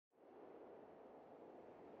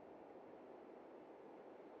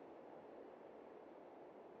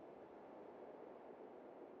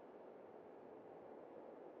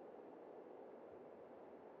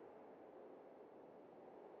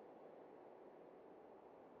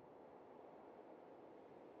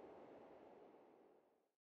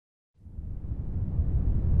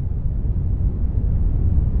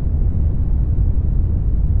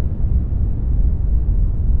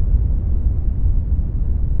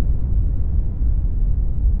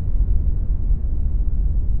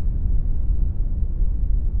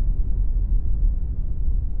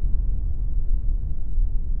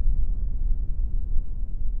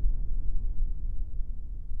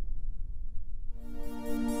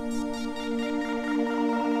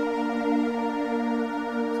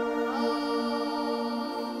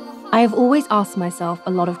I have always asked myself a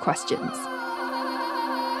lot of questions.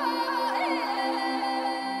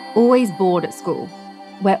 Always bored at school,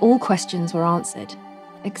 where all questions were answered,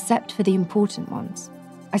 except for the important ones.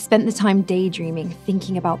 I spent the time daydreaming,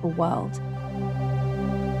 thinking about the world.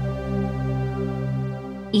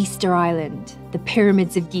 Easter Island, the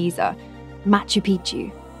pyramids of Giza, Machu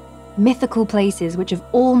Picchu, mythical places which have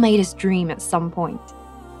all made us dream at some point.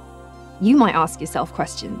 You might ask yourself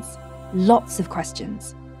questions, lots of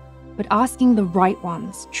questions, but asking the right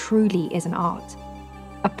ones truly is an art.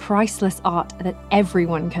 A priceless art that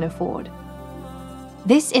everyone can afford.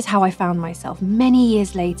 This is how I found myself many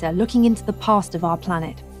years later looking into the past of our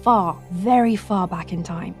planet, far, very far back in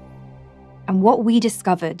time. And what we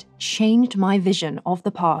discovered changed my vision of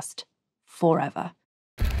the past forever.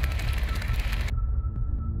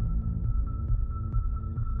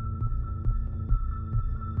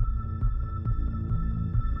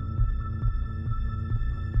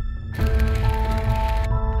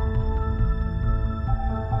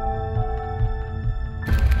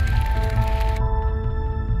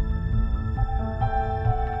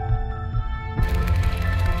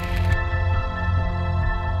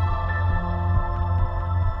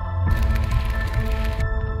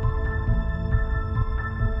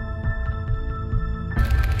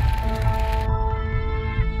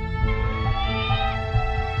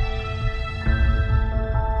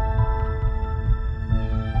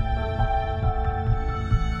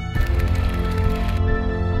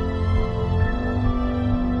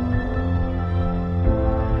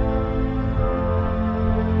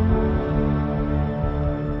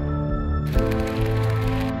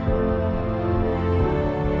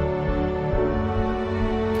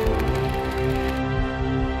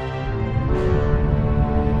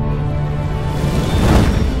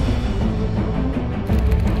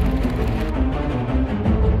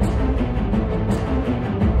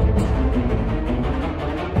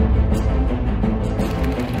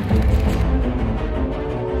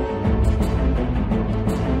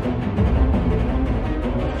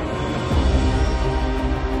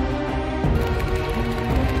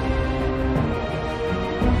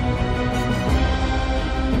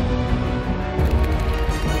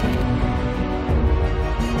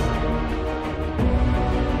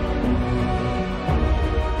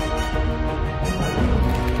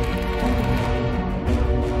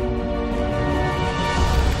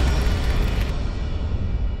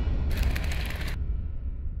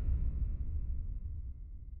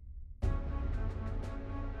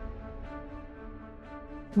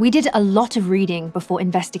 We did a lot of reading before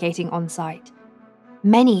investigating on site.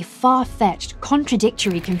 Many far-fetched,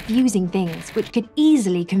 contradictory, confusing things which could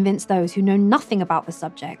easily convince those who know nothing about the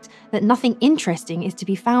subject that nothing interesting is to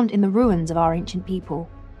be found in the ruins of our ancient people.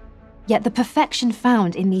 Yet the perfection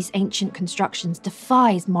found in these ancient constructions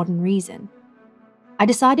defies modern reason. I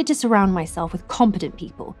decided to surround myself with competent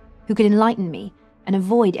people who could enlighten me and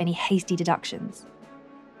avoid any hasty deductions.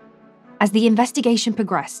 As the investigation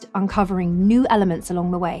progressed, uncovering new elements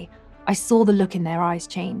along the way, I saw the look in their eyes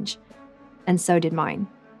change. And so did mine.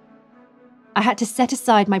 I had to set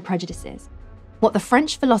aside my prejudices, what the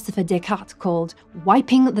French philosopher Descartes called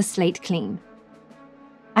wiping the slate clean.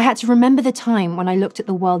 I had to remember the time when I looked at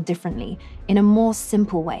the world differently, in a more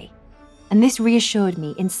simple way. And this reassured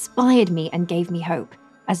me, inspired me, and gave me hope,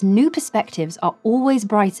 as new perspectives are always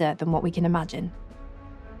brighter than what we can imagine.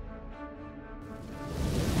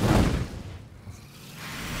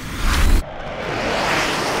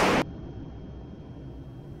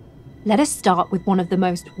 Let us start with one of the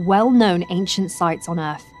most well-known ancient sites on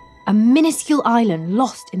Earth, a minuscule island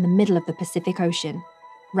lost in the middle of the Pacific Ocean,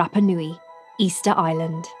 Rapa Nui, Easter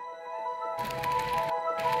Island.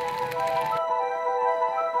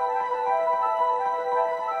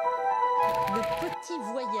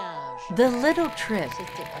 The little trip,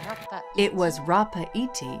 it was Rapa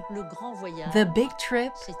Iti. The big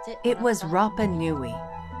trip, it was Rapa Nui.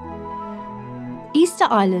 Easter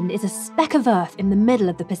Island is a speck of Earth in the middle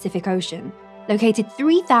of the Pacific Ocean, located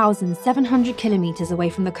 3,700 kilometers away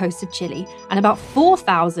from the coast of Chile and about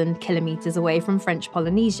 4,000 kilometers away from French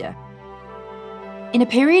Polynesia. In a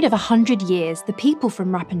period of 100 years, the people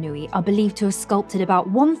from Rapa Nui are believed to have sculpted about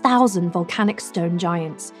 1,000 volcanic stone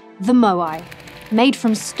giants, the Moai, made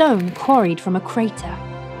from stone quarried from a crater.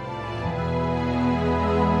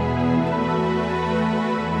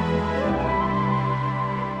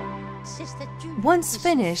 Once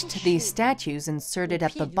finished, these statues inserted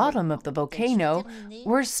at the bottom of the volcano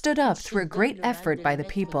were stood up through a great effort by the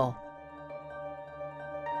people.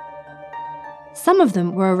 Some of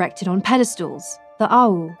them were erected on pedestals, the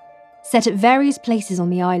au, set at various places on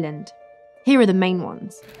the island. Here are the main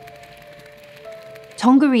ones.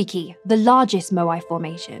 Tongariki, the largest moai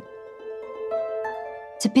formation.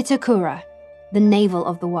 To Pitakura, the navel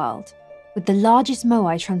of the world, with the largest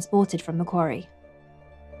moai transported from the quarry.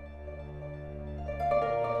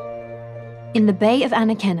 In the Bay of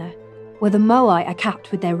Anakena, where the moai are capped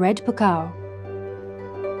with their red pukao.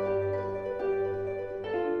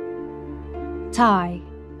 Tai,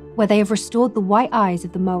 where they have restored the white eyes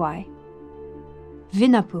of the moai.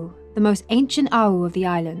 Vinapu, the most ancient au of the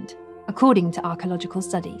island, according to archaeological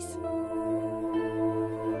studies.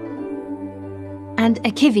 And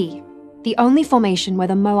Akivi, the only formation where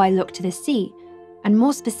the moai look to the sea, and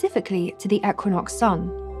more specifically to the equinox sun.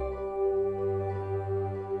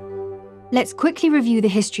 Let's quickly review the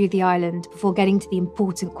history of the island before getting to the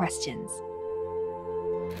important questions.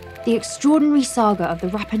 The extraordinary saga of the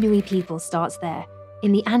Rapa Nui people starts there,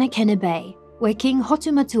 in the Anakena Bay, where King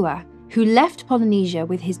Hotumatua, who left Polynesia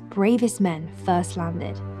with his bravest men, first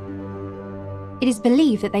landed. It is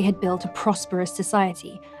believed that they had built a prosperous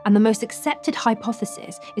society, and the most accepted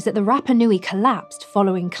hypothesis is that the Rapa Nui collapsed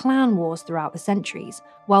following clan wars throughout the centuries,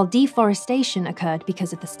 while deforestation occurred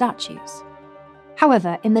because of the statues.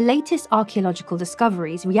 However, in the latest archaeological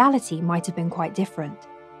discoveries, reality might have been quite different.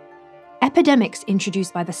 Epidemics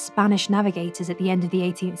introduced by the Spanish navigators at the end of the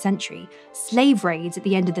 18th century, slave raids at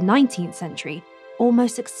the end of the 19th century,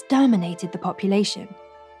 almost exterminated the population.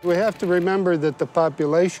 We have to remember that the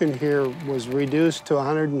population here was reduced to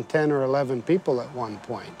 110 or 11 people at one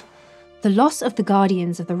point. The loss of the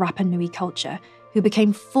guardians of the Rapa Nui culture, who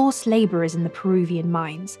became forced laborers in the Peruvian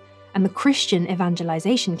mines, and the Christian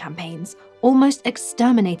evangelization campaigns almost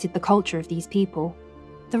exterminated the culture of these people.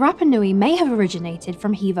 The Rapa Nui may have originated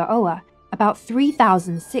from Hiva Oa, about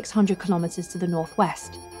 3,600 kilometers to the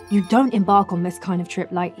northwest. You don't embark on this kind of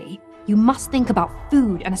trip lightly. You must think about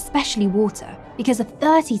food and especially water, because a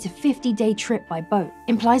 30 to 50-day trip by boat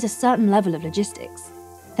implies a certain level of logistics.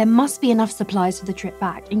 There must be enough supplies for the trip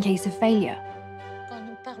back in case of failure.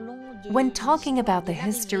 When talking about the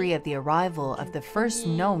history of the arrival of the first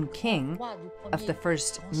known king, of the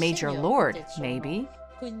first major lord, maybe,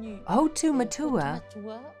 Hotumatua,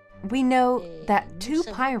 we know that 2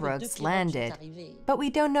 pirogues landed, but we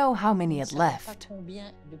don't know how many had left.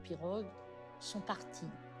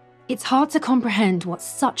 It's hard to comprehend what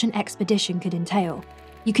such an expedition could entail.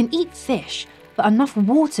 You can eat fish, but enough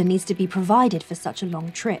water needs to be provided for such a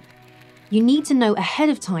long trip. You need to know ahead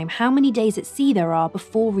of time how many days at sea there are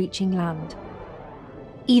before reaching land.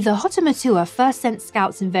 Either Hotumatua first sent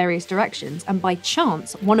scouts in various directions and by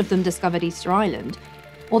chance one of them discovered Easter Island,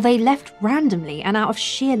 or they left randomly and out of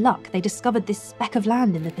sheer luck they discovered this speck of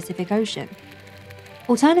land in the Pacific Ocean.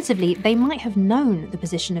 Alternatively, they might have known the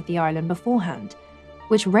position of the island beforehand,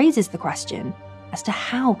 which raises the question as to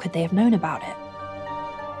how could they have known about it.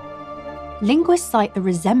 Linguists cite the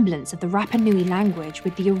resemblance of the Rapa Nui language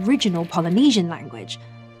with the original Polynesian language.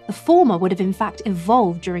 The former would have in fact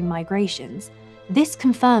evolved during migrations. This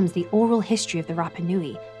confirms the oral history of the Rapa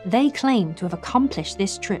Nui. They claim to have accomplished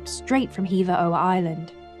this trip straight from Hiva Oa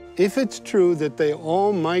Island. If it's true that they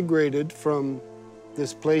all migrated from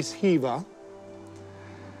this place, Hiva,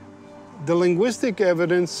 the linguistic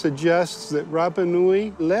evidence suggests that Rapa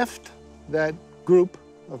Nui left that group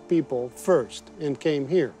of people first and came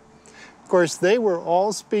here. Of course, they were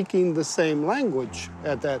all speaking the same language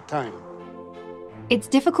at that time. It's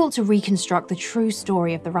difficult to reconstruct the true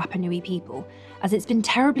story of the Rapa Nui people, as it's been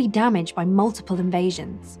terribly damaged by multiple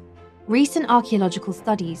invasions. Recent archaeological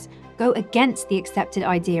studies go against the accepted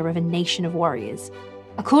idea of a nation of warriors.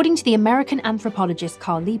 According to the American anthropologist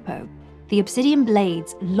Carl Lipo, the obsidian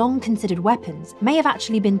blades, long considered weapons, may have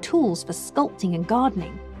actually been tools for sculpting and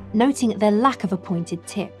gardening, noting their lack of a pointed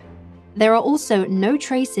tip. There are also no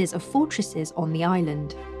traces of fortresses on the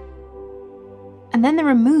island. And then there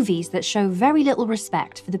are movies that show very little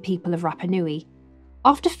respect for the people of Rapa Nui.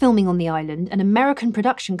 After filming on the island, an American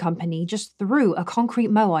production company just threw a concrete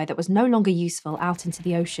moai that was no longer useful out into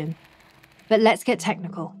the ocean. But let's get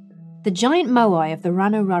technical. The giant moai of the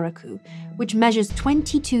Rano Raraku, which measures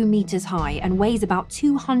 22 meters high and weighs about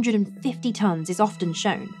 250 tons, is often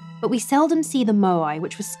shown. But we seldom see the moai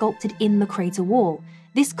which was sculpted in the crater wall.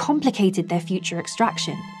 This complicated their future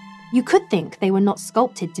extraction. You could think they were not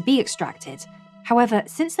sculpted to be extracted. However,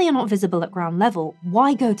 since they are not visible at ground level,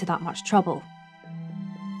 why go to that much trouble?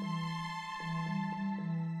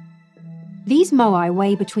 These moai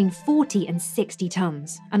weigh between 40 and 60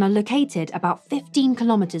 tons and are located about 15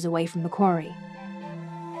 kilometers away from the quarry.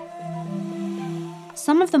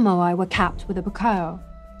 Some of the moai were capped with a bukao,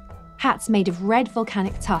 hats made of red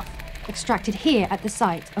volcanic tuff, extracted here at the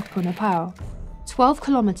site of Punapao, 12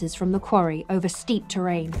 kilometers from the quarry over steep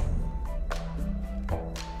terrain.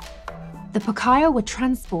 The Pokaya were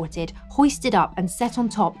transported, hoisted up and set on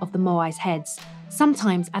top of the Moai's heads,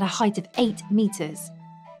 sometimes at a height of 8 meters.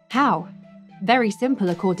 How? Very simple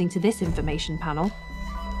according to this information panel.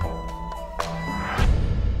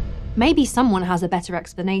 Maybe someone has a better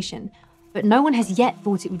explanation, but no one has yet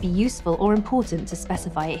thought it would be useful or important to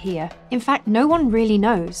specify it here. In fact, no one really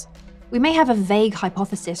knows. We may have a vague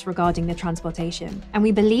hypothesis regarding the transportation, and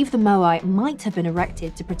we believe the Moai might have been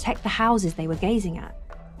erected to protect the houses they were gazing at,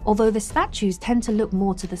 although the statues tend to look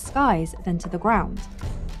more to the skies than to the ground.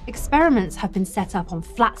 Experiments have been set up on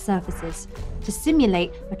flat surfaces to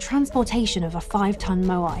simulate a transportation of a 5-ton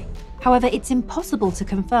Moai. However, it's impossible to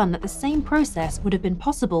confirm that the same process would have been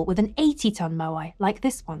possible with an 80-ton Moai like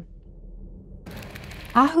this one.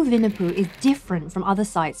 Ahuvinapu is different from other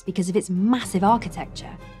sites because of its massive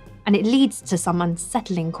architecture, and it leads to some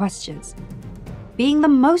unsettling questions. Being the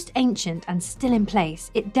most ancient and still in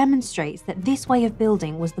place, it demonstrates that this way of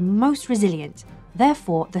building was the most resilient,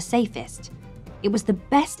 therefore the safest. It was the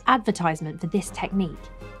best advertisement for this technique.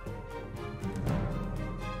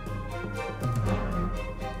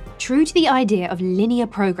 True to the idea of linear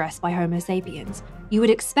progress by Homo sapiens, you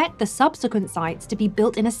would expect the subsequent sites to be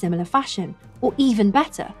built in a similar fashion, or even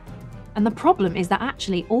better. And the problem is that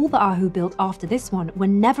actually all the Ahu built after this one were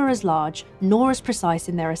never as large nor as precise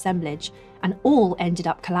in their assemblage, and all ended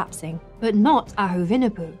up collapsing, but not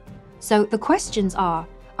Ahuvinapu. So the questions are,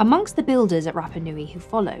 amongst the builders at Rapa Nui who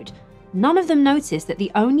followed, none of them noticed that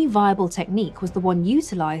the only viable technique was the one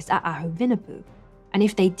utilised at Ahuvinapu. And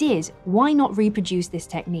if they did, why not reproduce this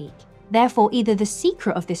technique? Therefore, either the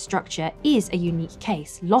secret of this structure is a unique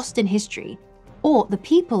case, lost in history, or the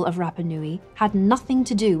people of Rapa Nui had nothing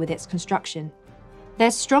to do with its construction.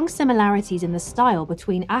 There's strong similarities in the style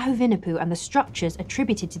between Ahuvinapu and the structures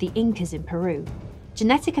attributed to the Incas in Peru.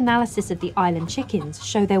 Genetic analysis of the island chickens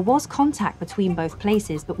show there was contact between both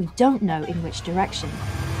places, but we don't know in which direction.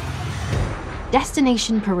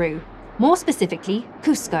 Destination Peru. More specifically,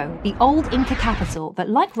 Cusco, the old Inca capital that,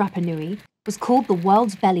 like Rapa Nui, was called the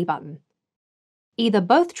world's belly button. Either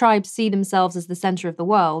both tribes see themselves as the center of the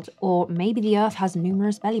world, or maybe the Earth has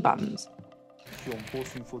numerous belly buttons.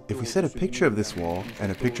 If we set a picture of this wall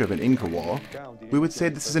and a picture of an Inca wall, we would say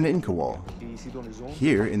this is an Inca wall.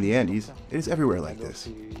 Here, in the Andes, it is everywhere like this.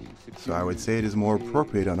 So I would say it is more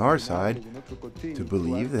appropriate on our side to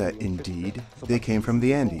believe that, indeed, they came from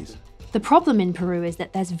the Andes. The problem in Peru is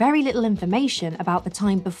that there's very little information about the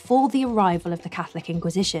time before the arrival of the Catholic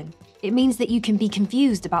Inquisition. It means that you can be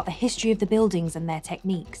confused about the history of the buildings and their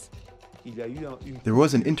techniques. There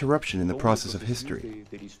was an interruption in the process of history.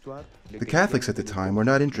 The Catholics at the time were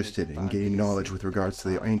not interested in gaining knowledge with regards to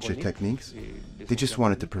the ancient techniques. They just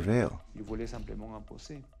wanted to prevail.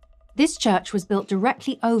 This church was built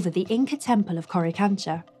directly over the Inca temple of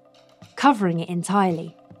Coricancha, covering it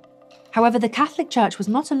entirely. However, the Catholic Church was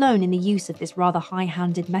not alone in the use of this rather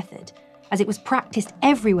high-handed method, as it was practiced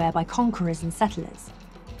everywhere by conquerors and settlers.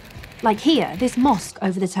 Like here, this mosque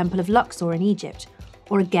over the Temple of Luxor in Egypt,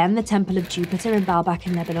 or again the Temple of Jupiter in Baalbek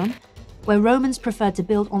in Lebanon, where Romans preferred to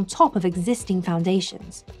build on top of existing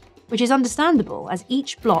foundations, which is understandable as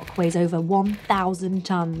each block weighs over 1,000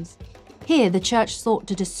 tons. Here, the church sought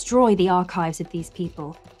to destroy the archives of these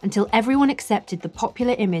people until everyone accepted the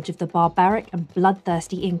popular image of the barbaric and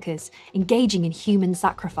bloodthirsty Incas engaging in human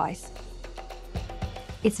sacrifice.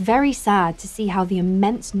 It's very sad to see how the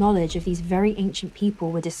immense knowledge of these very ancient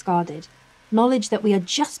people were discarded, knowledge that we are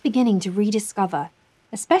just beginning to rediscover,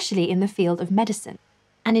 especially in the field of medicine,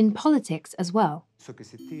 and in politics as well.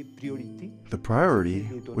 The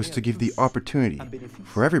priority was to give the opportunity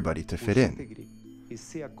for everybody to fit in.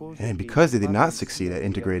 And because they did not succeed at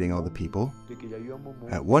integrating all the people,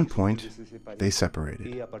 at one point, they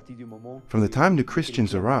separated. From the time the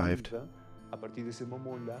Christians arrived,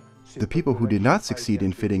 the people who did not succeed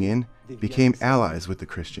in fitting in became allies with the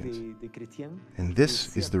Christians. And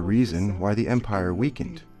this is the reason why the empire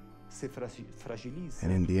weakened.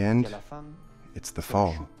 And in the end, it's the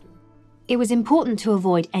fall. It was important to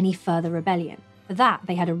avoid any further rebellion. For that,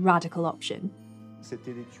 they had a radical option.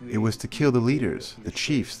 It was to kill the leaders, the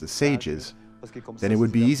chiefs, the sages. Then it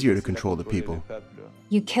would be easier to control the people.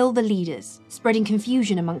 You kill the leaders, spreading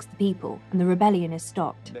confusion amongst the people, and the rebellion is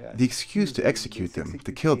stopped. The excuse to execute them,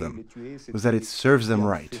 to kill them, was that it serves them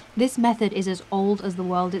right. This method is as old as the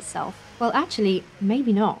world itself. Well, actually,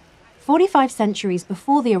 maybe not. 45 centuries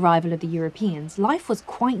before the arrival of the Europeans, life was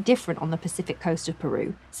quite different on the Pacific coast of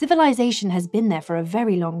Peru. Civilization has been there for a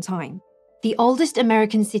very long time. The oldest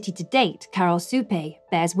American city to date, Caral Supe,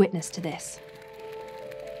 bears witness to this.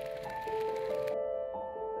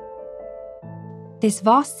 This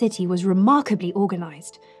vast city was remarkably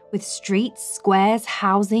organized, with streets, squares,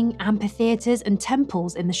 housing, amphitheatres, and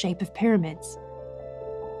temples in the shape of pyramids.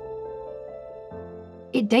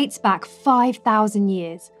 It dates back 5,000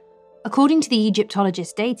 years. According to the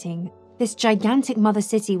Egyptologist dating, this gigantic mother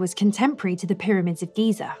city was contemporary to the pyramids of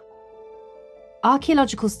Giza.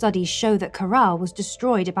 Archaeological studies show that Caral was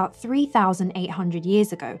destroyed about 3,800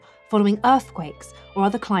 years ago, following earthquakes or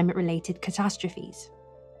other climate-related catastrophes.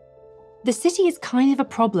 The city is kind of a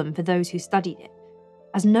problem for those who studied it,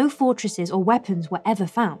 as no fortresses or weapons were ever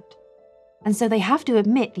found. And so they have to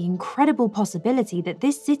admit the incredible possibility that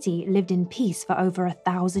this city lived in peace for over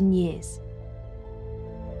 1,000 years.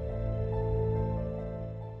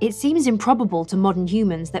 It seems improbable to modern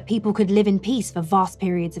humans that people could live in peace for vast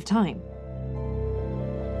periods of time.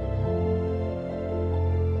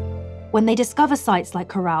 When they discover sites like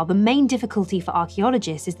Caral, the main difficulty for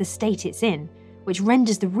archaeologists is the state it's in, which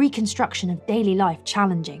renders the reconstruction of daily life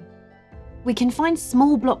challenging. We can find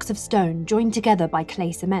small blocks of stone joined together by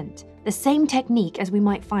clay cement, the same technique as we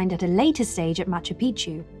might find at a later stage at Machu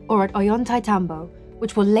Picchu or at Ollantaytambo,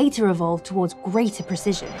 which will later evolve towards greater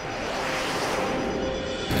precision.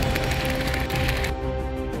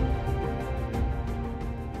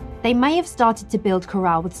 They may have started to build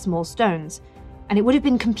Caral with small stones, and it would have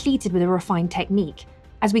been completed with a refined technique,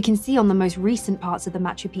 as we can see on the most recent parts of the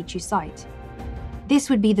Machu Picchu site. This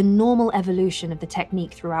would be the normal evolution of the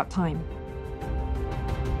technique throughout time.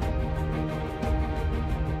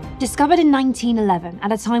 Discovered in 1911,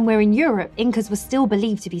 at a time where in Europe Incas were still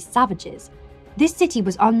believed to be savages, this city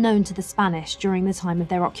was unknown to the Spanish during the time of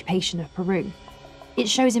their occupation of Peru. It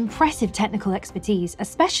shows impressive technical expertise,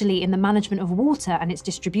 especially in the management of water and its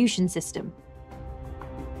distribution system.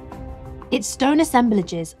 Its stone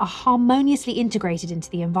assemblages are harmoniously integrated into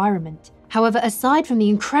the environment. However, aside from the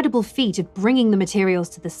incredible feat of bringing the materials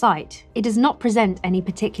to the site, it does not present any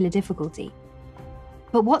particular difficulty.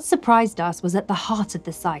 But what surprised us was at the heart of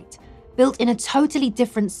the site. Built in a totally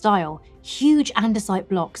different style, huge andesite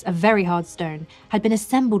blocks of very hard stone had been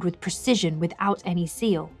assembled with precision without any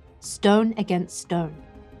seal, stone against stone.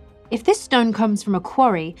 If this stone comes from a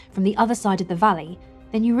quarry from the other side of the valley,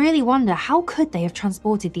 then you really wonder how could they have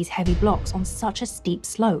transported these heavy blocks on such a steep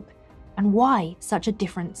slope, and why such a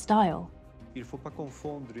different style?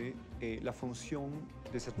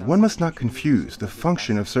 One must not confuse the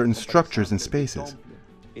function of certain structures and spaces,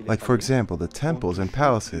 like for example the temples and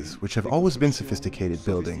palaces, which have always been sophisticated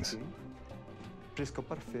buildings.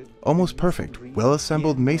 Almost perfect,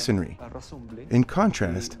 well-assembled masonry, in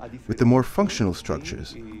contrast with the more functional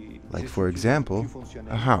structures, like for example,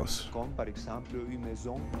 a house.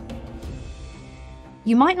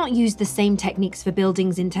 You might not use the same techniques for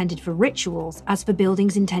buildings intended for rituals as for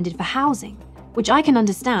buildings intended for housing, which I can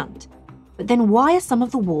understand. But then why are some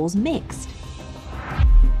of the walls mixed?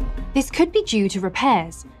 This could be due to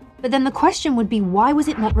repairs, but then the question would be why was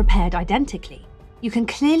it not repaired identically? You can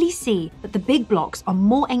clearly see that the big blocks are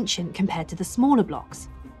more ancient compared to the smaller blocks.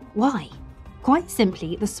 Why? Quite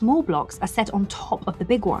simply, the small blocks are set on top of the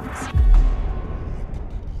big ones.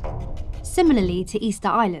 Similarly to Easter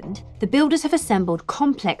Island, the builders have assembled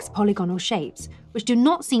complex polygonal shapes, which do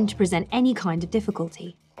not seem to present any kind of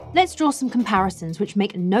difficulty. Let's draw some comparisons which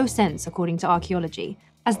make no sense according to archaeology,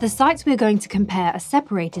 as the sites we are going to compare are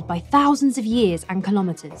separated by thousands of years and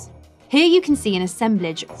kilometers. Here you can see an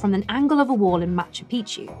assemblage from an angle of a wall in Machu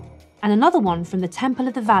Picchu, and another one from the Temple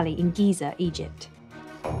of the Valley in Giza, Egypt.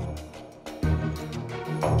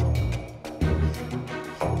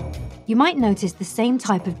 You might notice the same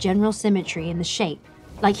type of general symmetry in the shape,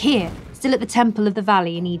 like here, still at the Temple of the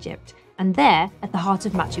Valley in Egypt, and there at the heart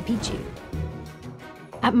of Machu Picchu.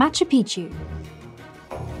 At Machu Picchu,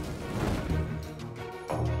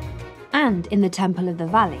 and in the Temple of the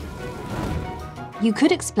Valley, you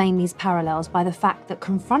could explain these parallels by the fact that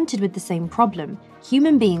confronted with the same problem,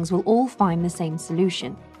 human beings will all find the same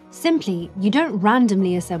solution. Simply, you don't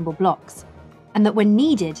randomly assemble blocks, and that when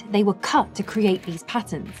needed, they were cut to create these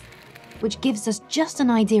patterns, which gives us just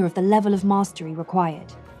an idea of the level of mastery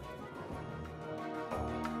required.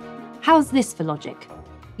 How's this for logic?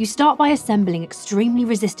 You start by assembling extremely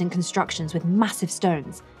resistant constructions with massive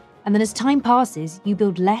stones, and then as time passes, you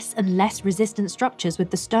build less and less resistant structures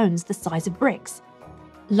with the stones the size of bricks.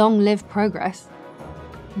 Long live progress.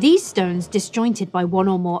 These stones, disjointed by one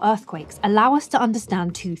or more earthquakes, allow us to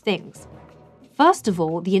understand two things. First of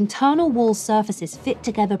all, the internal wall surfaces fit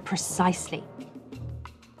together precisely.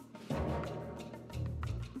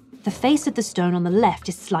 The face of the stone on the left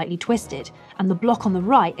is slightly twisted, and the block on the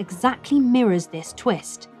right exactly mirrors this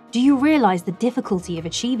twist. Do you realize the difficulty of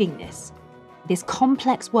achieving this? This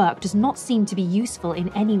complex work does not seem to be useful in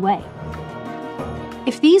any way.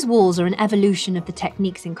 If these walls are an evolution of the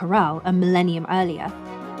techniques in Corral a millennium earlier,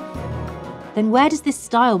 then where does this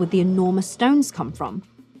style with the enormous stones come from?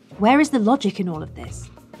 Where is the logic in all of this?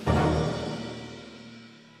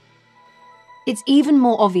 It's even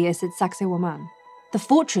more obvious at Sacsayhuaman, the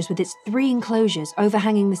fortress with its 3 enclosures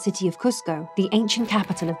overhanging the city of Cusco, the ancient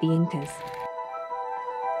capital of the Incas.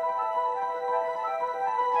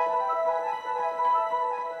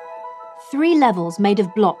 Three levels made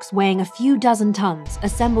of blocks weighing a few dozen tons,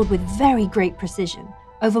 assembled with very great precision,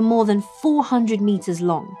 over more than 400 meters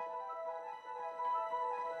long.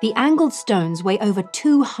 The angled stones weigh over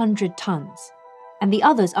 200 tons, and the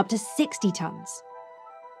others up to 60 tons.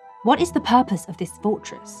 What is the purpose of this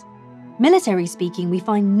fortress? Military speaking, we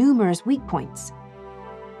find numerous weak points.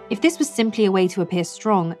 If this was simply a way to appear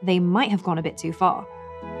strong, they might have gone a bit too far.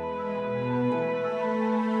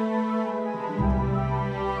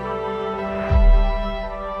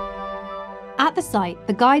 At the site,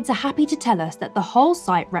 the guides are happy to tell us that the whole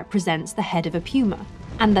site represents the head of a puma,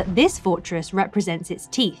 and that this fortress represents its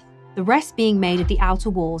teeth, the rest being made of the outer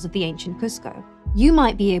walls of the ancient Cusco. You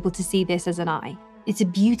might be able to see this as an eye. It's a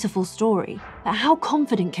beautiful story, but how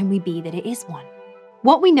confident can we be that it is one?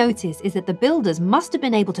 What we notice is that the builders must have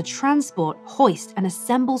been able to transport, hoist, and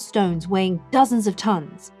assemble stones weighing dozens of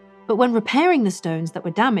tons. But when repairing the stones that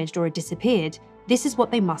were damaged or had disappeared, this is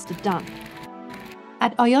what they must have done.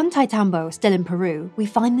 At Ollantaytambo, still in Peru, we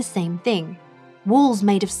find the same thing. Walls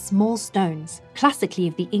made of small stones, classically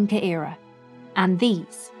of the Inca era. And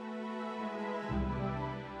these.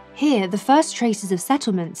 Here, the first traces of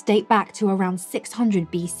settlements date back to around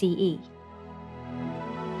 600 BCE.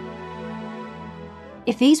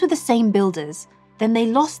 If these were the same builders, then they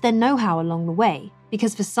lost their know-how along the way,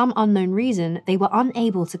 because for some unknown reason, they were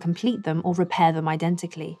unable to complete them or repair them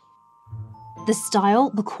identically. The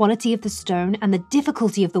style, the quality of the stone, and the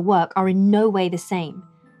difficulty of the work are in no way the same,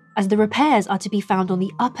 as the repairs are to be found on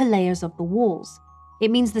the upper layers of the walls.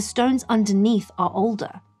 It means the stones underneath are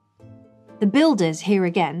older. The builders, here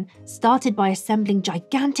again, started by assembling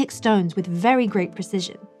gigantic stones with very great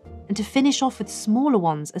precision, and to finish off with smaller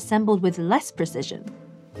ones assembled with less precision.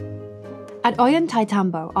 At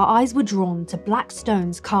Ollantaytambo, our eyes were drawn to black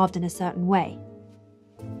stones carved in a certain way.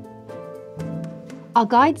 Our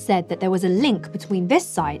guide said that there was a link between this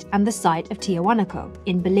site and the site of Tiahuanaco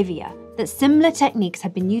in Bolivia, that similar techniques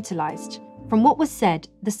had been utilized. From what was said,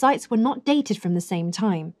 the sites were not dated from the same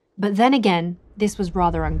time, but then again, this was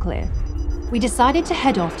rather unclear. We decided to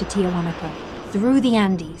head off to Tiahuanaco, through the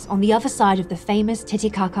Andes, on the other side of the famous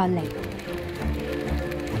Titicaca Lake.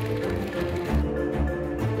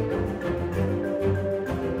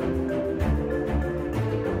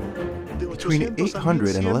 Between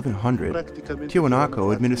 800 and 1100,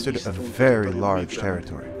 Tiahuanaco administered a very large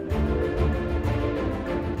territory.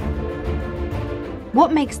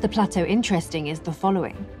 What makes the plateau interesting is the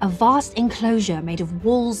following: a vast enclosure made of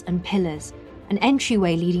walls and pillars, an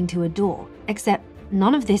entryway leading to a door, except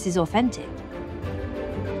none of this is authentic.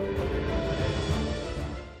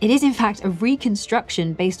 It is in fact a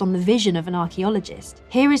reconstruction based on the vision of an archaeologist.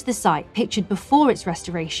 Here is the site pictured before its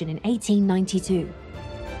restoration in 1892.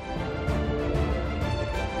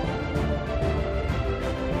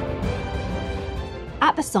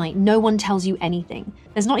 At the site, no one tells you anything.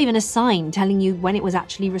 There's not even a sign telling you when it was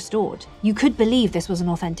actually restored. You could believe this was an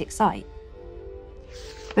authentic site.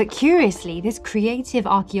 But curiously, this creative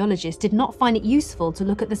archaeologist did not find it useful to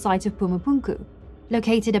look at the site of Pumapunku,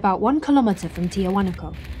 located about 1 kilometer from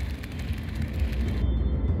Tiahuanaco.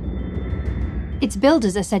 Its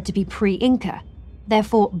builders are said to be pre-Inca,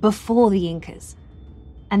 therefore before the Incas,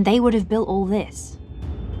 and they would have built all this.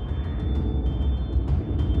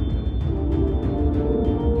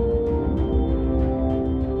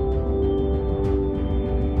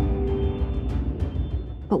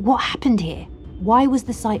 But what happened here? Why was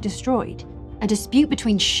the site destroyed? A dispute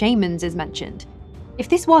between shamans is mentioned. If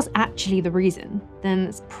this was actually the reason, then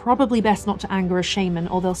it's probably best not to anger a shaman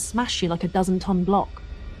or they'll smash you like a dozen-ton block.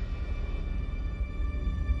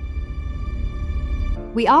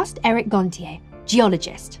 We asked Eric Gontier,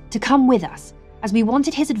 geologist, to come with us, as we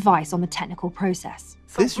wanted his advice on the technical process.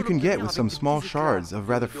 This you can get with some small shards of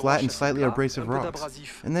rather flat and slightly abrasive rocks.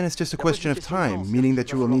 And then it's just a question of time, meaning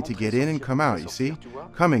that you will need to get in and come out, you see?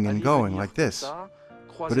 Coming and going like this.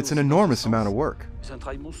 But it's an enormous amount of work.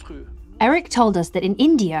 Eric told us that in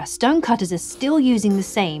India, stonecutters are still using the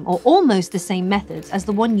same or almost the same methods as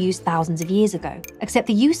the one used thousands of years ago, except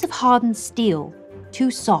the use of hardened steel,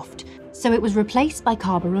 too soft, so it was replaced by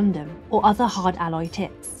carborundum or other hard alloy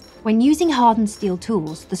tips. When using hardened steel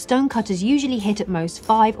tools, the stonecutters usually hit at most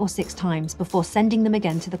 5 or 6 times before sending them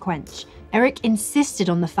again to the quench. Eric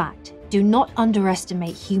insisted on the fact Do not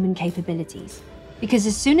underestimate human capabilities. Because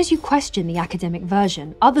as soon as you question the academic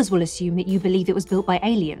version, others will assume that you believe it was built by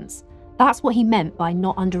aliens. That's what he meant by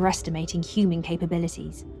not underestimating human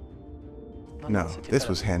capabilities. No, this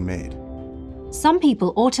was handmade. Some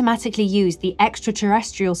people automatically use the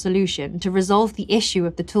extraterrestrial solution to resolve the issue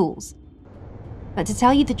of the tools. But to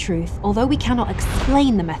tell you the truth, although we cannot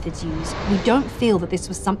explain the methods used, we don't feel that this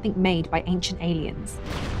was something made by ancient aliens.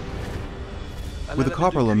 With a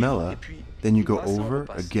copper lamella, then you go over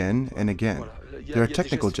again and again. There are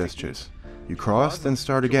technical gestures. You cross, then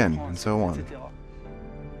start again, and so on.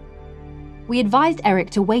 We advised Eric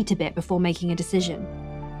to wait a bit before making a decision.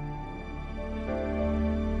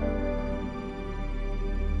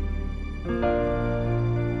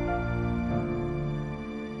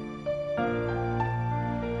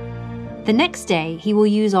 The next day, he will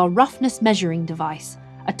use our roughness measuring device,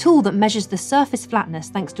 a tool that measures the surface flatness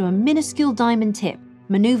thanks to a minuscule diamond tip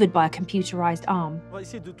maneuvered by a computerized arm.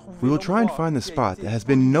 We will try and find the spot that has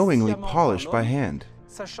been knowingly polished by hand,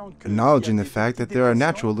 acknowledging the fact that there are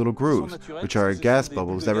natural little grooves, which are gas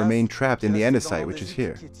bubbles that remain trapped in the andesite, which is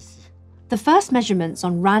here. The first measurements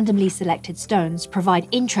on randomly selected stones provide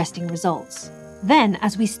interesting results. Then,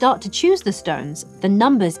 as we start to choose the stones, the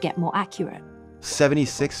numbers get more accurate.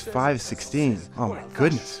 76, 5, 16. Oh my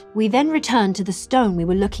goodness. We then return to the stone we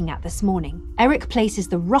were looking at this morning. Eric places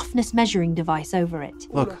the roughness measuring device over it.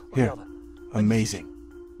 Look, here. Amazing.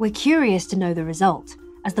 We're curious to know the result,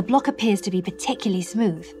 as the block appears to be particularly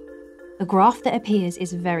smooth. The graph that appears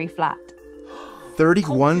is very flat.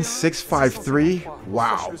 31,653?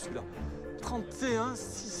 Wow.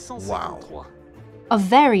 Wow. A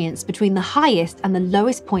variance between the highest and the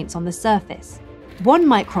lowest points on the surface. 1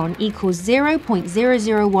 micron equals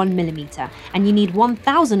 0.001 millimeter, and you need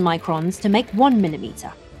 1,000 microns to make 1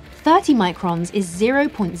 millimeter. 30 microns is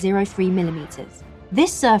 0.03 millimeters.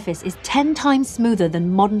 This surface is 10 times smoother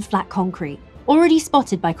than modern flat concrete, already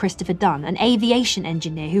spotted by Christopher Dunn, an aviation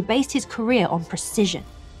engineer who based his career on precision.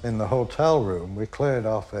 In the hotel room, we cleared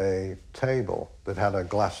off a table that had a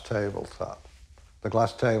glass tabletop. The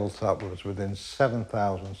glass tabletop was within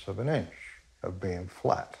 7,000ths of an inch of being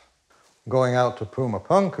flat. Going out to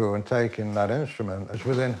Pumapunku and taking that instrument is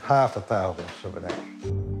within 0.5 of an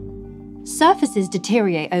inch. Surfaces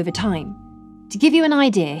deteriorate over time. To give you an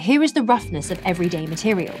idea, here is the roughness of everyday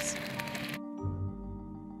materials.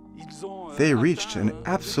 They reached an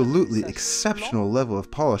absolutely exceptional level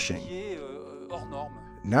of polishing.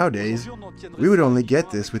 Nowadays, we would only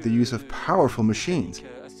get this with the use of powerful machines,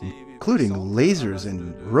 including lasers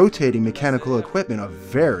and rotating mechanical equipment of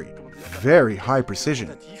very, very high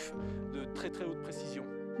precision.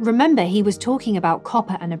 Remember, he was talking about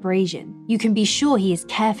copper and abrasion. You can be sure he is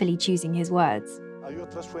carefully choosing his words.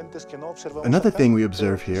 Another thing we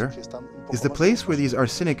observe here is the place where these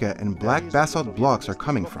arsenica and black basalt blocks are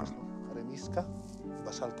coming from.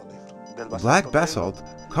 Black basalt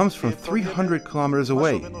comes from 300 kilometers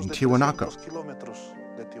away in Tiwanaku.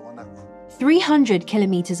 300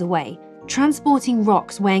 kilometers away, transporting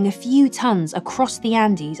rocks weighing a few tons across the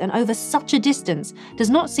Andes and over such a distance does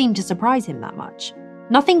not seem to surprise him that much.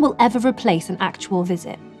 Nothing will ever replace an actual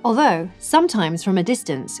visit, although sometimes from a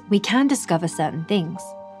distance we can discover certain things.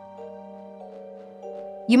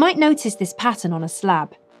 You might notice this pattern on a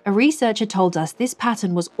slab. A researcher told us this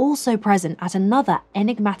pattern was also present at another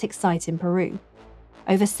enigmatic site in Peru,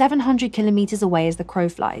 over 700 kilometers away as the crow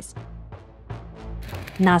flies.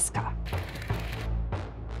 Nazca.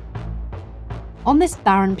 On this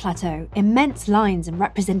barren plateau, immense lines and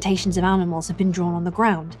representations of animals have been drawn on the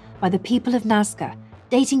ground by the people of Nazca,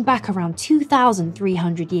 dating back around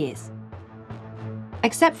 2,300 years.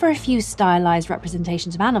 Except for a few stylized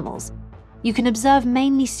representations of animals, you can observe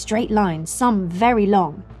mainly straight lines, some very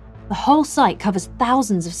long. The whole site covers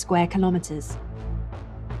thousands of square kilometers.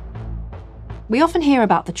 We often hear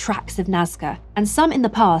about the tracks of Nazca, and some in the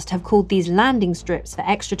past have called these landing strips for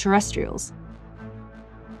extraterrestrials.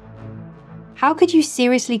 How could you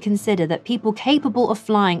seriously consider that people capable of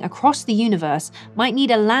flying across the universe might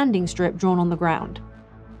need a landing strip drawn on the ground?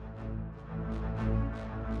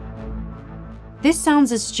 This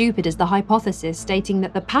sounds as stupid as the hypothesis stating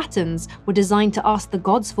that the patterns were designed to ask the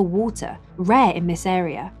gods for water, rare in this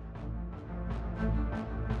area.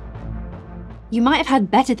 You might have had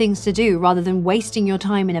better things to do rather than wasting your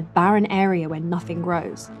time in a barren area where nothing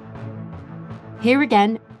grows. Here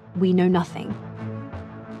again, we know nothing.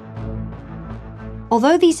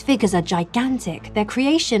 Although these figures are gigantic, their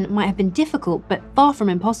creation might have been difficult but far from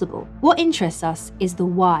impossible. What interests us is the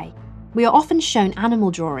why. We are often shown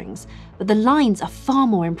animal drawings, but the lines are far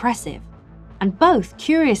more impressive, and both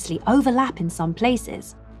curiously overlap in some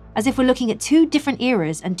places. as if we're looking at two different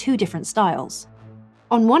eras and two different styles.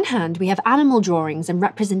 On one hand, we have animal drawings and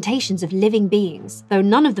representations of living beings, though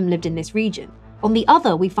none of them lived in this region. On the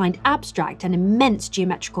other, we find abstract and immense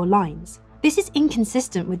geometrical lines. This is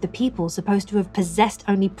inconsistent with the people supposed to have possessed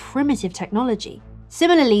only primitive technology,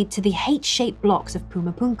 similarly to the H-shaped blocks of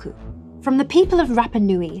Pumapunku. From the people of Rapa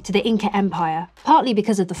Nui to the Inca Empire, partly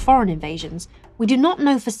because of the foreign invasions, we do not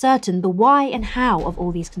know for certain the why and how of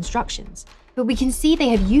all these constructions, but we can see they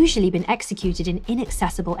have usually been executed in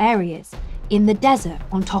inaccessible areas, in the desert,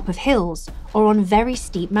 on top of hills, or on very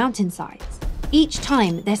steep mountainsides. Each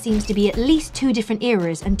time, there seems to be at least two different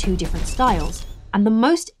eras and two different styles, and the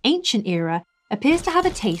most ancient era appears to have a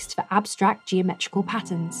taste for abstract geometrical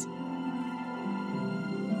patterns.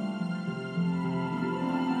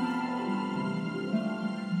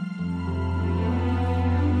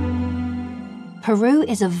 Peru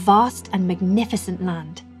is a vast and magnificent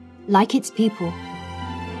land, like its people.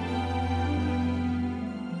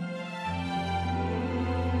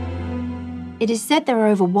 It is said there are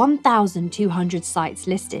over 1,200 sites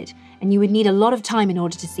listed, and you would need a lot of time in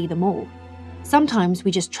order to see them all. Sometimes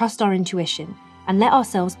we just trust our intuition and let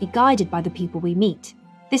ourselves be guided by the people we meet.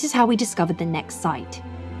 This is how we discovered the next site.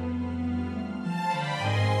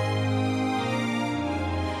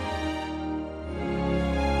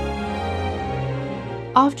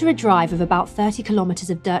 After a drive of about 30 kilometers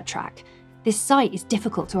of dirt track, this site is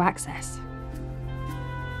difficult to access.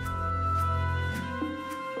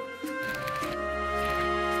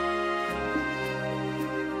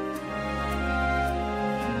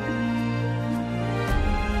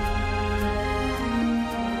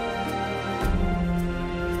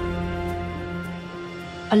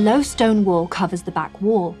 A low stone wall covers the back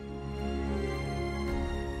wall.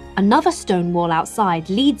 Another stone wall outside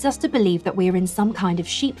leads us to believe that we are in some kind of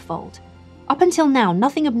sheepfold. Up until now,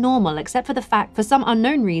 nothing abnormal except for the fact, for some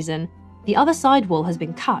unknown reason, the other side wall has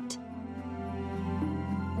been cut.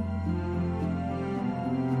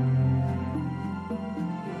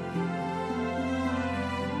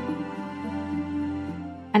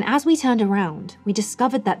 And as we turned around, we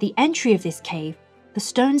discovered that the entry of this cave, the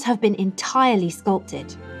stones have been entirely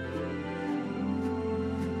sculpted.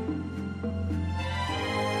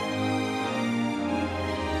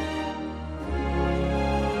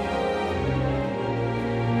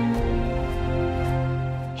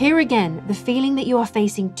 Here again, the feeling that you are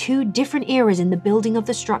facing two different eras in the building of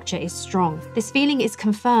the structure is strong. This feeling is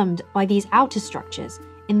confirmed by these outer structures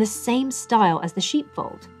in the same style as the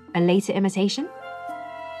sheepfold, a later imitation.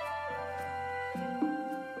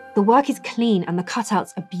 The work is clean and the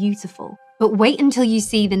cutouts are beautiful. But wait until you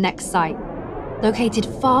see the next site, located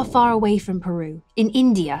far, far away from Peru, in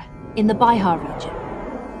India, in the Bihar region.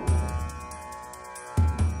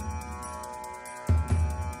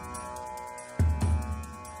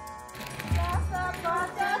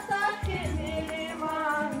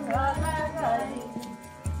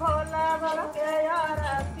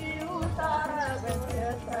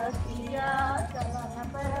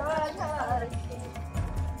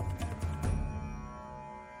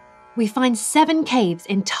 We find 7 caves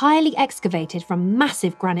entirely excavated from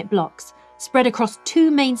massive granite blocks, spread across 2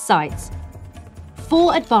 main sites,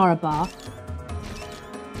 4 at Barabar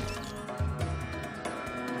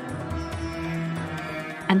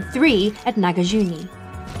and 3 at Nagarjuna.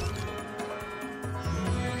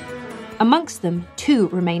 Amongst them, 2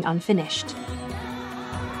 remain unfinished.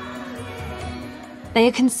 They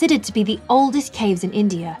are considered to be the oldest caves in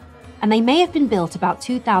India, and they may have been built about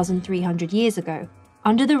 2,300 years ago,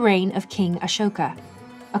 under the reign of King Ashoka,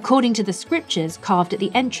 according to the scriptures carved at the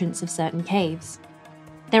entrance of certain caves.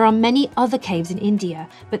 There are many other caves in India,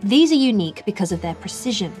 but these are unique because of their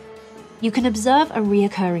precision. You can observe a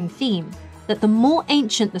reoccurring theme, that the more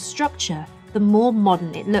ancient the structure, the more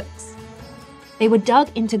modern it looks. They were dug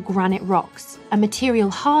into granite rocks, a material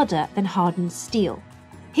harder than hardened steel.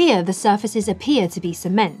 Here, the surfaces appear to be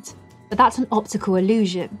cement, but that's an optical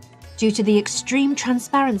illusion, due to the extreme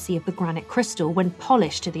transparency of the granite crystal when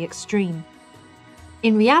polished to the extreme.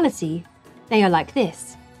 In reality, they are like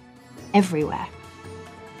this, everywhere.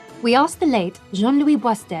 We asked the late Jean-Louis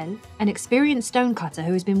Boistel, an experienced stonecutter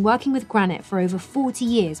who has been working with granite for over 40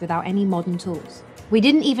 years without any modern tools. We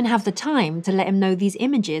didn't even have the time to let him know these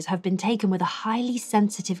images have been taken with a highly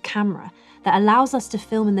sensitive camera that allows us to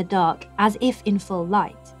film in the dark as if in full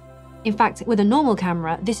light. In fact, with a normal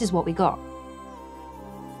camera, this is what we got.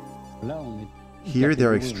 Here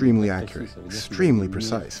they're extremely accurate, extremely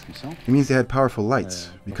precise. It means they had powerful lights,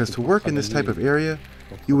 because to work in this type of area,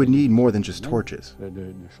 you would need more than just torches.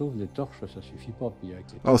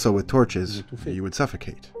 Also, with torches, you would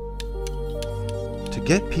suffocate. To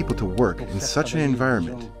get people to work in such an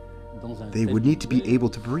environment, They would need to be able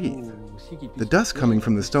to breathe. The dust coming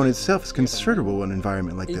from the stone itself is considerable in an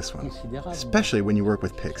environment like this one, especially when you work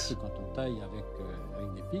with picks.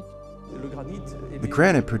 The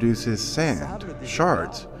granite produces sand,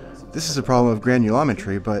 shards. This is a problem of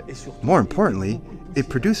granulometry, but more importantly, it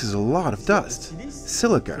produces a lot of dust,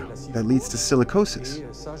 silica, that leads to silicosis.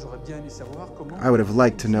 I would have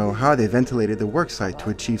liked to know how they ventilated the worksite to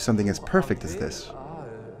achieve something as perfect as this.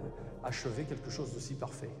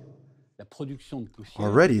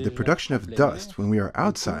 Already, the production of dust when we are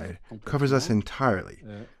outside covers us entirely.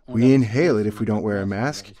 We inhale it if we don't wear a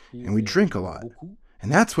mask, and we drink a lot.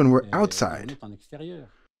 And that's when we're outside.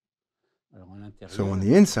 So on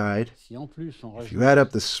the inside, if you add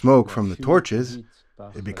up the smoke from the torches,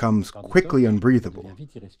 it becomes quickly unbreathable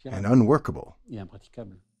and unworkable.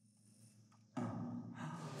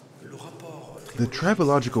 The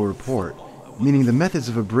tribological report, meaning the methods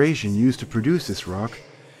of abrasion used to produce this rock,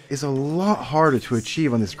 is a lot harder to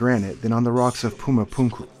achieve on this granite than on the rocks of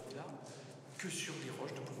Pumapunku.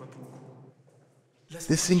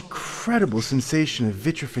 This incredible sensation of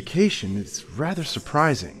vitrification is rather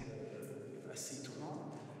surprising.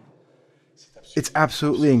 It's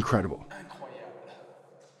absolutely incredible.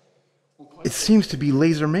 It seems to be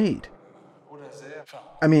laser-made.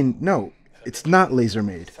 I mean, no, it's not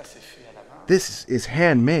laser-made. This is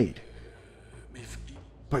handmade.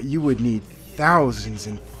 But you would need thousands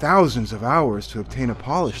and thousands of hours to obtain a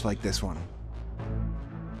polish like this one.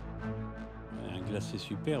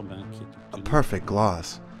 A perfect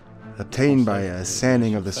gloss, obtained by a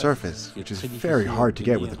sanding of the surface, which is very hard to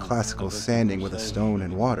get with a classical sanding with a stone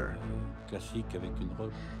and water.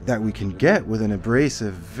 That we can get with an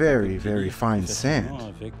abrasive, very, very fine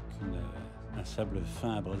sand.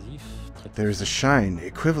 There is a shine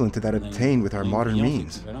equivalent to that obtained with our modern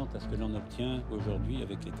means.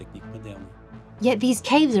 Yet these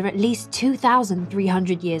caves are at least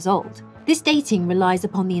 2,300 years old. This dating relies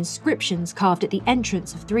upon the inscriptions carved at the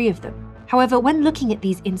entrance of 3 of them. However, when looking at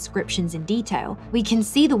these inscriptions in detail, we can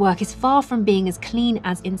see the work is far from being as clean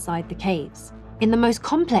as inside the caves. In the most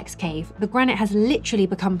complex cave, the granite has literally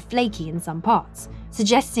become flaky in some parts,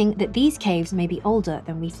 suggesting that these caves may be older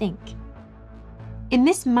than we think. In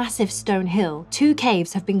this massive stone hill, 2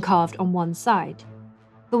 caves have been carved on one side.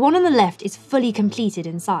 The one on the left is fully completed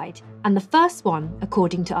inside, and the first one,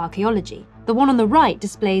 according to archaeology. The one on the right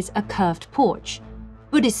displays a curved porch,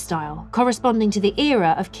 Buddhist style, corresponding to the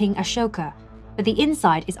era of King Ashoka, but the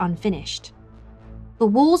inside is unfinished. The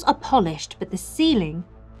walls are polished, but the ceiling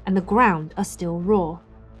and the ground are still raw.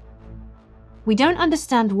 We don't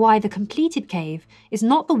understand why the completed cave is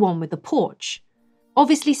not the one with the porch.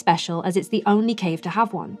 Obviously special, as it's the only cave to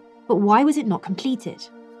have one, but why was it not completed?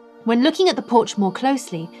 When looking at the porch more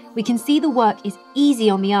closely, we can see the work is easy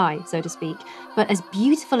on the eye, so to speak, but as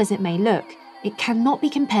beautiful as it may look, it cannot be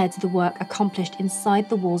compared to the work accomplished inside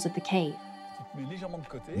the walls of the cave.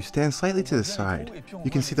 You stand slightly to the side,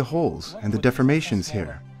 you can see the holes and the deformations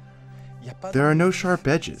here. There are no sharp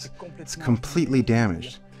edges, it's completely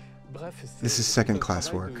damaged. This is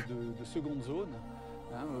second-class work.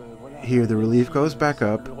 Here the relief goes back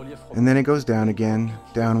up, and then it goes down again,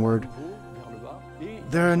 downward.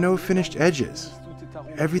 There are no finished edges.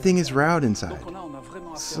 Everything is round inside.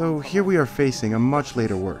 So here we are facing a much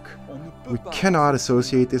later work. We cannot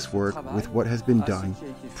associate this work with what has been done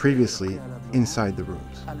previously inside the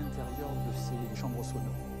rooms.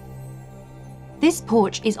 This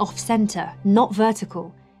porch is off-center, not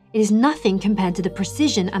vertical. It is nothing compared to the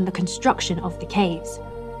precision and the construction of the caves.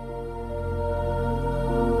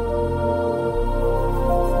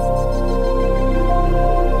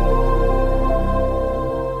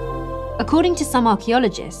 According to some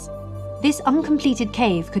archaeologists, this uncompleted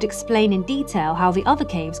cave could explain in detail how the other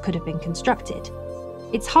caves could have been constructed.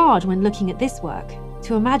 It's hard when looking at this work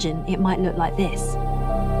to imagine it might look like this.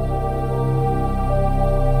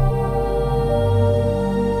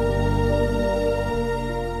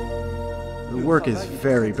 The work is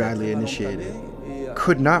very badly initiated.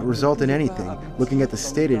 Could not result in anything, looking at the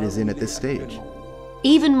state it is in at this stage.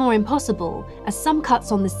 Even more impossible, as some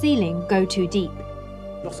cuts on the ceiling go too deep.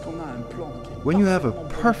 When you have a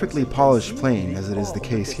perfectly polished plane, as it is the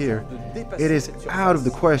case here, it is out of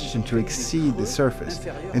the question to exceed the surface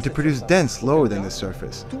and to produce dents lower than the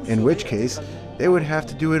surface, in which case they would have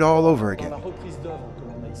to do it all over again.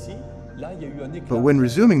 But when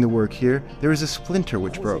resuming the work here, there is a splinter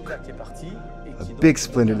which broke. A big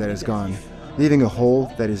splinter that is gone, leaving a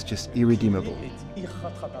hole that is just irredeemable.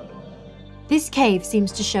 This cave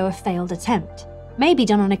seems to show a failed attempt, maybe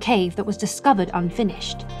done on a cave that was discovered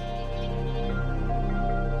unfinished.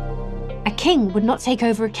 A king would not take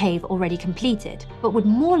over a cave already completed, but would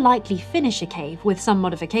more likely finish a cave with some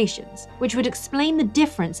modifications, which would explain the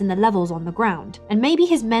difference in the levels on the ground, and maybe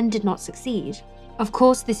his men did not succeed. Of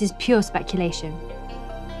course, this is pure speculation.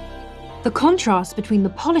 The contrast between the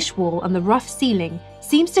polished wall and the rough ceiling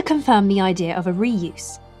seems to confirm the idea of a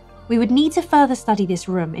reuse. We would need to further study this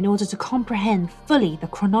room in order to comprehend fully the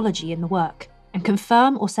chronology in the work, and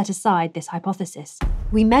confirm or set aside this hypothesis.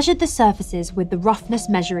 We measured the surfaces with the roughness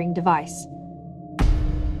measuring device.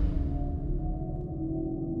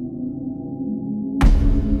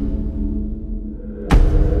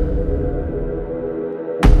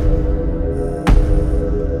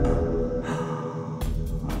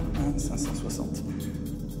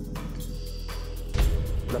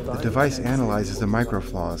 The device analyzes the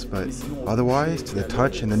microflaws, but otherwise, to the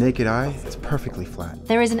touch and the naked eye, it's perfectly flat.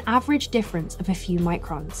 There is an average difference of a few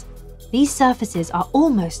microns. These surfaces are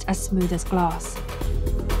almost as smooth as glass.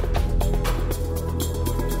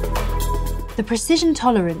 The precision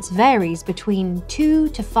tolerance varies between 2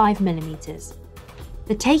 to 5 millimeters.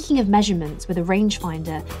 The taking of measurements with a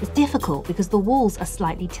rangefinder is difficult because the walls are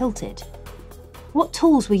slightly tilted. What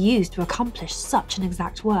tools were used to accomplish such an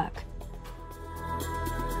exact work?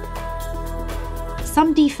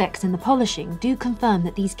 Some defects in the polishing do confirm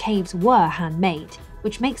that these caves were handmade,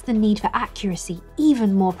 which makes the need for accuracy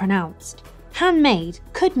even more pronounced. Handmade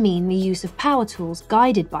could mean the use of power tools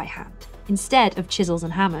guided by hand, instead of chisels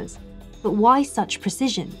and hammers. But why such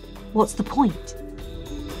precision? What's the point?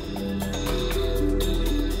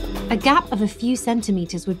 A gap of a few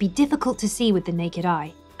centimeters would be difficult to see with the naked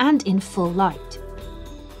eye, and in full light.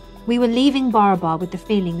 We were leaving Barabar with the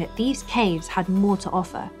feeling that these caves had more to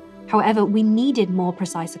offer. However, we needed more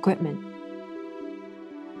precise equipment.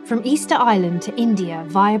 From Easter Island to India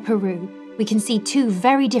via Peru, we can see two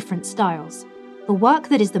very different styles. The work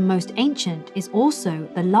that is the most ancient is also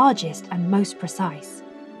the largest and most precise.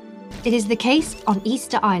 It is the case on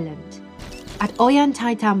Easter Island, at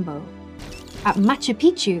Ollantaytambo, at Machu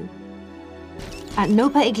Picchu, at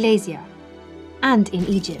Nova Iglesia, and in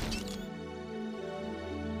Egypt.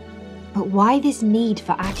 But why this need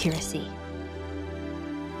for accuracy?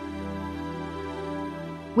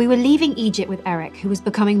 We were leaving Egypt with Eric, who was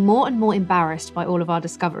becoming more and more embarrassed by all of our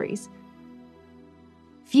discoveries.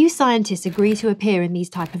 Few scientists agree to appear in these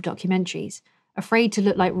type of documentaries, afraid to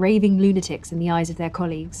look like raving lunatics in the eyes of their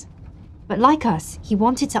colleagues. But like us, he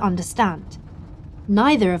wanted to understand.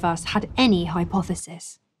 Neither of us had any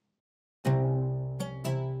hypothesis.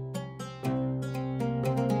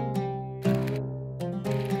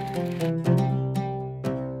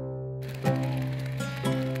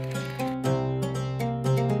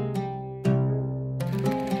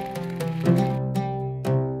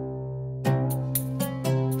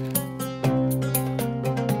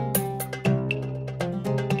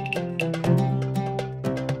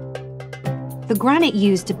 The granite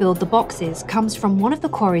used to build the boxes comes from one of the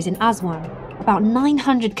quarries in Aswan, about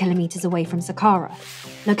 900 kilometers away from Saqqara,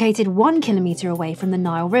 located 1 kilometer away from the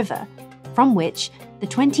Nile River, from which the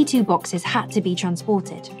 22 boxes had to be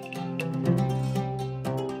transported.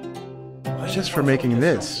 Just for making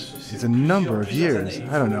this, it's a number of years.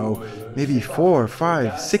 I don't know, maybe 4,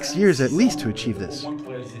 5, 6 years at least to achieve this.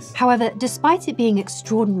 However, despite it being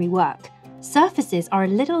extraordinary work, surfaces are a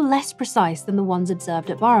little less precise than the ones observed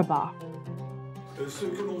at Barabar.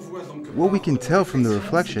 What we can tell from the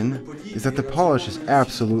reflection is that the polish is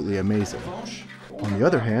absolutely amazing. On the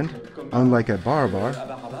other hand, unlike at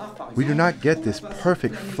Barabar, we do not get this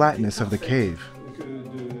perfect flatness of the cave.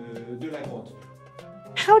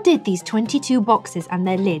 How did these 22 boxes and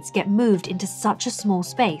their lids get moved into such a small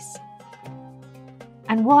space?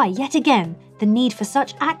 And why, yet again, the need for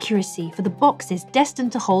such accuracy for the boxes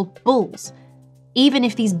destined to hold bulls, even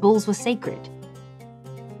if these bulls were sacred?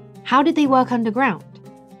 How did they work underground?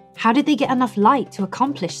 How did they get enough light to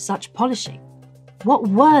accomplish such polishing? What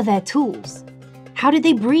were their tools? How did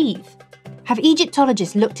they breathe? Have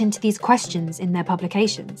Egyptologists looked into these questions in their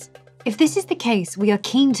publications? If this is the case, we are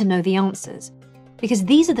keen to know the answers, because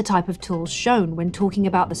these are the type of tools shown when talking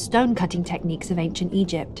about the stone-cutting techniques of ancient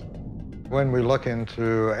Egypt. When we look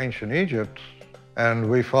into ancient Egypt and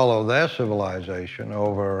we follow their civilization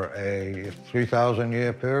over a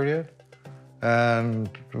 3,000-year period, and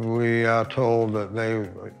we are told that they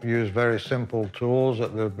used very simple tools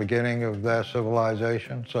at the beginning of their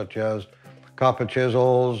civilization, such as copper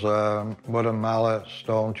chisels, wooden mallets,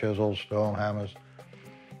 stone chisels, stone hammers.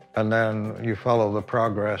 And then you follow the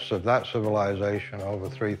progress of that civilization over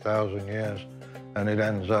 3,000 years, and it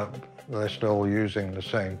ends up they're still using the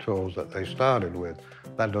same tools that they started with.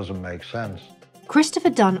 That doesn't make sense. Christopher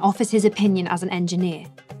Dunn offers his opinion as an engineer.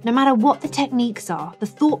 No matter what the techniques are, the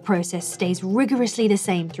thought process stays rigorously the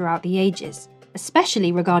same throughout the ages,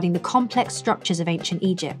 especially regarding the complex structures of ancient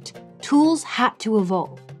Egypt. Tools had to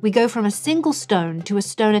evolve. We go from a single stone to a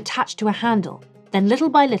stone attached to a handle. Then little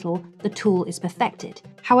by little, the tool is perfected.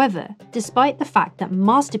 However, despite the fact that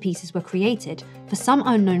masterpieces were created, for some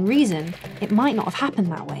unknown reason, it might not have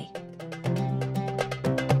happened that way.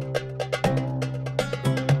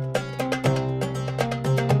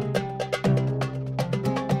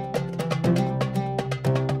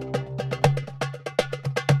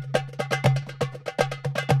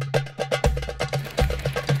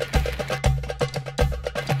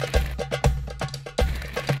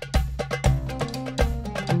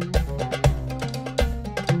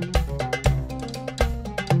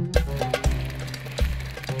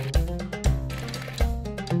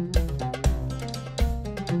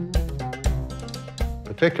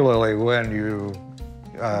 Particularly when you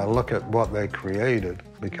look at what they created,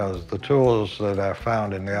 because the tools that are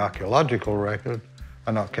found in the archaeological record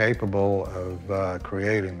are not capable of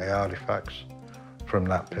creating the artifacts from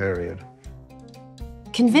that period.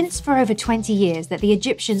 Convinced for over 20 years that the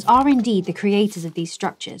Egyptians are indeed the creators of these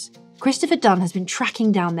structures, Christopher Dunn has been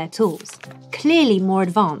tracking down their tools, clearly more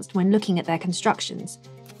advanced when looking at their constructions,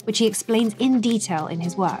 which he explains in detail in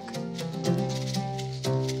his work.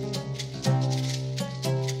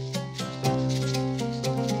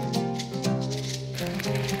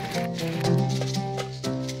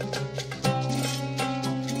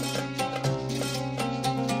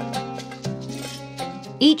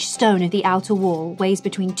 Each stone of the outer wall weighs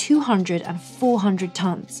between 200 and 400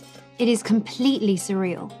 tons. It is completely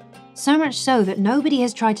surreal, so much so that nobody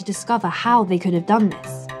has tried to discover how they could have done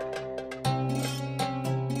this.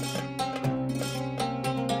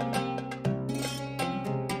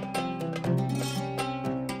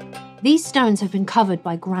 These stones have been covered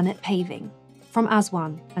by granite paving, from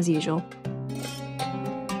Aswan, as usual.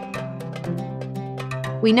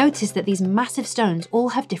 We notice that these massive stones all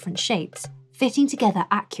have different shapes, fitting together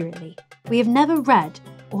accurately. We have never read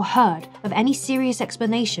or heard of any serious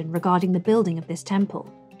explanation regarding the building of this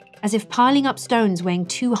temple, as if piling up stones weighing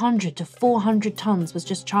 200 to 400 tons was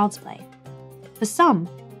just child's play. For some,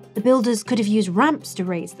 the builders could have used ramps to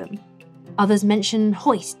raise them. Others mention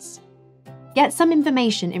hoists. Get some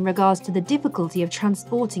information in regards to the difficulty of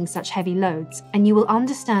transporting such heavy loads, and you will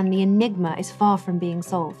understand the enigma is far from being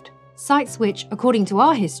solved. Sites which, according to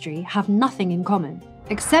our history, have nothing in common,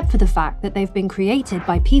 except for the fact that they've been created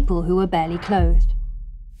by people who were barely clothed.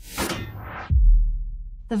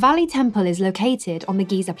 The Valley Temple is located on the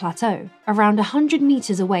Giza Plateau, around 100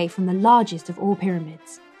 meters away from the largest of all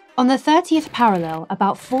pyramids. On the 30th parallel,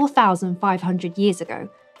 about 4,500 years ago,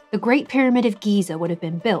 the Great Pyramid of Giza would have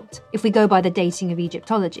been built, if we go by the dating of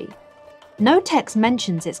Egyptology. No text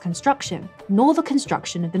mentions its construction, nor the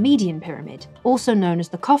construction of the Median Pyramid, also known as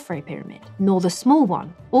the Khafre Pyramid, nor the small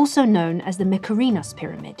one, also known as the Mycerinus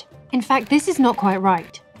Pyramid. In fact, this is not quite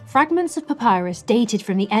right. Fragments of papyrus dated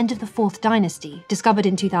from the end of the 4th dynasty, discovered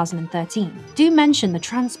in 2013, do mention the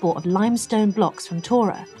transport of limestone blocks from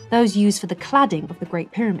Torah, those used for the cladding of the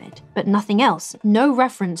Great Pyramid, but nothing else, no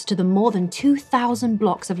reference to the more than 2,000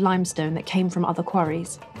 blocks of limestone that came from other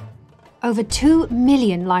quarries. Over 2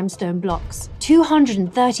 million limestone blocks,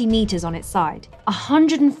 230 meters on its side,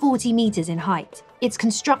 140 meters in height. Its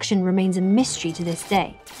construction remains a mystery to this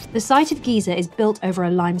day. The site of Giza is built over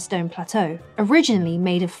a limestone plateau, originally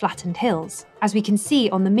made of flattened hills, as we can see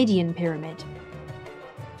on the Median Pyramid.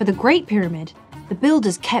 For the Great Pyramid, the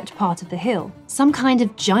builders kept part of the hill, some kind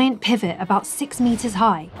of giant pivot about 6 meters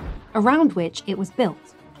high, around which it was built.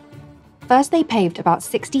 First, they paved about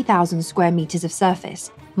 60,000 square meters of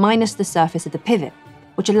surface, minus the surface of the pivot,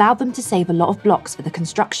 which allowed them to save a lot of blocks for the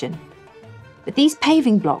construction. But these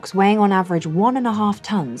paving blocks, weighing on average 1.5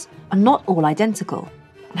 tons, are not all identical,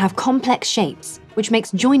 and have complex shapes, which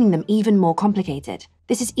makes joining them even more complicated.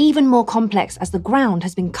 This is even more complex as the ground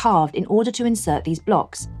has been carved in order to insert these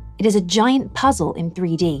blocks. It is a giant puzzle in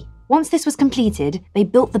 3D. Once this was completed, they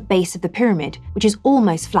built the base of the pyramid, which is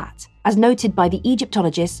almost flat, as noted by the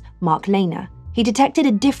Egyptologist Mark Lehner. He detected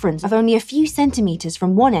a difference of only a few centimeters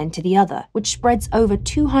from one end to the other, which spreads over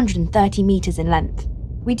 230 meters in length.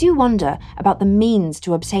 We do wonder about the means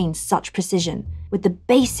to obtain such precision, with the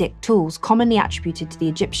basic tools commonly attributed to the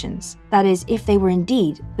Egyptians, that is, if they were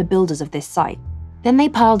indeed the builders of this site. Then they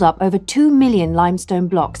piled up over 2 million limestone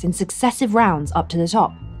blocks in successive rounds up to the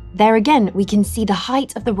top. There again, we can see the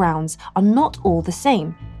height of the rounds are not all the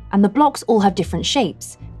same, and the blocks all have different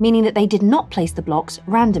shapes, meaning that they did not place the blocks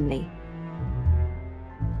randomly.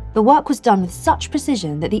 The work was done with such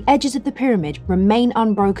precision that the edges of the pyramid remain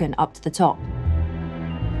unbroken up to the top.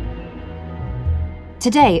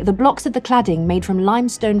 Today, the blocks of the cladding made from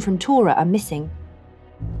limestone from Tora are missing.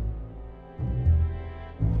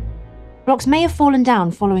 Blocks may have fallen down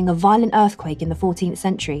following a violent earthquake in the 14th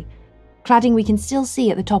century, cladding we can still see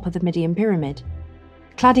at the top of the Midian Pyramid,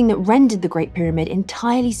 cladding that rendered the Great Pyramid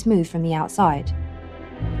entirely smooth from the outside.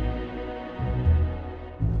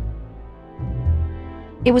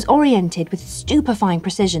 It was oriented with stupefying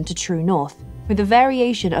precision to true north, with a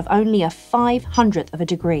variation of only a 500th of a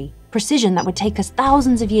degree, precision that would take us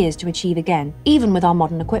thousands of years to achieve again, even with our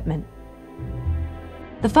modern equipment.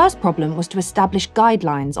 The first problem was to establish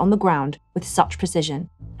guidelines on the ground with such precision,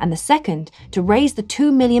 and the second, to raise the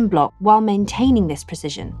 2 million block while maintaining this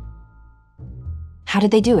precision. How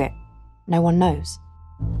did they do it? No one knows.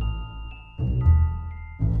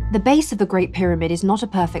 The base of the Great Pyramid is not a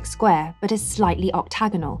perfect square, but is slightly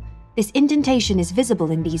octagonal. This indentation is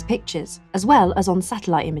visible in these pictures, as well as on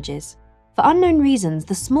satellite images. For unknown reasons,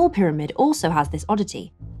 the small pyramid also has this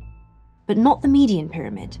oddity, but not the median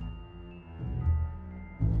pyramid.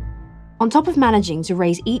 On top of managing to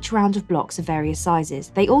raise each round of blocks of various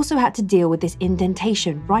sizes, they also had to deal with this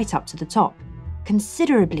indentation right up to the top,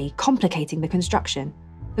 considerably complicating the construction.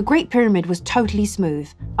 The Great Pyramid was totally smooth,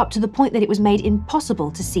 up to the point that it was made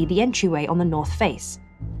impossible to see the entryway on the north face.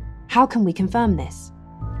 How can we confirm this?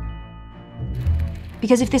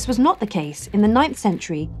 Because if this was not the case, in the 9th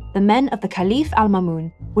century, the men of the Caliph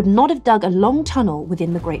al-Mamun would not have dug a long tunnel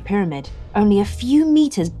within the Great Pyramid, only a few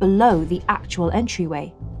meters below the actual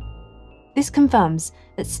entryway. This confirms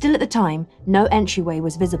that still at the time, no entryway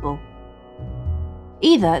was visible.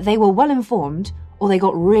 Either they were well informed, or they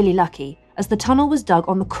got really lucky, as the tunnel was dug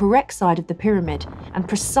on the correct side of the pyramid and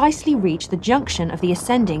precisely reached the junction of the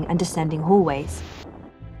ascending and descending hallways.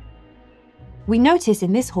 We notice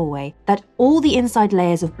in this hallway that all the inside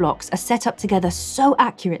layers of blocks are set up together so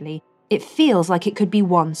accurately, it feels like it could be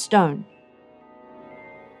one stone.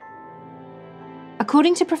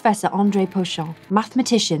 According to Professor André Pochon,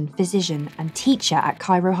 mathematician, physician, and teacher at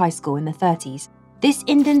Cairo High School in the 30s, this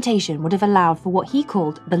indentation would have allowed for what he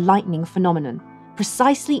called the lightning phenomenon,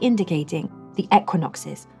 precisely indicating the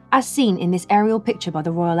equinoxes, as seen in this aerial picture by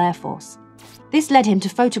the Royal Air Force. This led him to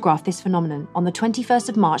photograph this phenomenon on the 21st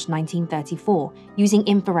of March 1934, using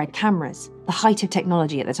infrared cameras, the height of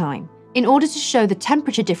technology at the time, in order to show the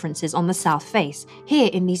temperature differences on the south face, here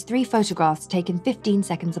in these 3 photographs taken 15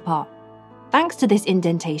 seconds apart. Thanks to this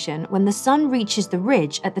indentation, when the sun reaches the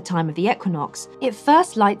ridge at the time of the equinox, it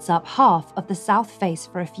first lights up half of the south face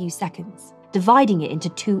for a few seconds, dividing it into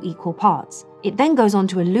 2 equal parts. It then goes on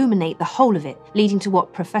to illuminate the whole of it, leading to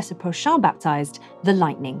what Professor Pochon baptized the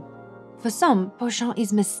lightning. For some, Pochon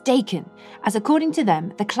is mistaken, as according to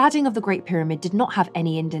them, the cladding of the Great Pyramid did not have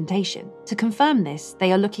any indentation. To confirm this,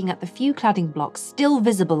 they are looking at the few cladding blocks still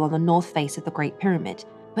visible on the north face of the Great Pyramid.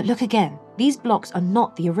 But look again, these blocks are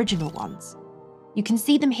not the original ones. You can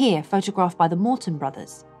see them here photographed by the Morton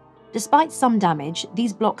brothers. Despite some damage,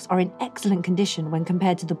 these blocks are in excellent condition when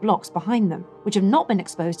compared to the blocks behind them, which have not been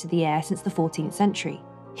exposed to the air since the 14th century.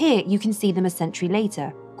 Here you can see them a century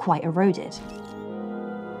later, quite eroded.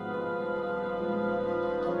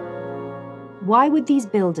 Why would these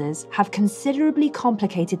builders have considerably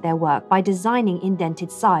complicated their work by designing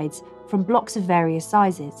indented sides from blocks of various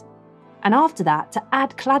sizes, and after that to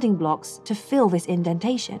add cladding blocks to fill this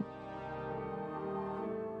indentation?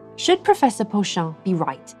 Should Professor Pochon be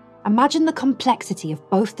right, imagine the complexity of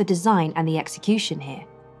both the design and the execution here.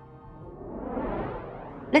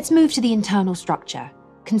 Let's move to the internal structure,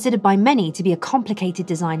 considered by many to be a complicated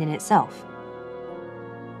design in itself.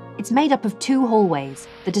 It's made up of 2 hallways.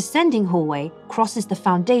 The descending hallway crosses the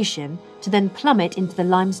foundation to then plummet into the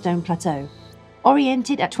limestone plateau,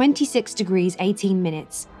 oriented at 26 degrees 18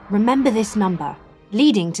 minutes. Remember this number,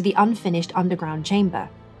 leading to the unfinished underground chamber.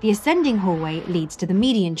 The ascending hallway leads to the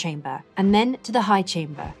median chamber, and then to the high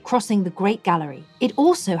chamber, crossing the Great Gallery. It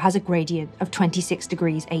also has a gradient of 26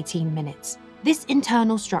 degrees 18 minutes. This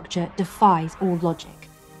internal structure defies all logic.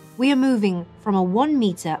 We are moving from a 1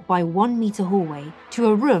 meter by 1 meter hallway to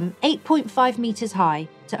a room 8.5 meters high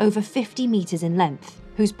to over 50 meters in length,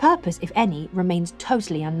 whose purpose, if any, remains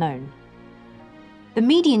totally unknown. The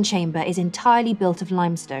median chamber is entirely built of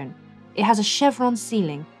limestone. It has a chevron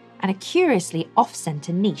ceiling and a curiously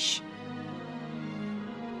off-center niche.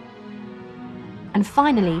 And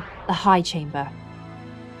finally, the high chamber.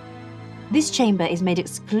 This chamber is made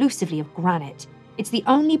exclusively of granite. It's the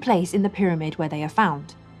only place in the pyramid where they are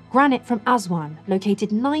found. Granite from Aswan,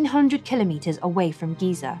 located 900 kilometers away from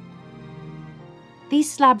Giza.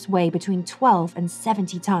 These slabs weigh between 12 and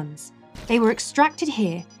 70 tons. They were extracted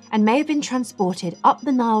here and may have been transported up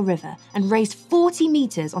the Nile River and raised 40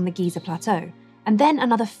 meters on the Giza Plateau, and then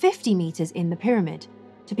another 50 meters in the pyramid,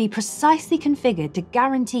 to be precisely configured to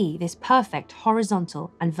guarantee this perfect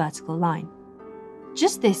horizontal and vertical line.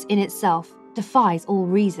 Just this in itself defies all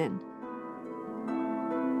reason.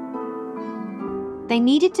 They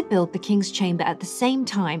needed to build the king's chamber at the same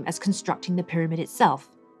time as constructing the pyramid itself.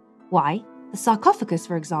 Why? The sarcophagus,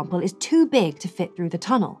 for example, is too big to fit through the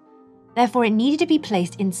tunnel. Therefore, it needed to be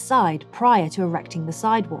placed inside prior to erecting the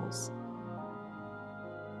side walls.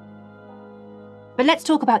 But let's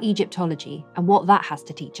talk about Egyptology and what that has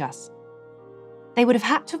to teach us. They would have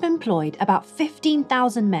had to have employed about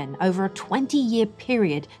 15,000 men over a 20-year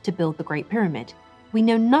period to build the Great Pyramid. We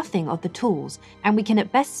know nothing of the tools, and we can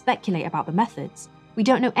at best speculate about the methods. We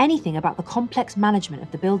don't know anything about the complex management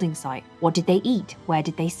of the building site. What did they eat? Where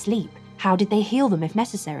did they sleep? How did they heal them if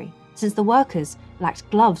necessary, since the workers lacked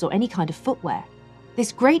gloves or any kind of footwear?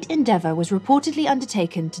 This great endeavour was reportedly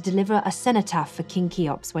undertaken to deliver a cenotaph for King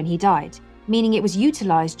Cheops when he died, meaning it was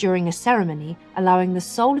utilised during a ceremony allowing the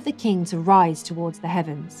soul of the king to rise towards the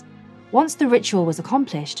heavens. Once the ritual was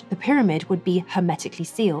accomplished, the pyramid would be hermetically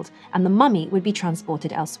sealed and the mummy would be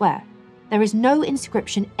transported elsewhere. There is no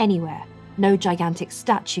inscription anywhere, no gigantic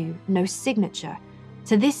statue, no signature.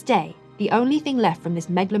 To this day, the only thing left from this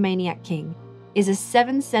megalomaniac king is a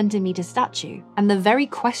 7-centimeter statue and the very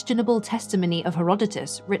questionable testimony of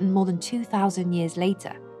Herodotus written more than 2,000 years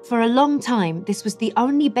later. For a long time, this was the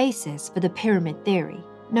only basis for the pyramid theory.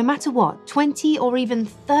 No matter what, 20 or even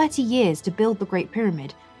 30 years to build the Great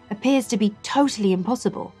Pyramid appears to be totally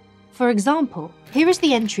impossible. For example, here is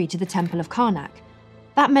the entry to the Temple of Karnak.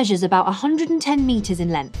 That measures about 110 meters in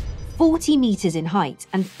length, 40 meters in height,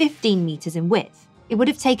 and 15 meters in width. It would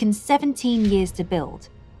have taken 17 years to build,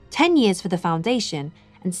 10 years for the foundation,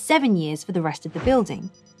 and 7 years for the rest of the building.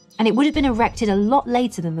 And it would have been erected a lot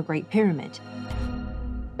later than the Great Pyramid.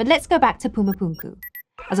 But let's go back to Pumapunku,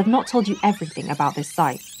 as I've not told you everything about this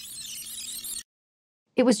site.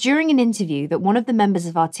 It was during an interview that one of the members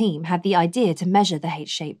of our team had the idea to measure the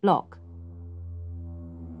H-shaped block.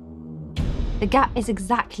 The gap is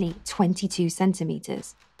exactly 22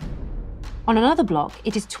 centimeters. On another block,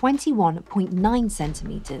 it is 21.9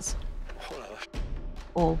 centimeters,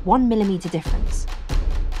 or 1 millimeter difference.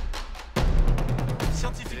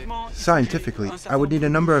 Scientifically, I would need a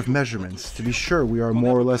number of measurements to be sure we are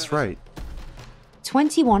more or less right.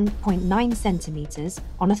 21.9 centimeters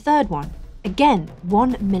on a third one. Again,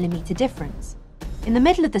 1 millimeter difference. In the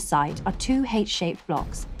middle of the site are two H-shaped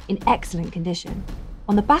blocks in excellent condition.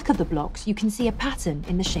 On the back of the blocks, you can see a pattern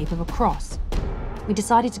in the shape of a cross. We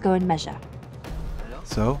decided to go and measure.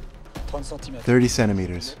 So, 30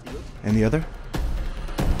 centimeters. And the other?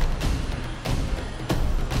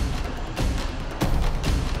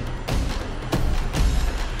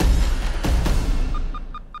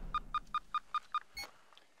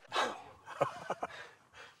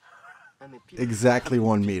 Exactly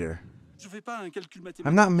 1 meter.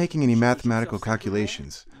 I'm not making any mathematical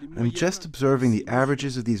calculations. I'm just observing the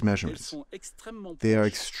averages of these measurements. They are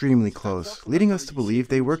extremely close, leading us to believe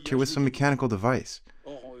they worked here with some mechanical device.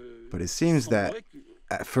 But it seems that,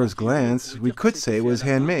 at first glance, we could say it was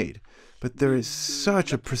handmade. But there is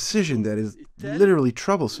such a precision that is literally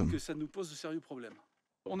troublesome.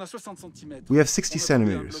 We have 60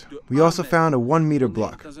 centimeters. We also found a 1 meter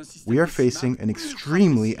block. We are facing an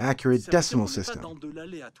extremely accurate decimal system.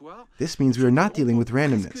 This means we are not dealing with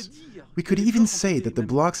randomness. We could even say that the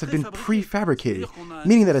blocks have been prefabricated,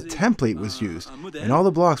 meaning that a template was used, and all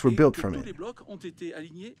the blocks were built from it.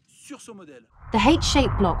 The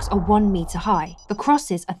H-shaped blocks are 1 meter high. The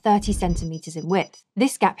crosses are 30 centimeters in width.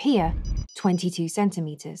 This gap here, 22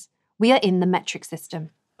 centimeters. We are in the metric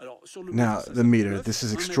system. Now, the meter, this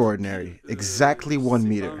is extraordinary. Exactly 1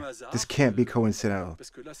 meter. This can't be coincidental.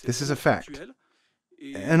 This is a fact.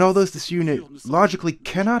 And although this unit logically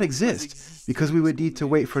cannot exist, because we would need to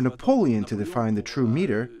wait for Napoleon to define the true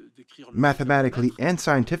meter, mathematically and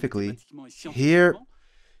scientifically, here,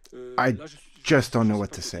 I just don't know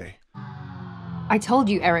what to say. I told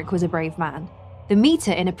you Eric was a brave man. The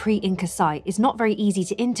meter in a pre-Inca site is not very easy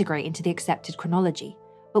to integrate into the accepted chronology.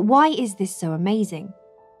 But why is this so amazing?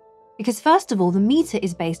 Because first of all, the meter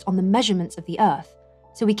is based on the measurements of the Earth,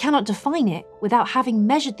 so we cannot define it without having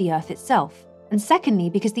measured the Earth itself. And secondly,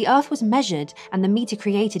 because the Earth was measured and the meter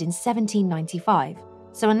created in 1795.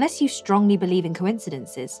 So unless you strongly believe in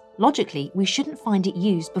coincidences, logically, we shouldn't find it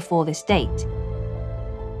used before this date.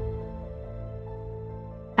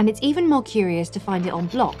 And it's even more curious to find it on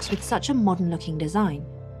blocks with such a modern-looking design.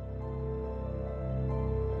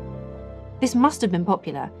 This must have been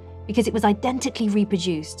popular because it was identically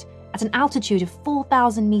reproduced at an altitude of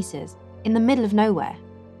 4,000 meters in the middle of nowhere,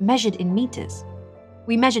 measured in meters.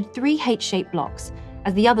 We measured 3 H-shaped blocks,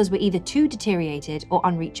 as the others were either too deteriorated or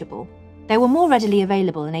unreachable. They were more readily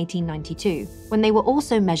available in 1892, when they were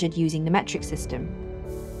also measured using the metric system.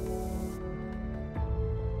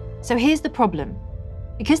 So here's the problem.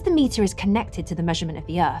 Because the meter is connected to the measurement of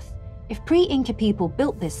the Earth, if pre-Inca people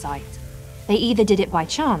built this site, they either did it by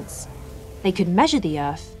chance, they could measure the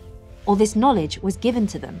Earth, or this knowledge was given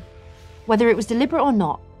to them. Whether it was deliberate or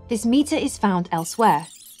not, this meter is found elsewhere.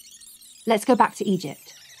 Let's go back to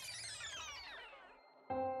Egypt.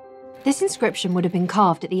 This inscription would have been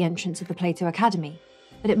carved at the entrance of the Plato Academy,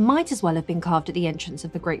 but it might as well have been carved at the entrance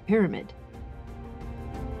of the Great Pyramid.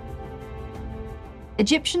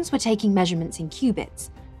 Egyptians were taking measurements in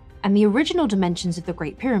cubits, and the original dimensions of the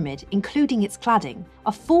Great Pyramid, including its cladding,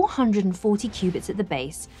 are 440 cubits at the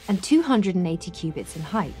base and 280 cubits in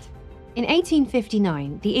height. In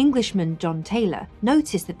 1859, the Englishman John Taylor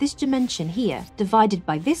noticed that this dimension here, divided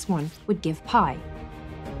by this one, would give pi.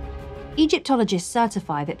 Egyptologists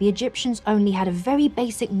certify that the Egyptians only had a very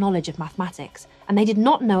basic knowledge of mathematics, and they did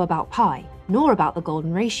not know about pi, nor about the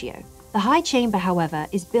golden ratio. The high chamber, however,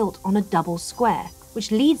 is built on a double square,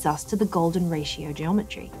 which leads us to the golden ratio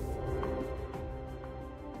geometry.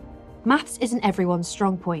 Maths isn't everyone's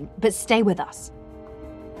strong point, but stay with us.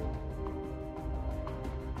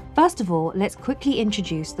 First of all, let's quickly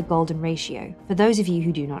introduce the golden ratio, for those of you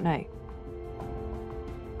who do not know.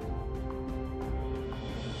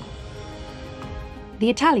 The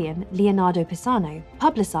Italian Leonardo Pisano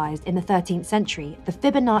publicized in the 13th century the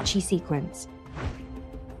Fibonacci sequence,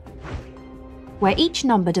 where each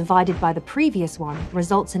number divided by the previous one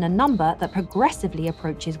results in a number that progressively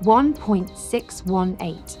approaches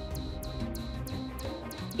 1.618.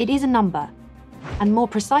 It is a number, and more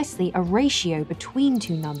precisely a ratio between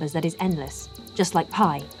two numbers that is endless, just like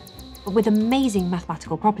pi, but with amazing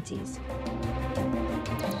mathematical properties.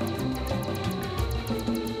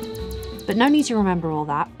 But no need to remember all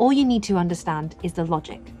that, all you need to understand is the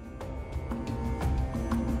logic.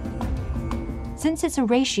 Since it's a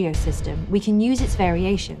ratio system, we can use its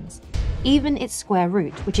variations, even its square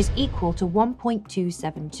root, which is equal to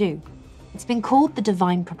 1.272. It's been called the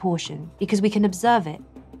divine proportion because we can observe it,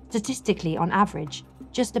 statistically on average,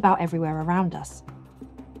 just about everywhere around us.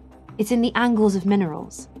 It's in the angles of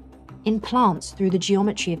minerals, in plants through the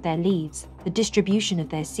geometry of their leaves, the distribution of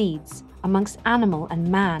their seeds, amongst animal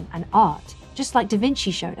and man and art, just like Da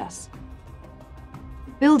Vinci showed us.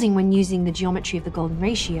 Building when using the geometry of the golden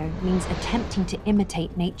ratio means attempting to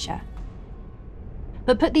imitate nature.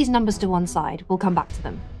 But put these numbers to one side, we'll come back to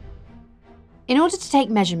them. In order to take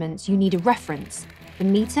measurements, you need a reference, the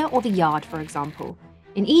meter or the yard, for example.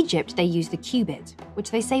 In Egypt, they used the cubit,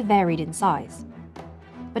 which they say varied in size.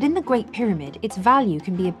 But in the Great Pyramid, its value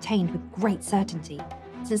can be obtained with great certainty,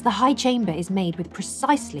 since the high chamber is made with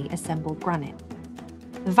precisely assembled granite.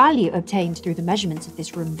 The value obtained through the measurements of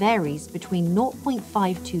this room varies between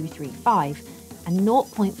 0.5235 and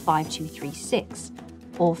 0.5236,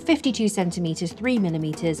 or 52 centimeters, 3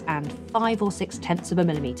 millimeters, and 5 or 6 tenths of a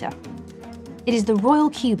millimeter. It is the royal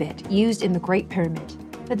cubit used in the Great Pyramid.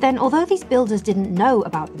 But then, although these builders didn't know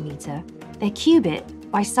about the meter, their cubit,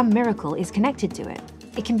 by some miracle, is connected to it.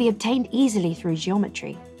 It can be obtained easily through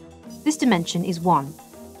geometry. This dimension is 1.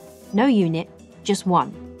 No unit, just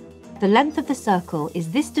 1. The length of the circle is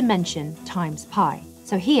this dimension times pi.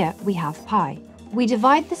 So here we have pi. We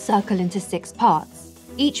divide the circle into 6 parts.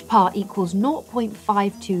 Each part equals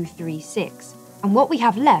 0.5236, and what we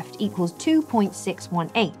have left equals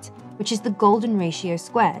 2.618, which is the golden ratio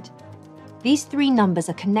squared. These 3 numbers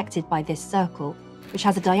are connected by this circle, which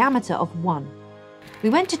has a diameter of 1. We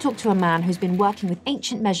went to talk to a man who's been working with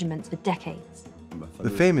ancient measurements for decades. The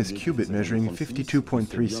famous cubit measuring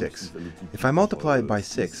 52.36. If I multiply it by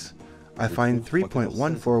 6, I find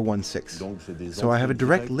 3.1416. So I have a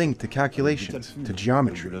direct link to calculations, to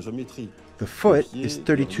geometry. The foot is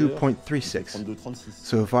 32.36.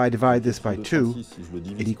 So if I divide this by 2,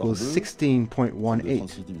 it equals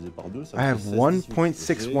 16.18. I have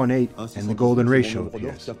 1.618 and the golden ratio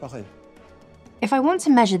appears. If I want to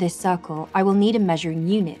measure this circle, I will need a measuring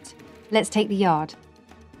unit. Let's take the yard.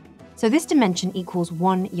 So this dimension equals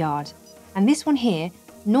 1 yard, and this one here,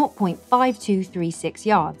 0.5236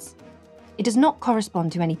 yards. It does not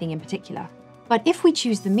correspond to anything in particular. But if we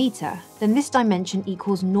choose the meter, then this dimension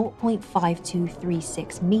equals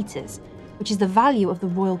 0.5236 meters, which is the value of the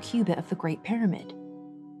royal cubit of the Great Pyramid.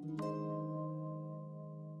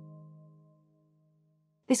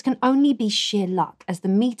 This can only be sheer luck, as the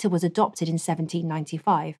meter was adopted in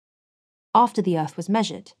 1795, after the Earth was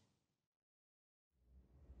measured.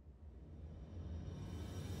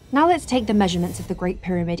 Now let's take the measurements of the Great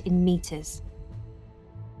Pyramid in meters.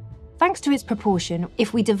 Thanks to its proportion,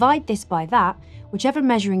 if we divide this by that, whichever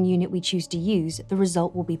measuring unit we choose to use, the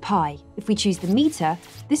result will be pi. If we choose the meter,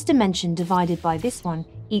 this dimension divided by this one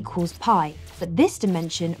equals pi, but this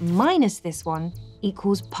dimension minus this one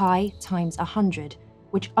equals pi times 100,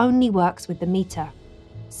 which only works with the meter.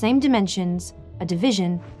 Same dimensions, a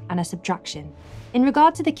division, and a subtraction. In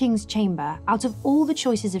regard to the king's chamber, out of all the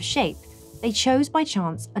choices of shape, they chose by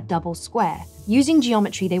chance a double square, using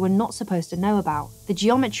geometry they were not supposed to know about, the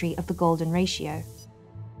geometry of the golden ratio.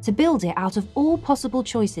 To build it out of all possible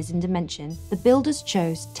choices in dimension, the builders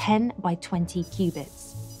chose 10 by 20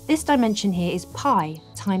 cubits. This dimension here is pi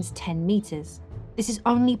times 10 meters. This is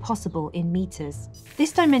only possible in meters.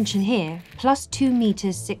 This dimension here, plus 2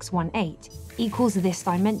 meters 618, equals this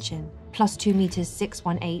dimension, plus 2 meters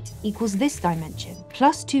 618 equals this dimension,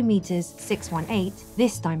 plus 2 meters 618,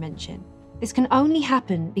 this dimension. This can only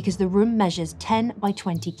happen because the room measures 10 by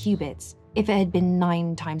 20 cubits. If it had been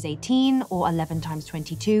 9 times 18 or 11 times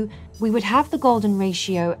 22, we would have the golden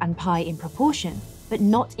ratio and pi in proportion, but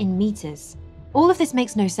not in meters. All of this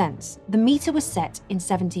makes no sense. The meter was set in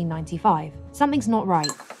 1795. Something's not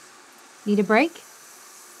right. Need a break?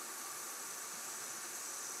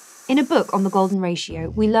 In a book on the golden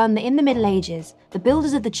ratio, we learn that in the Middle Ages, the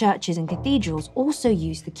builders of the churches and cathedrals also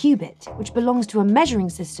used the cubit, which belongs to a measuring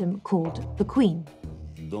system called the queen.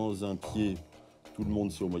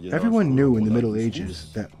 Everyone knew in the Middle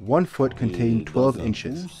Ages that 1 foot contained 12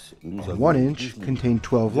 inches, and 1 inch contained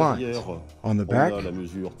 12 lines. On the back,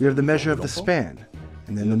 we have the measure of the span,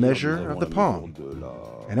 and then the measure of the palm.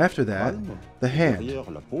 And after that, the hand,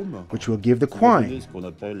 which will give the quine.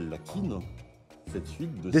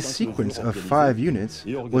 This sequence of 5 units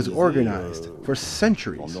was organized for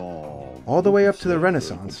centuries, all the way up to the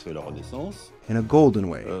Renaissance, in a golden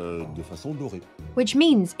way. Which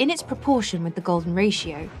means, in its proportion with the golden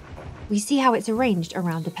ratio, we see how it's arranged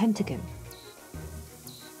around a pentagon.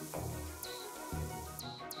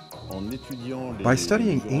 By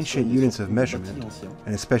studying ancient units of measurement,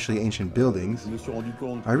 and especially ancient buildings,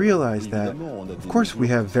 I realized that, of course, we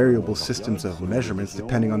have variable systems of measurements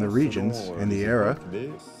depending on the regions and the era,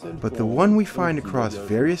 but the one we find across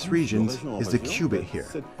various regions is the cubit here,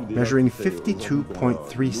 measuring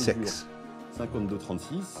 52.36.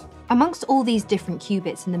 Amongst all these different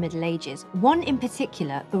cubits in the Middle Ages, one in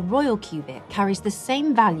particular, the royal cubit, carries the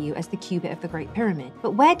same value as the cubit of the Great Pyramid.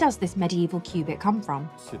 But where does this medieval cubit come from?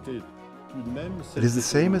 It is the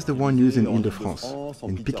same as the one used in Ile-de-France,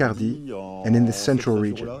 in Picardy, and in the central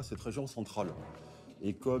region.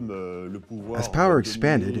 As power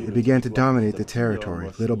expanded, it began to dominate the territory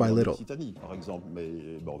little by little.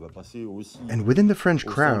 And within the French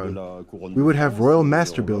crown, we would have royal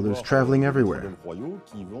master builders traveling everywhere.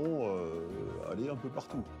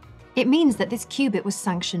 It means that this cubit was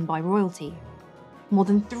sanctioned by royalty, more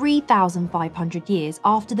than 3,500 years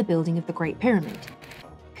after the building of the Great Pyramid,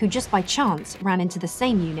 who just by chance ran into the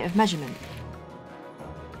same unit of measurement.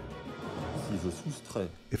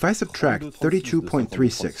 If I subtract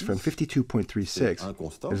 32.36 from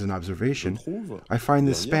 52.36 as an observation, I find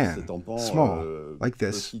this span, small, like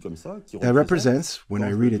this, that represents, when I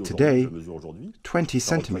read it today, 20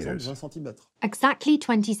 centimeters. Exactly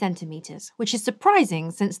 20 centimeters, which is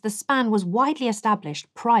surprising since the span was widely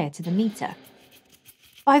established prior to the meter.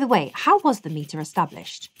 By the way, how was the meter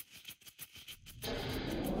established?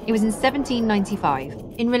 It was in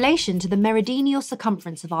 1795, in relation to the meridional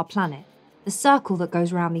circumference of our planet, the circle that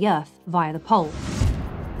goes around the Earth via the pole.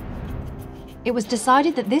 It was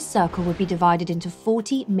decided that this circle would be divided into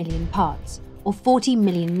 40 million parts, or 40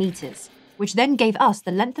 million meters, which then gave us the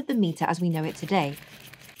length of the meter as we know it today.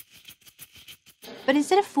 But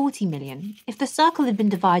instead of 40 million, if the circle had been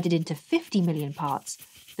divided into 50 million parts,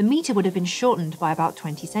 the meter would have been shortened by about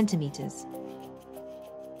 20 centimeters.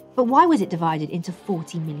 But why was it divided into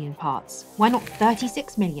 40 million parts? Why not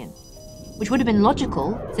 36 million? Which would have been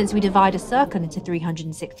logical, since we divide a circle into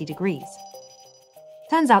 360 degrees.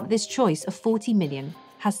 Turns out that this choice of 40 million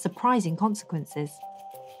has surprising consequences.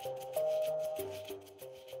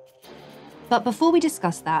 But before we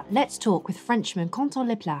discuss that, let's talk with Frenchman Quentin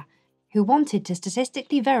Leplat, who wanted to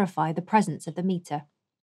statistically verify the presence of the meter.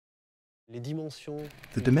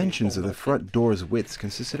 The dimensions of the front door's widths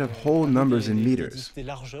consisted of whole numbers in meters,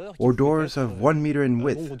 or doors of 1 meter in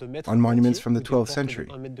width on monuments from the 12th century.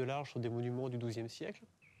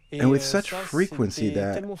 And with such frequency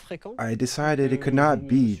that I decided it could not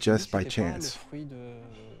be just by chance.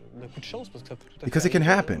 Because it can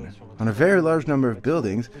happen. On a very large number of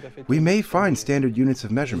buildings, we may find standard units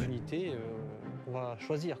of measurement.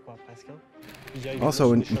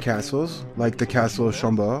 Also in castles, like the castle of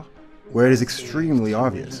Chambord, where it is extremely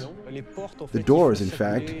obvious. The doors, in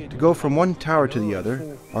fact, to go from one tower to the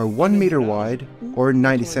other, are 1 meter wide or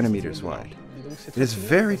 90 centimeters wide. It is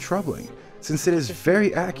very troubling, since it is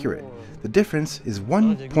very accurate. The difference is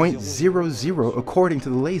 1.00 according to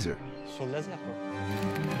the laser.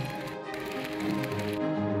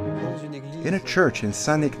 In a church in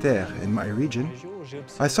Saint-Nectaire in my region,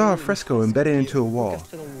 I saw a fresco embedded into a wall,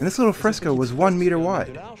 and this little fresco was 1 meter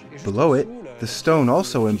wide. Below it, the stone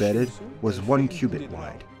also embedded was 1 cubit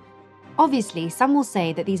wide. Obviously, some will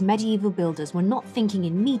say that these medieval builders were not thinking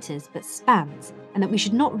in meters but spans, and that we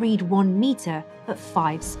should not read 1 meter but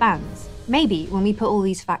 5 spans. Maybe when we put all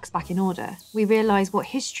these facts back in order, we realise what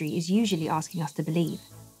history is usually asking us to believe.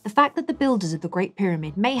 The fact that the builders of the Great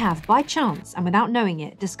Pyramid may have, by chance and without knowing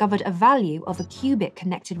it, discovered a value of a cubit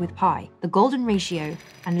connected with pi, the golden ratio,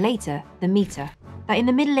 and later, the meter. That in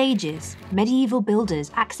the Middle Ages, medieval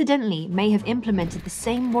builders accidentally may have implemented the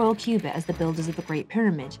same royal cubit as the builders of the Great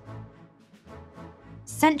Pyramid.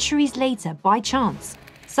 Centuries later, by chance,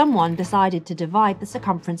 someone decided to divide the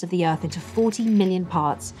circumference of the Earth into 40 million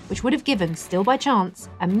parts, which would have given, still by chance,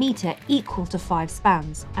 a meter equal to 5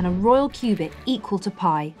 spans, and a royal cubit equal to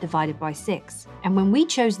pi divided by 6. And when we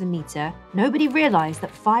chose the meter, nobody realised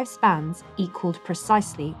that 5 spans equaled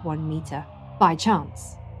precisely 1 meter. By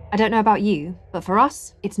chance. I don't know about you, but for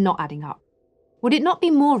us, it's not adding up. Would it not be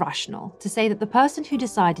more rational to say that the person who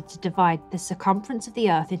decided to divide the circumference of the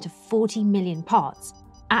Earth into 40 million parts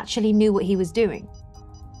actually knew what he was doing?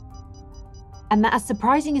 And that, as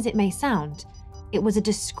surprising as it may sound, it was a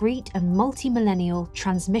discrete and multi-millennial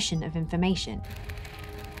transmission of information.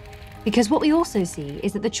 Because what we also see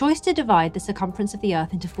is that the choice to divide the circumference of the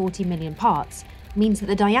Earth into 40 million parts means that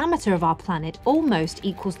the diameter of our planet almost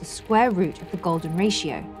equals the square root of the golden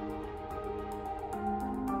ratio.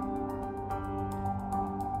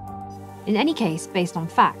 In any case, based on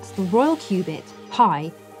facts, the royal cubit,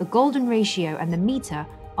 pi, the golden ratio, and the meter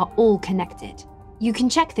are all connected. You can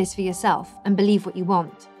check this for yourself and believe what you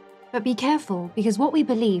want. But be careful, because what we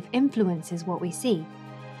believe influences what we see.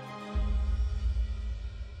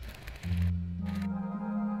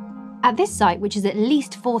 At this site, which is at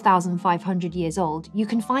least 4,500 years old, you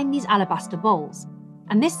can find these alabaster bowls.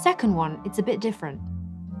 And this second one, it's a bit different.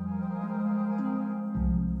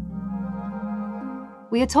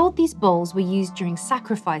 We are told these bowls were used during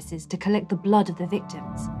sacrifices to collect the blood of the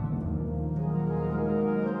victims.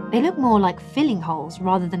 They look more like filling holes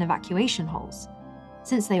rather than evacuation holes,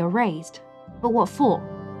 since they were raised. But what for?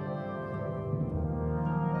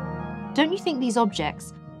 Don't you think these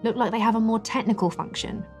objects look like they have a more technical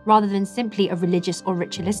function, rather than simply a religious or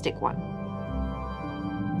ritualistic one?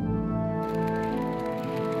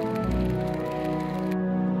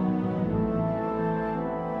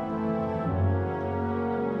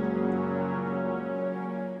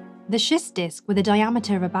 The schist disc, with a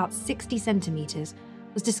diameter of about 60 centimeters,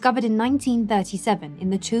 was discovered in 1937 in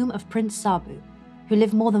the tomb of Prince Sabu, who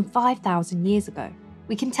lived more than 5,000 years ago.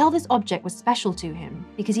 We can tell this object was special to him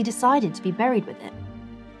because he decided to be buried with it.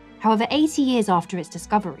 However, 80 years after its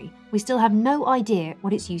discovery, we still have no idea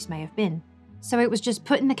what its use may have been. So it was just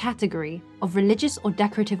put in the category of religious or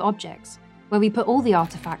decorative objects, where we put all the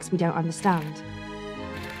artifacts we don't understand.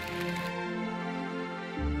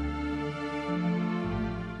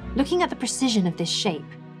 Looking at the precision of this shape,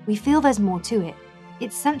 we feel there's more to it.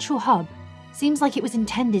 Its central hub seems like it was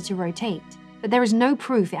intended to rotate, but there is no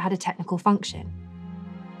proof it had a technical function.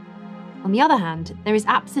 On the other hand, there is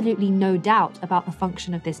absolutely no doubt about the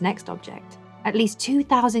function of this next object. At least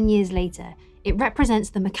 2,000 years later, it represents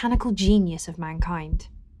the mechanical genius of mankind.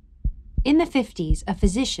 In the 50s, a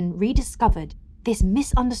physician rediscovered this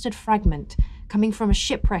misunderstood fragment coming from a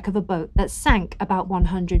shipwreck of a boat that sank about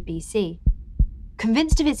 100 BC.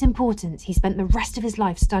 Convinced of its importance, he spent the rest of his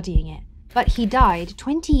life studying it. But he died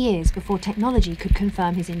 20 years before technology could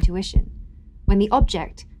confirm his intuition, when the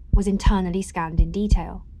object was internally scanned in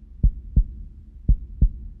detail.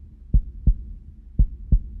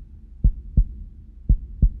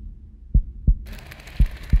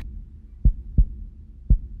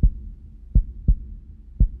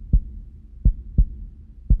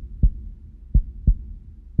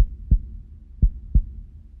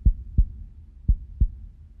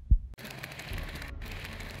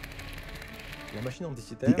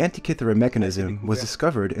 The Antikythera mechanism was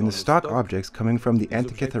discovered in the stock objects coming from the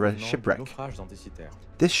Antikythera shipwreck.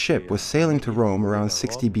 This ship was sailing to Rome around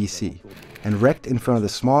 60 BC and wrecked in front of the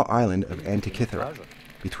small island of Antikythera,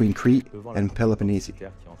 between Crete and Peloponnese.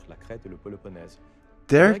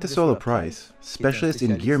 Derek de Solo Price, specialist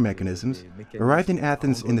in gear mechanisms, arrived in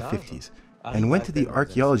Athens in the 50s and went to the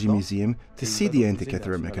Archaeology Museum to see the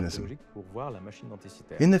Antikythera mechanism.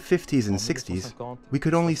 In the 50s and 60s, we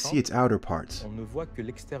could only see its outer parts.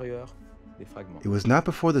 It was not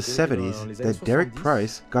before the 70s that Derek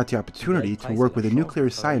Price got the opportunity to work with a nuclear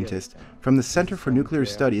scientist from the Center for Nuclear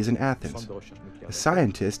Studies in Athens, a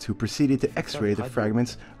scientist who proceeded to X-ray the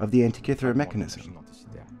fragments of the Antikythera mechanism.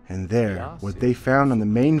 And there, what they found on the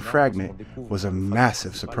main fragment was a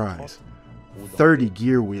massive surprise. 30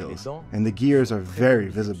 gear wheels, and the gears are very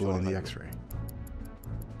visible on the X-ray.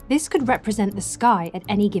 This could represent the sky at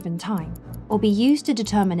any given time, or be used to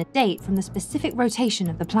determine a date from the specific rotation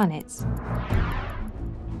of the planets.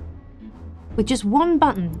 With just one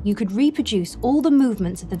button, you could reproduce all the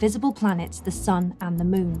movements of the visible planets, the Sun and the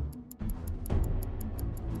Moon.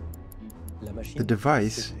 The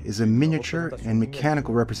device is a miniature and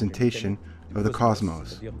mechanical representation of the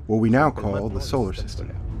cosmos, what we now call the solar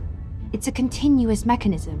system. It's a continuous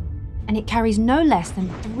mechanism, and it carries no less than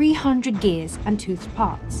 300 gears and toothed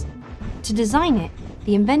parts. To design it,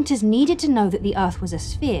 the inventors needed to know that the Earth was a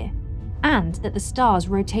sphere, and that the stars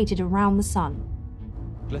rotated around the Sun.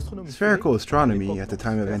 Spherical astronomy at the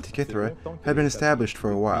time of Antikythera had been established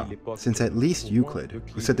for a while, since at least Euclid,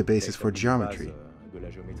 who set the basis for geometry.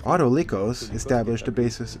 Autolycos established a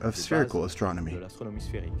basis of spherical astronomy.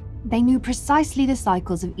 They knew precisely the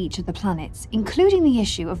cycles of each of the planets, including the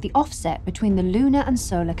issue of the offset between the lunar and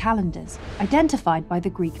solar calendars, identified by the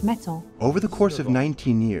Greek metal. Over the course of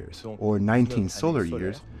 19 years, or 19 solar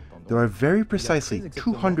years, there are very precisely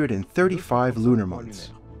 235 lunar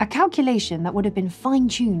months. A calculation that would have been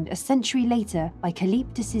fine-tuned a century later by Philippe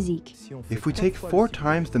de Cyzique. If we take 4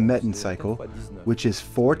 times the Meton cycle, which is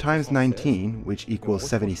 4 times 19, which equals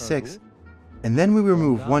 76, and then we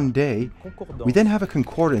remove 1 day, we then have a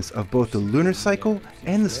concordance of both the lunar cycle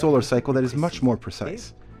and the solar cycle that is much more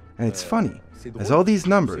precise. And it's funny, as all these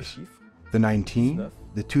numbers, the 19,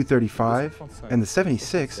 the 235, and the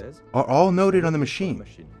 76, are all noted on the machine,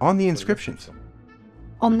 on the inscriptions.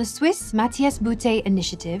 On the Swiss Matthias Boutet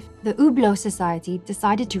initiative, the Hublot Society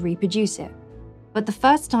decided to reproduce it. But the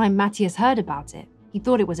first time Matthias heard about it, he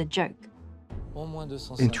thought it was a joke.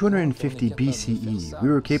 In 250 BCE, we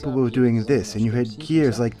were capable of doing this, and you had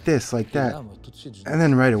gears like this, like that. And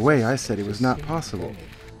then right away I said it was not possible.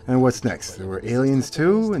 And what's next? There were aliens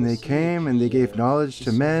too, and they came and they gave knowledge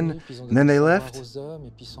to men, and then they left?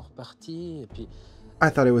 I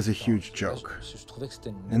thought it was a huge joke,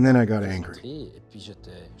 and then I got angry.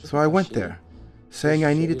 So I went there, saying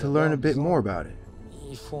I needed to learn a bit more about it.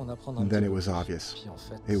 And then it was obvious.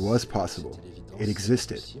 It was possible. It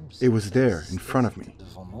existed. It was there, in front of me.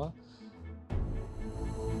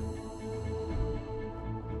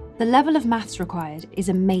 The level of maths required is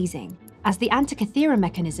amazing, as the Antikythera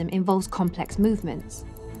mechanism involves complex movements.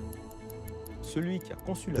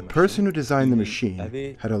 The person who designed the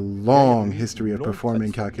machine had a long history of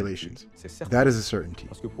performing calculations. That is a certainty.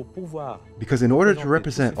 Because in order to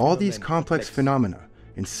represent all these complex phenomena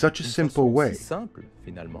in such a simple way,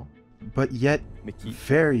 but yet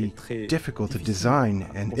very difficult to design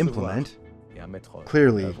and implement,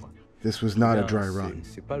 clearly this was not a dry run.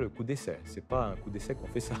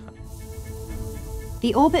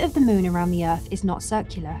 The orbit of the Moon around the Earth is not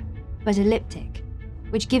circular, but elliptic,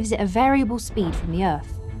 which gives it a variable speed from the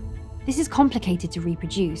Earth. This is complicated to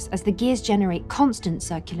reproduce as the gears generate constant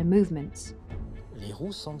circular movements.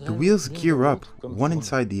 The wheels gear up one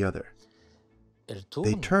inside the other.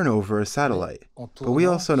 They turn over a satellite, but we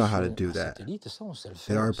also know how to do that.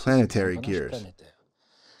 There are planetary gears.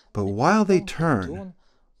 But while they turn,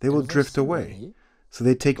 they will drift away, so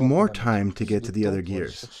they take more time to get to the other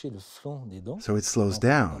gears. So it slows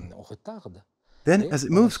down. Then, as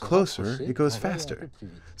it moves closer, it goes faster.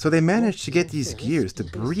 So they manage to get these gears to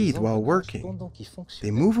breathe while working. They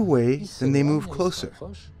move away, then they move closer.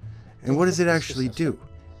 And what does it actually do?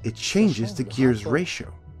 It changes the gears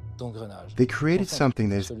ratio. They created something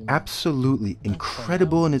that is absolutely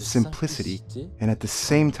incredible in its simplicity, and at the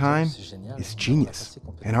same time, is genius.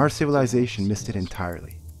 And our civilization missed it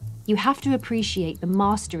entirely. You have to appreciate the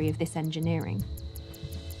mastery of this engineering.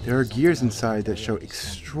 There are gears inside that show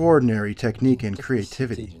extraordinary technique and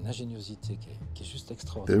creativity.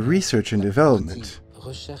 The research and development,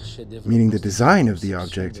 meaning the design of the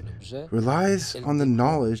object, relies on the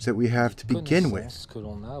knowledge that we have to begin with.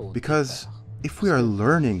 Because if we are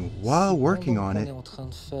learning while working on it,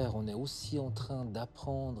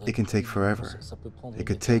 it can take forever. It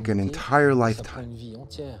could take an entire lifetime.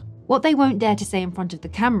 What they won't dare to say in front of the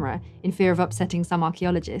camera, in fear of upsetting some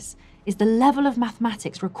archaeologists, is the level of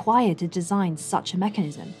mathematics required to design such a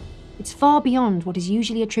mechanism. It's far beyond what is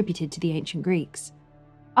usually attributed to the ancient Greeks.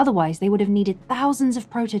 Otherwise, they would have needed thousands of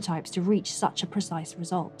prototypes to reach such a precise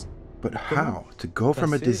result. But how to go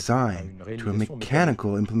from a design to a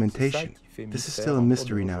mechanical implementation? This is still a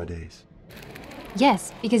mystery nowadays.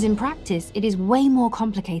 Yes, because in practice, it is way more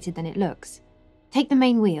complicated than it looks. Take the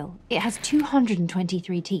main wheel. It has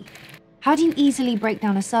 223 teeth. How do you easily break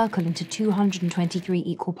down a circle into 223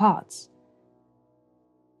 equal parts?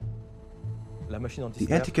 The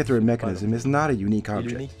Antikythera mechanism is not a unique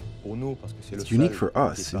object. It's unique for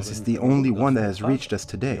us since it's the only one that has reached us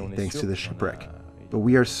today thanks to the shipwreck. But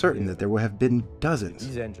we are certain that there will have been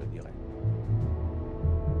dozens.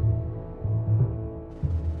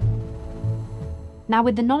 Now,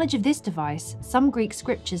 with the knowledge of this device, some Greek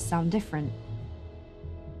scriptures sound different.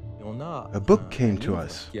 A book came to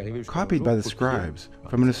us, copied by the scribes,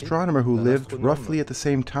 from an astronomer who lived roughly at the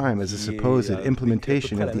same time as the supposed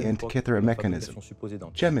implementation of the Antikythera mechanism,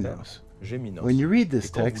 Geminos. When you read this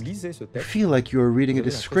text, you feel like you are reading a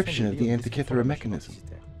description of the Antikythera mechanism.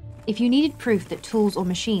 If you needed proof that tools or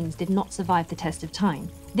machines did not survive the test of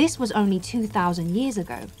time, this was only 2,000 years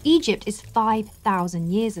ago. Egypt is 5,000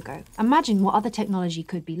 years ago. Imagine what other technology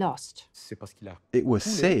could be lost. It was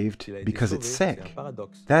saved because it sank.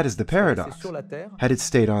 That is the paradox. Had it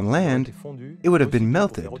stayed on land, it would have been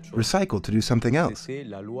melted, recycled to do something else.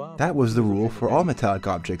 That was the rule for all metallic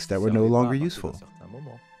objects that were no longer useful.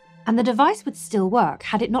 And the device would still work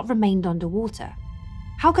had it not remained underwater.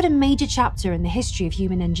 How could a major chapter in the history of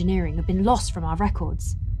human engineering have been lost from our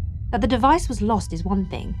records? That the device was lost is one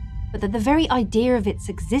thing, but that the very idea of its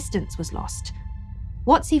existence was lost.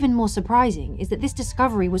 What's even more surprising is that this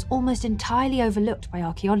discovery was almost entirely overlooked by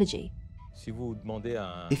archaeology.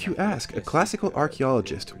 If you ask a classical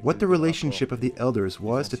archaeologist what the relationship of the elders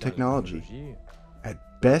was to technology,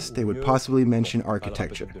 at best they would possibly mention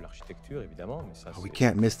architecture. We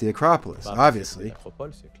can't miss the Acropolis, obviously.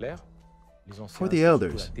 For the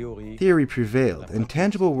elders, theory prevailed and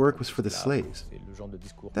tangible work was for the slaves.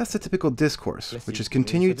 That's the typical discourse, which has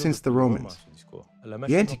continued since the Romans.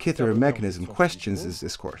 The Antikythera mechanism questions this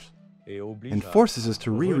discourse and forces us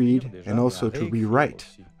to reread and also to rewrite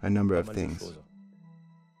a number of things.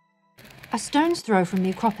 A stone's throw from the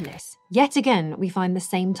Acropolis. Yet again, we find the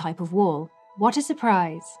same type of wall. What a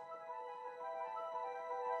surprise!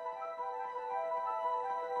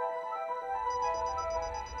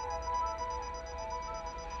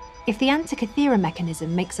 If the Antikythera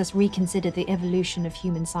mechanism makes us reconsider the evolution of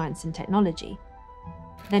human science and technology,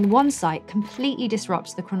 then one site completely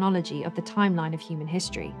disrupts the chronology of the timeline of human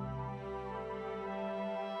history.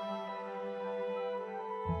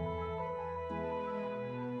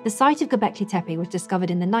 The site of Göbekli Tepe was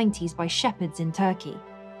discovered in the 90s by shepherds in Turkey.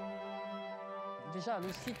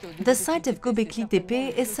 The site of Göbekli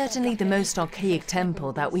Tepe is certainly the most archaic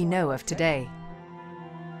temple that we know of today.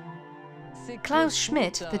 Klaus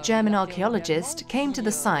Schmidt, the German archaeologist, came to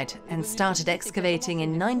the site and started excavating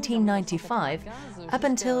in 1995 up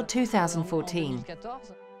until 2014.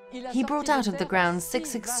 He brought out of the ground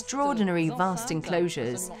 6 extraordinary vast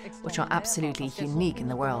enclosures, which are absolutely unique in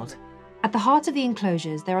the world. At the heart of the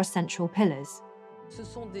enclosures, there are central pillars.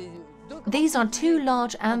 These are 2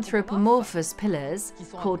 large anthropomorphous pillars,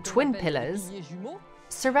 called twin pillars,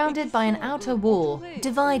 surrounded by an outer wall,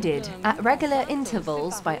 divided at regular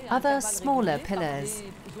intervals by other smaller pillars.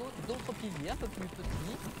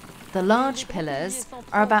 The large pillars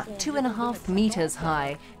are about 2.5 meters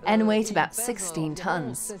high and weigh about 16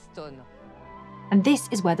 tons. And this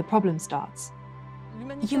is where the problem starts.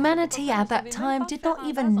 Humanity at that time did not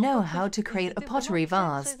even know how to create a pottery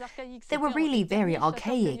vase. They were really very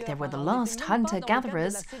archaic. They were the last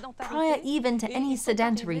hunter-gatherers prior even to any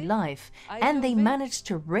sedentary life, and they managed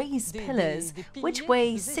to raise pillars which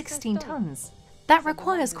weigh 16 tons. That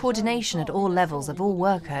requires coordination at all levels of all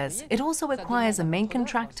workers. It also requires a main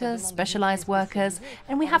contractor, specialized workers,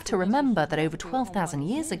 and we have to remember that over 12,000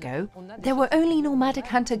 years ago, there were only nomadic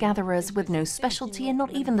hunter-gatherers with no specialty and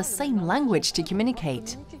not even the same language to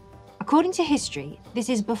communicate. According to history, this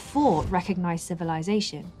is before recognized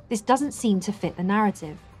civilization. This doesn't seem to fit the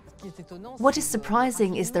narrative. What is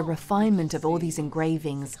surprising is the refinement of all these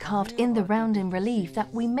engravings carved in the round in relief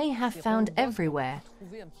that we may have found everywhere.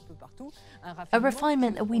 A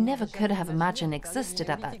refinement that we never could have imagined existed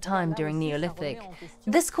at that time during Neolithic.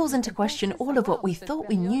 This calls into question all of what we thought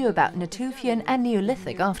we knew about Natufian and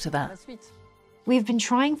Neolithic after that. We have been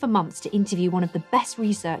trying for months to interview one of the best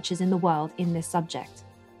researchers in the world in this subject,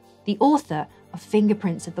 the author of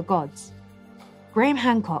Fingerprints of the Gods. Graham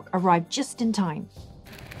Hancock arrived just in time.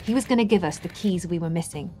 He was going to give us the keys we were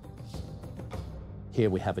missing. Here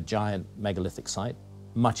we have a giant megalithic site,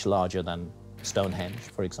 much larger than Stonehenge,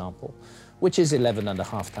 for example, which is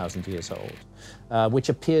 11,500 years old, which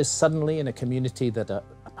appears suddenly in a community that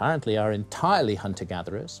apparently are entirely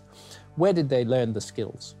hunter-gatherers. Where did they learn the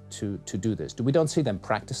skills to do this? We don't see them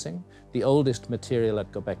practicing. The oldest material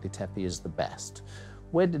at Göbekli Tepe is the best.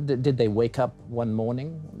 Where did they wake up one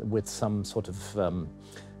morning with some sort of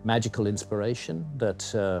magical inspiration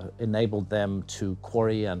that enabled them to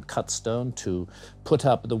quarry and cut stone, to put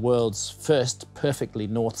up the world's first perfectly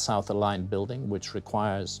north-south aligned building, which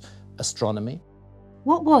requires astronomy?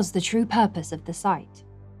 What was the true purpose of the site?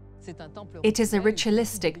 It is a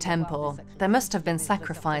ritualistic temple. There must have been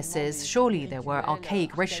sacrifices. Surely there were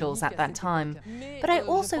archaic rituals at that time. But I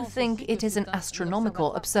also think it is an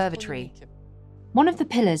astronomical observatory. One of the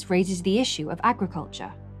pillars raises the issue of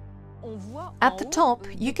agriculture. At the top,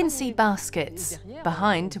 you can see baskets.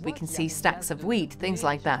 Behind, we can see stacks of wheat, things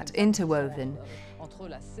like that, interwoven.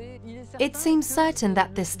 It seems certain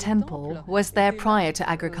that this temple was there prior to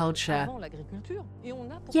agriculture.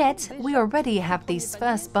 Yet, we already have these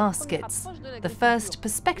first baskets, the first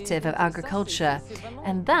perspective of agriculture,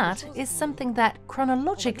 and that is something that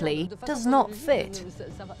chronologically does not fit.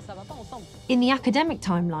 In the academic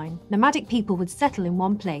timeline, nomadic people would settle in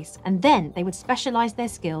one place and then they would specialize their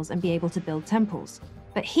skills and be able to build temples.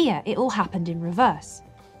 But here, it all happened in reverse.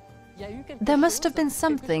 There must have been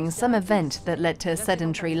something, some event that led to a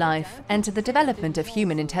sedentary life and to the development of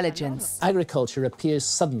human intelligence. Agriculture appears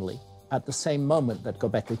suddenly at the same moment that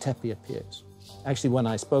Göbekli Tepe appears. Actually, when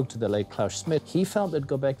I spoke to the late Klaus Schmidt, he felt that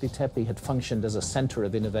Göbekli Tepe had functioned as a center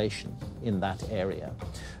of innovation in that area,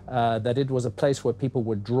 that it was a place where people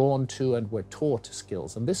were drawn to and were taught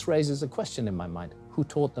skills. And this raises a question in my mind: who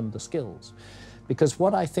taught them the skills? Because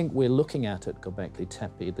what I think we're looking at Göbekli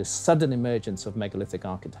Tepe, this sudden emergence of megalithic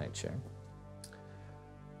architecture,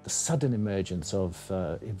 the sudden emergence of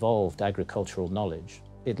evolved agricultural knowledge,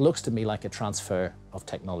 it looks to me like a transfer of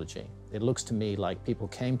technology. It looks to me like people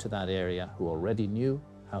came to that area who already knew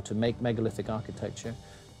how to make megalithic architecture,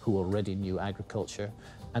 who already knew agriculture,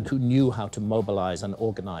 and who knew how to mobilize and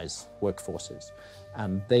organize workforces.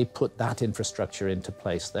 And they put that infrastructure into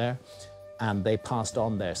place there, and they passed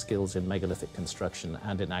on their skills in megalithic construction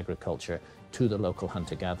and in agriculture to the local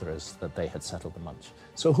hunter-gatherers that they had settled amongst.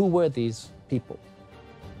 So who were these people?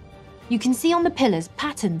 You can see on the pillars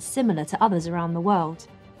patterns similar to others around the world.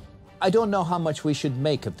 I don't know how much we should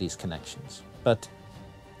make of these connections, but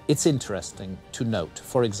it's interesting to note.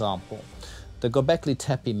 For example, the Göbekli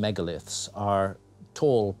Tepe megaliths are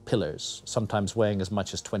tall pillars, sometimes weighing as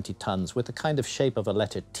much as 20 tons, with the kind of shape of a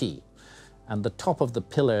letter T. And the top of the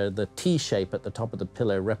pillar, the T shape at the top of the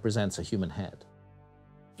pillar, represents a human head.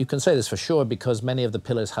 You can say this for sure because many of the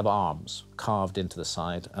pillars have arms carved into the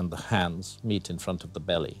side and the hands meet in front of the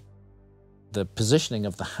belly. The positioning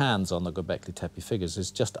of the hands on the Göbekli Tepe figures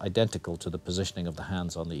is just identical to the positioning of the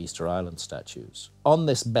hands on the Easter Island statues. On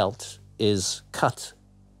this belt is cut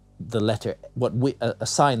the letter, a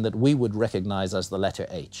sign that we would recognize as the letter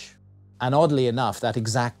H. And oddly enough, that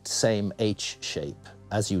exact same H shape,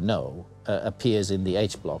 as you know, appears in the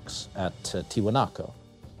H blocks at Tiwanaku.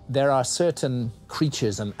 There are certain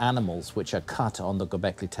creatures and animals which are cut on the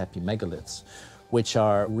Göbekli Tepe megaliths, which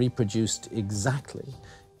are reproduced exactly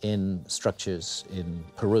in structures in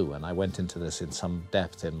Peru, and I went into this in some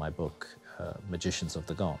depth in my book, Magicians of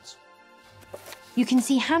the Gods. You can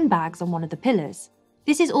see handbags on one of the pillars.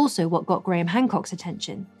 This is also what got Graham Hancock's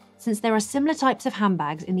attention, since there are similar types of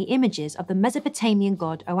handbags in the images of the Mesopotamian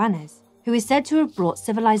god Oannes, who is said to have brought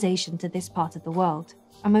civilization to this part of the world.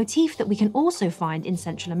 A motif that we can also find in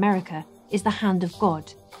Central America is the Hand of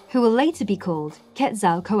God, who will later be called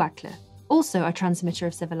Quetzalcoatl, also a transmitter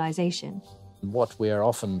of civilization. What we are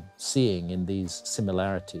often seeing in these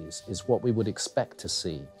similarities is what we would expect to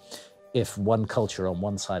see if one culture on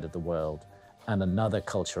one side of the world and another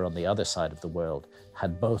culture on the other side of the world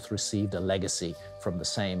had both received a legacy from the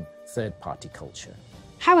same third-party culture.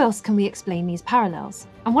 How else can we explain these parallels?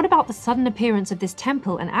 And what about the sudden appearance of this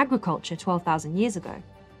temple and agriculture 12,000 years ago?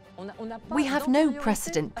 We have no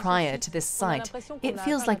precedent prior to this site. It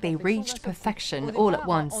feels like they reached perfection all at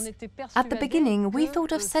once. At the beginning, we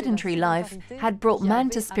thought of sedentary life had brought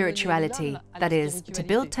man to spirituality, that is, to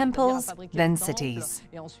build temples, then cities.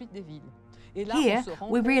 Here,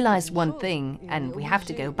 we realized one thing, and we have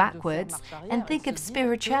to go backwards and think of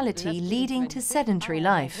spirituality leading to sedentary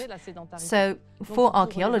life. So, for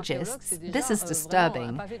archaeologists, this is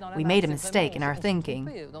disturbing. We made a mistake in our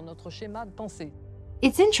thinking.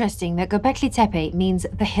 It's interesting that Göbekli Tepe means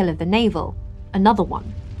the Hill of the Navel, another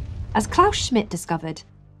one. As Klaus Schmidt discovered,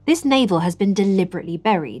 this navel has been deliberately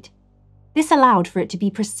buried. This allowed for it to be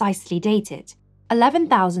precisely dated,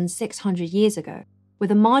 11,600 years ago,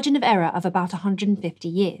 with a margin of error of about 150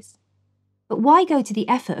 years. But why go to the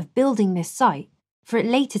effort of building this site for it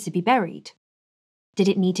later to be buried? Did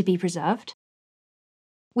it need to be preserved?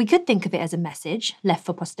 We could think of it as a message left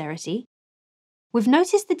for posterity. We've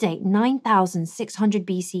noticed the date 9600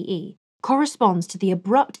 BCE corresponds to the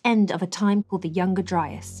abrupt end of a time called the Younger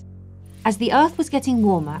Dryas. As the Earth was getting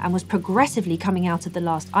warmer and was progressively coming out of the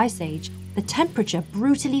last ice age, the temperature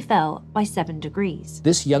brutally fell by 7 degrees.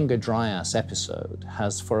 This Younger Dryas episode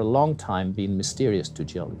has for a long time been mysterious to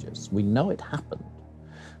geologists. We know it happened,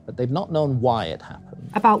 but they've not known why it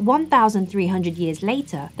happened. About 1,300 years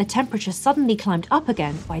later, the temperature suddenly climbed up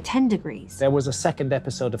again by 10 degrees. There was a second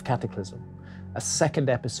episode of cataclysm, a second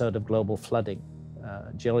episode of global flooding.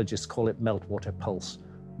 Geologists call it meltwater pulse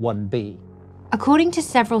 1b. According to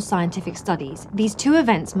several scientific studies, these two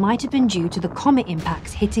events might have been due to the comet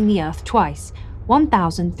impacts hitting the Earth twice,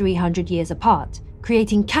 1,300 years apart,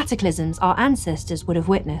 creating cataclysms our ancestors would have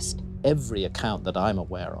witnessed. Every account that I'm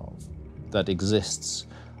aware of that exists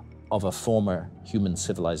of a former human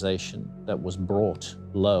civilization that was brought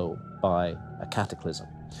low by a cataclysm,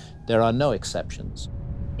 there are no exceptions.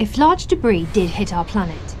 If large debris did hit our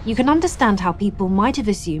planet, you can understand how people might have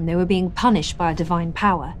assumed they were being punished by a divine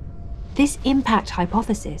power. This impact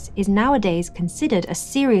hypothesis is nowadays considered a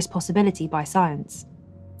serious possibility by science.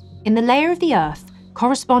 In the layer of the Earth,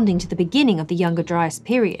 corresponding to the beginning of the Younger Dryas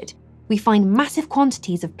period, we find massive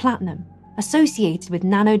quantities of platinum associated with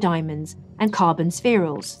nanodiamonds and carbon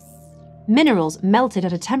spherules. Minerals melted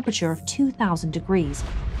at a temperature of 2,000 degrees,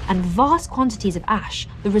 and vast quantities of ash,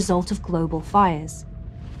 the result of global fires.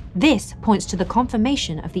 This points to the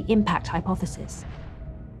confirmation of the impact hypothesis.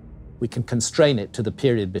 We can constrain it to the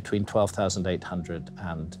period between 12,800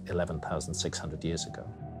 and 11,600 years ago.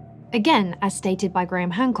 Again, as stated by Graham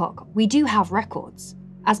Hancock, we do have records.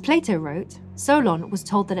 As Plato wrote, Solon was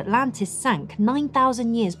told that Atlantis sank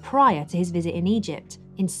 9,000 years prior to his visit in Egypt,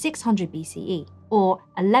 in 600 BCE, or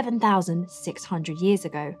 11,600 years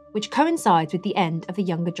ago, which coincides with the end of the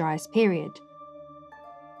Younger Dryas period.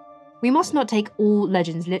 We must not take all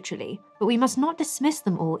legends literally, but we must not dismiss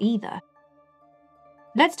them all either.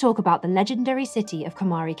 Let's talk about the legendary city of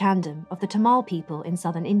Kumari Kandam of the Tamil people in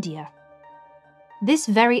southern India. This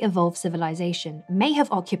very evolved civilization may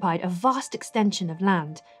have occupied a vast extension of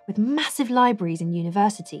land with massive libraries and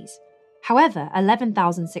universities. However,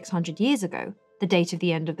 11,600 years ago, the date of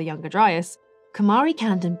the end of the Younger Dryas, Kumari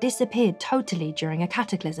Kandam disappeared totally during a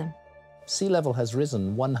cataclysm. Sea level has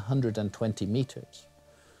risen 120 meters.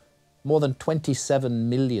 More than 27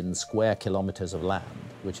 million square kilometers of land,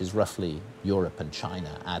 which is roughly Europe and China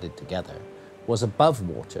added together, was above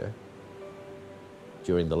water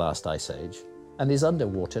during the last ice age and is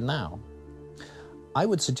underwater now. I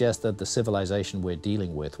would suggest that the civilization we're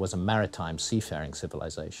dealing with was a maritime seafaring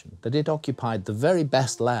civilization, that it occupied the very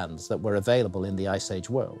best lands that were available in the Ice Age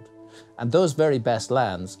world. And those very best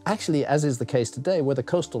lands, actually, as is the case today, were the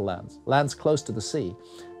coastal lands, lands close to the sea.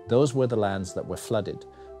 Those were the lands that were flooded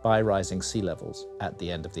by rising sea levels at the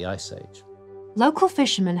end of the Ice Age. Local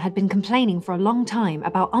fishermen had been complaining for a long time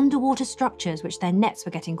about underwater structures which their nets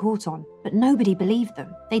were getting caught on, but nobody believed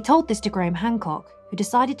them. They told this to Graham Hancock, who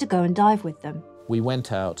decided to go and dive with them. We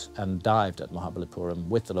went out and dived at Mahabalipuram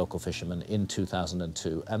with the local fishermen in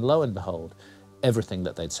 2002, and lo and behold, everything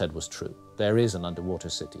that they'd said was true. There is an underwater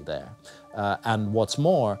city there. And what's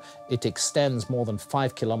more, it extends more than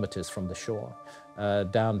 5 kilometers from the shore,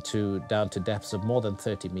 down to depths of more than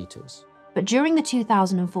 30 meters. But during the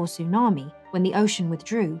 2004 tsunami, when the ocean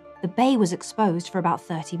withdrew, the bay was exposed for about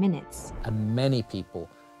 30 minutes. And many people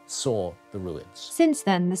saw the ruins. Since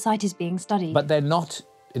then, the site is being studied. But they're not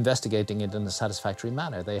investigating it in a satisfactory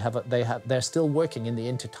manner. They're still working in the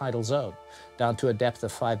intertidal zone, down to a depth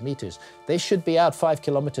of 5 meters. They should be out 5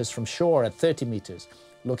 kilometers from shore at 30 meters,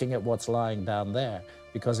 looking at what's lying down there,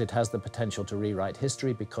 because it has the potential to rewrite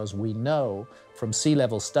history, because we know from sea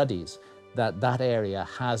level studies that that area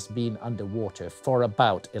has been underwater for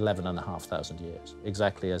about 11,500 years,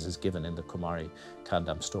 exactly as is given in the Kumari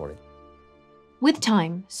Kandam story. With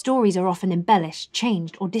time, stories are often embellished,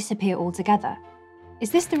 changed, or disappear altogether. Is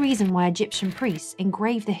this the reason why Egyptian priests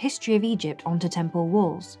engraved the history of Egypt onto temple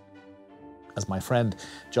walls? As my friend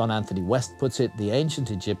John Anthony West puts it, the ancient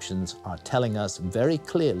Egyptians are telling us very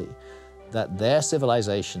clearly that their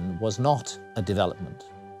civilization was not a development,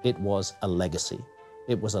 it was a legacy.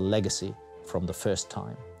 It was a legacy from the first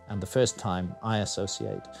time, and the first time I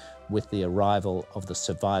associate with the arrival of the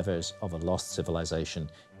survivors of a lost civilization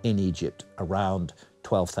in Egypt around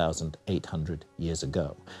 12,800 years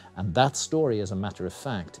ago. And that story, as a matter of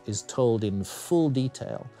fact, is told in full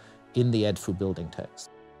detail in the Edfu building text.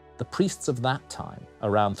 The priests of that time,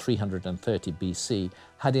 around 330 BC,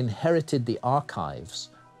 had inherited the archives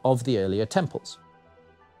of the earlier temples.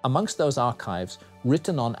 Amongst those archives,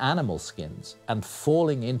 written on animal skins and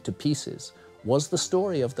falling into pieces, was the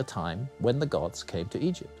story of the time when the gods came to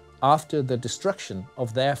Egypt, after the destruction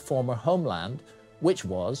of their former homeland, which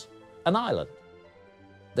was an island.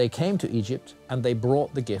 They came to Egypt and they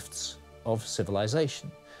brought the gifts of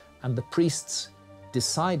civilization. And the priests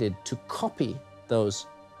decided to copy those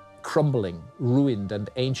crumbling, ruined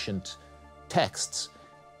and ancient texts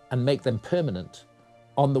and make them permanent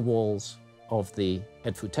on the walls of the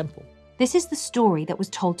Edfu temple. This is the story that was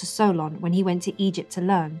told to Solon when he went to Egypt to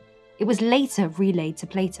learn. It was later relayed to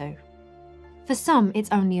Plato. For some,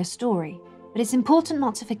 it's only a story, but it's important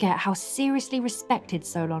not to forget how seriously respected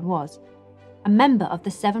Solon was, a member of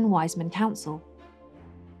the Seven Wise Men Council.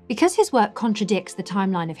 Because his work contradicts the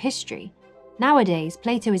timeline of history, nowadays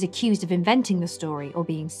Plato is accused of inventing the story or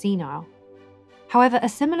being senile. However, a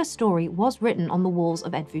similar story was written on the walls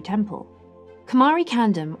of Edfu Temple. Kamari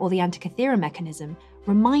Kandam, or the Antikythera mechanism,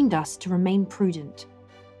 remind us to remain prudent.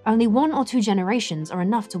 Only 1 or 2 generations are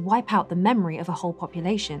enough to wipe out the memory of a whole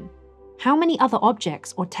population. How many other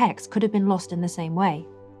objects or texts could have been lost in the same way?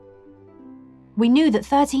 We knew that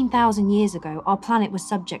 13,000 years ago our planet was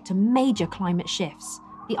subject to major climate shifts.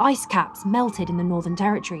 The ice caps melted in the northern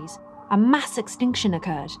territories. A mass extinction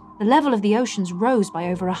occurred. The level of the oceans rose by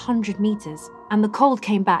over 100 meters, and the cold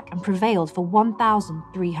came back and prevailed for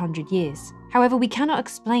 1,300 years. However, we cannot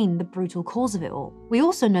explain the brutal cause of it all. We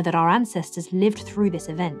also know that our ancestors lived through this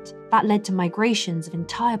event. That led to migrations of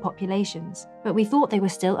entire populations, but we thought they were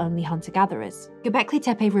still only hunter-gatherers. Göbekli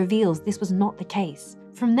Tepe reveals this was not the case.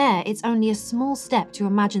 From there, it's only a small step to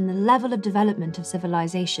imagine the level of development of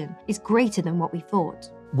civilization is greater than what we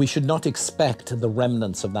thought. We should not expect the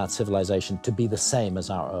remnants of that civilization to be the same as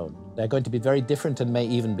our own. They're going to be very different and may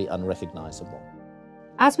even be unrecognizable.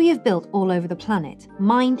 As we have built all over the planet,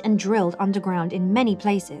 mined and drilled underground in many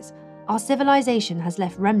places, our civilization has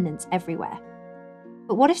left remnants everywhere.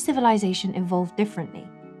 But what if civilization evolved differently?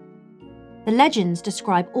 The legends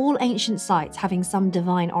describe all ancient sites having some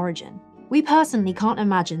divine origin. We personally can't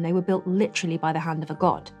imagine they were built literally by the hand of a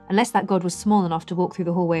god, unless that god was small enough to walk through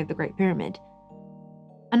the hallway of the Great Pyramid.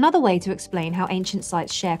 Another way to explain how ancient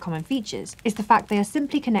sites share common features is the fact they are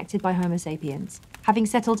simply connected by Homo sapiens, having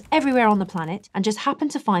settled everywhere on the planet and just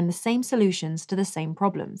happened to find the same solutions to the same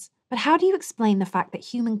problems. But how do you explain the fact that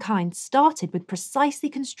humankind started with precisely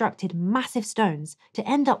constructed massive stones to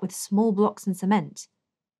end up with small blocks and cement?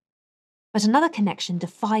 But another connection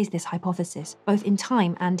defies this hypothesis, both in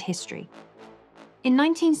time and history. In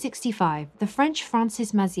 1965, the French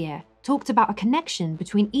Francis Mazière talked about a connection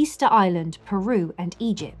between Easter Island, Peru, and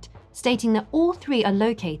Egypt, stating that all three are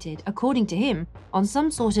located, according to him, on some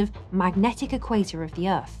sort of magnetic equator of the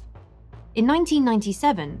Earth. In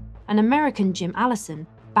 1997, an American, Jim Allison,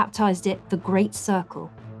 baptized it the Great Circle.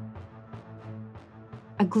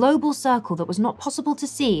 A global circle that was not possible to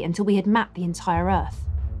see until we had mapped the entire Earth.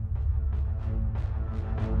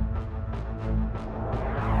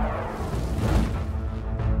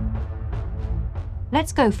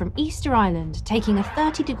 Let's go from Easter Island, taking a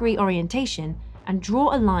 30-degree orientation, and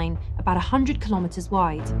draw a line about 100 kilometers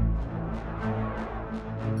wide.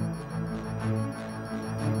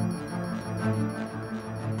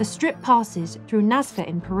 The strip passes through Nazca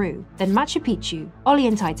in Peru, then Machu Picchu,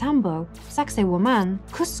 Ollantaytambo, Sacsayhuamán,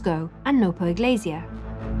 Cusco, and Nopo Iglesia.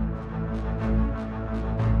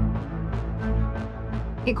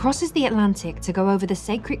 It crosses the Atlantic to go over the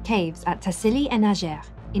sacred caves at Tassili and Ager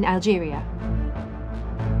in Algeria,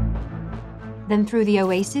 then through the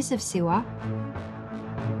oasis of Siwa,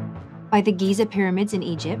 by the Giza pyramids in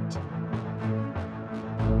Egypt,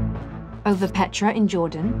 over Petra in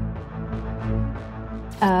Jordan,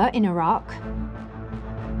 in Iraq,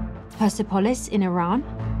 Persepolis in Iran,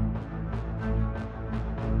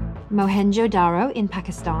 Mohenjo-Daro in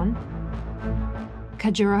Pakistan,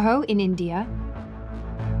 Khajuraho in India,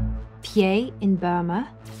 Phrae in Burma,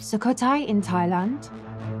 Sukhothai in Thailand,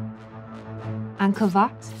 Angkor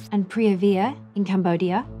Wat and Preah in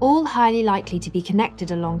Cambodia, all highly likely to be connected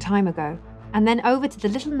a long time ago, and then over to the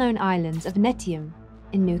little-known islands of Netium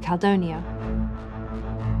in New Caledonia.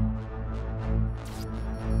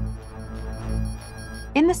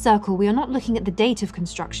 In the circle, we are not looking at the date of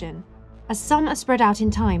construction, as some are spread out in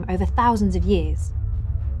time over thousands of years,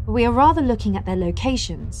 but we are rather looking at their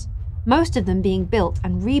locations, most of them being built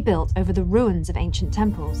and rebuilt over the ruins of ancient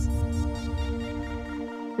temples.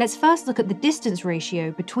 Let's first look at the distance ratio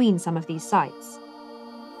between some of these sites.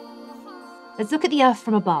 Let's look at the Earth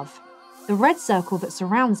from above. The red circle that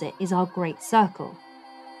surrounds it is our Great Circle.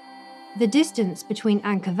 The distance between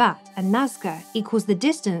Angkor Wat and Nazca equals the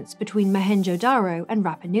distance between Mohenjo-Daro and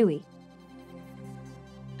Rapa Nui.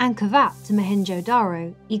 Angkor Wat to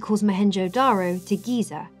Mohenjo-Daro equals Mohenjo-Daro to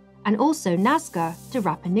Giza, and also Nazca to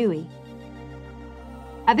Rapa Nui.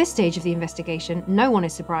 At this stage of the investigation, no one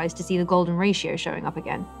is surprised to see the golden ratio showing up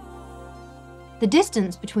again. The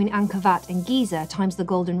distance between Angkor Wat and Giza times the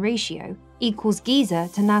golden ratio equals Giza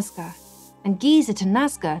to Nazca, and Giza to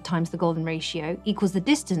Nazca times the golden ratio equals the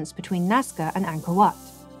distance between Nazca and Angkor Wat.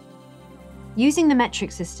 Using the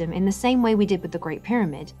metric system in the same way we did with the Great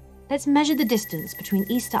Pyramid, let's measure the distance between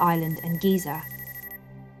Easter Island and Giza.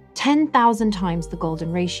 10,000 times the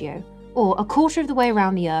golden ratio, or a quarter of the way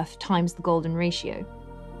around the Earth times the golden ratio.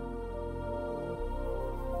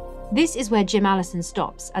 This is where Jim Allison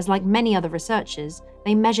stops, as like many other researchers,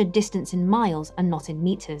 they measured distance in miles and not in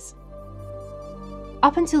meters.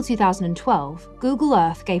 Up until 2012, Google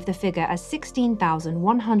Earth gave the figure as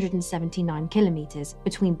 16,179 kilometers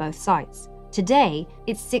between both sites. Today,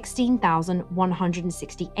 it's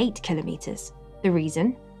 16,168 kilometers. The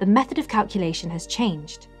reason? The method of calculation has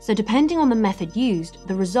changed. So depending on the method used,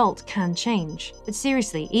 the result can change. But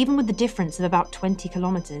seriously, even with the difference of about 20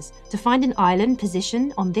 kilometers, to find an island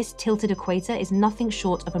positioned on this tilted equator is nothing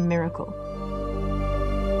short of a miracle.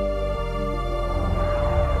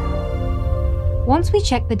 Once we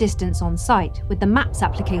checked the distance on site with the Maps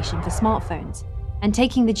application for smartphones, and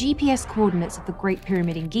taking the GPS coordinates of the Great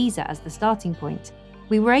Pyramid in Giza as the starting point,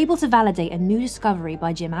 we were able to validate a new discovery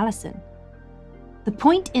by Jim Allison. The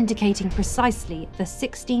point indicating precisely the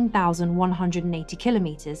 16,180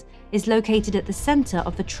 kilometers is located at the center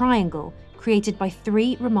of the triangle created by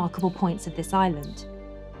three remarkable points of this island: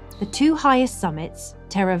 the two highest summits,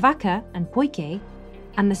 Terra Vaca and Poike,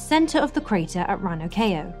 and the center of the crater at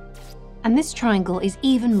Ranokeo. And this triangle is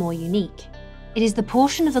even more unique. It is the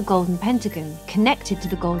portion of the Golden Pentagon connected to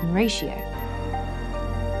the Golden Ratio.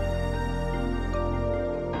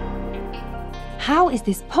 How is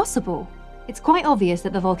this possible? It's quite obvious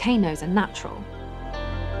that the volcanoes are natural.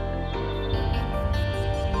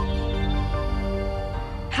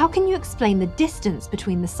 How can you explain the distance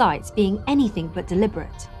between the sites being anything but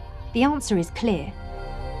deliberate? The answer is clear.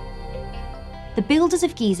 The builders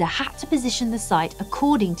of Giza had to position the site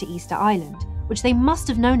according to Easter Island, which they must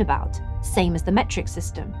have known about, same as the metric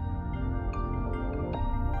system.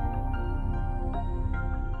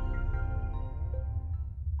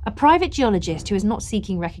 A private geologist who is not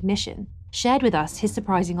seeking recognition shared with us his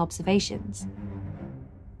surprising observations.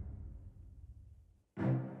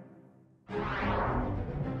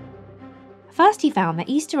 First, he found that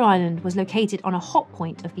Easter Island was located on a hot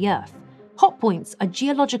point of the Earth. Hot points are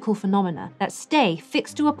geological phenomena that stay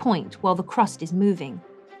fixed to a point while the crust is moving.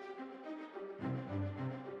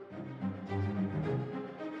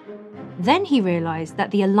 Then he realized that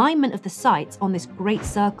the alignment of the sites on this great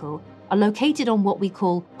circle are located on what we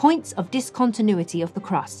call points of discontinuity of the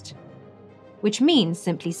crust, which means,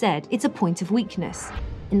 simply said, it's a point of weakness.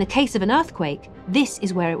 In the case of an earthquake, this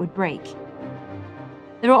is where it would break.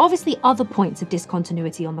 There are obviously other points of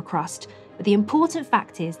discontinuity on the crust, but the important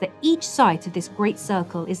fact is that each site of this great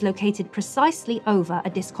circle is located precisely over a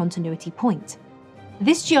discontinuity point.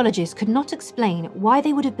 This geologist could not explain why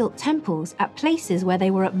they would have built temples at places where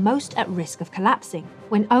they were at most at risk of collapsing,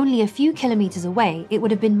 when only a few kilometers away it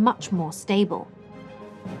would have been much more stable.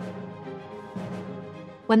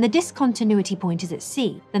 When the discontinuity point is at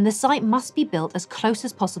sea, then the site must be built as close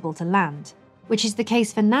as possible to land, which is the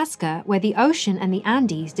case for Nazca, where the ocean and the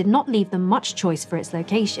Andes did not leave them much choice for its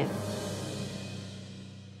location.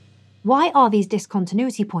 Why are these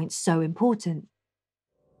discontinuity points so important?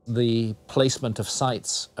 The placement of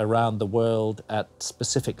sites around the world at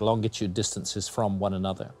specific longitude distances from one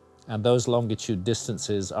another. And those longitude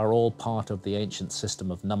distances are all part of the ancient system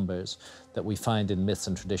of numbers that we find in myths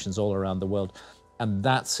and traditions all around the world. And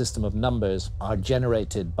that system of numbers are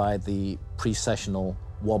generated by the precessional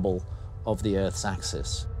wobble of the Earth's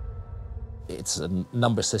axis. It's a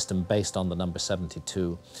number system based on the number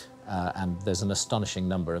 72, and there's an astonishing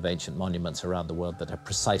number of ancient monuments around the world that are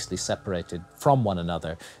precisely separated from one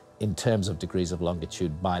another in terms of degrees of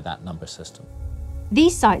longitude by that number system.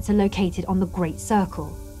 These sites are located on the Great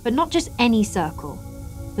Circle, but not just any circle.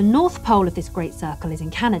 The North Pole of this Great Circle is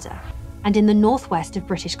in Canada, and in the northwest of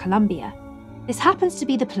British Columbia. This happens to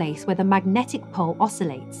be the place where the magnetic pole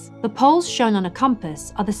oscillates. The poles shown on a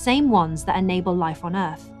compass are the same ones that enable life on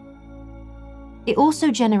Earth. It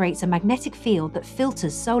also generates a magnetic field that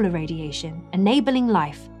filters solar radiation, enabling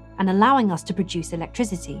life and allowing us to produce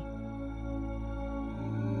electricity.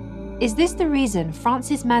 Is this the reason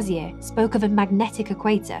Francis Mazier spoke of a magnetic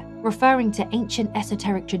equator, referring to ancient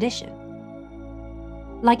esoteric tradition?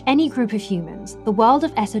 Like any group of humans, the world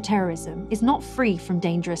of esotericism is not free from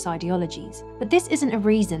dangerous ideologies, but this isn't a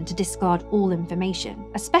reason to discard all information,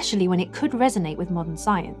 especially when it could resonate with modern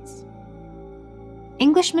science.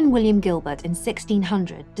 Englishman William Gilbert in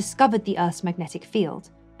 1600 discovered the Earth's magnetic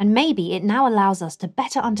field, and maybe it now allows us to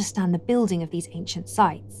better understand the building of these ancient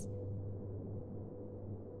sites.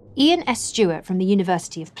 Ian S. Stewart from the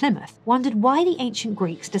University of Plymouth wondered why the ancient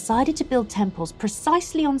Greeks decided to build temples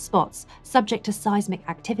precisely on spots subject to seismic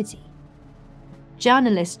activity.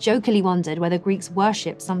 Journalists jokingly wondered whether Greeks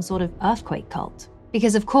worshipped some sort of earthquake cult,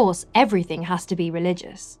 because of course everything has to be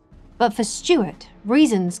religious. But for Stewart,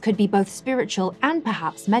 reasons could be both spiritual and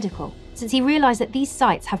perhaps medical, since he realized that these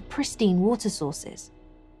sites have pristine water sources.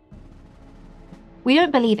 We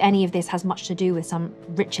don't believe any of this has much to do with some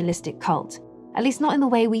ritualistic cult, at least not in the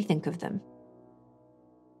way we think of them.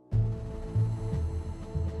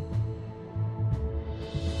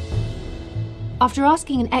 After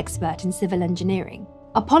asking an expert in civil engineering,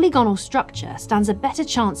 a polygonal structure stands a better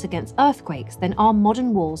chance against earthquakes than our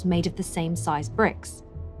modern walls made of the same size bricks.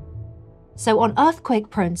 So on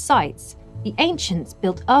earthquake-prone sites, the ancients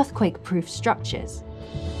built earthquake-proof structures.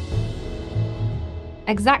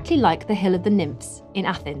 Exactly like the Hill of the Nymphs in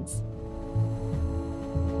Athens.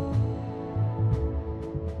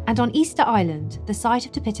 And on Easter Island, the site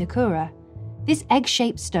of Tepitacura, this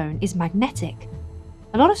egg-shaped stone is magnetic.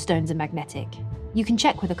 A lot of stones are magnetic. You can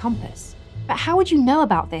check with a compass. But how would you know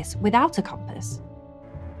about this without a compass?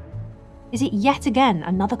 Is it yet again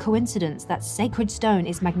another coincidence that sacred stone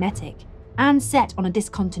is magnetic and set on a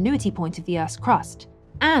discontinuity point of the Earth's crust,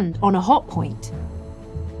 and on a hot point?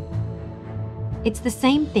 It's the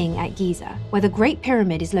same thing at Giza, where the Great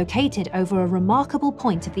Pyramid is located over a remarkable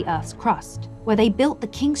point of the Earth's crust, where they built the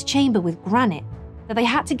King's Chamber with granite that they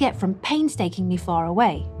had to get from painstakingly far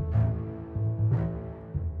away.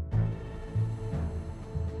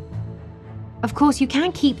 Of course, you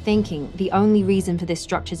can keep thinking the only reason for this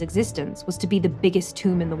structure's existence was to be the biggest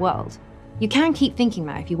tomb in the world. You can keep thinking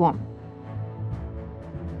that if you want.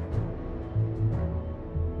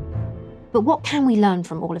 But what can we learn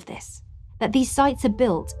from all of this? That these sites are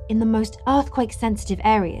built in the most earthquake-sensitive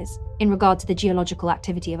areas in regard to the geological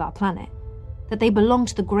activity of our planet. That they belong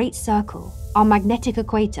to the Great Circle, our magnetic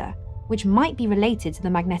equator, which might be related to the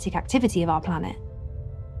magnetic activity of our planet.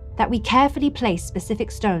 That we carefully place specific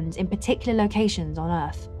stones in particular locations on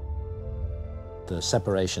Earth. The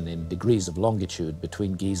separation in degrees of longitude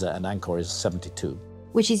between Giza and Angkor is 72.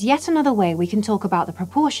 Which is yet another way we can talk about the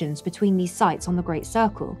proportions between these sites on the Great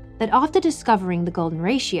Circle, that after discovering the golden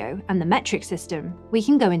ratio and the metric system, we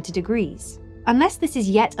can go into degrees. Unless this is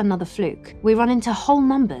yet another fluke, we run into whole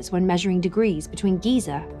numbers when measuring degrees between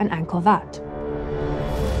Giza and Angkor Wat.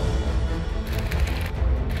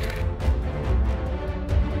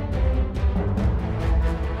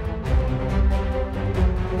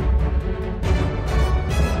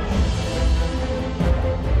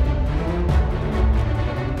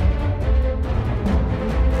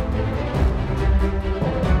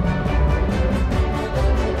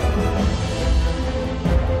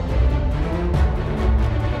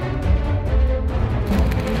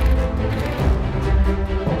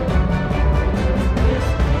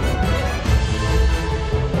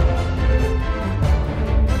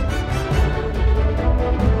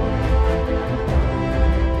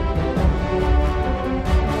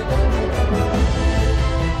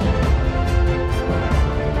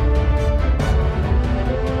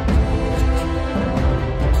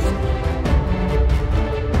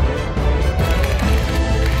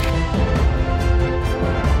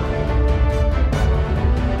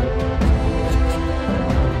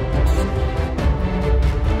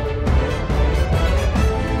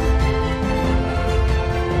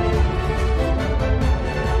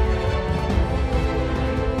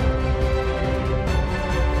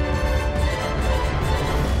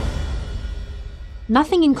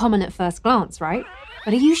 Nothing in common at first glance, right?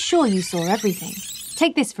 But are you sure you saw everything?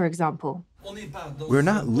 Take this for example. We're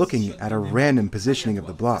not looking at a random positioning of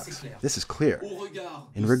the blocks. This is clear.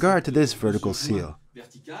 In regard to this vertical seal,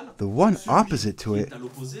 the one opposite to it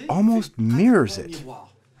almost mirrors it.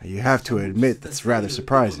 You have to admit that's rather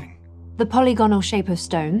surprising. The polygonal shape of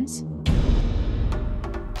stones.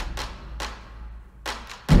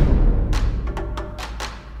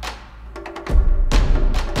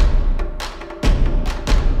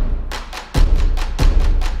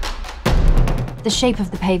 The shape of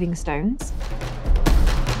the paving stones,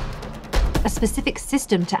 a specific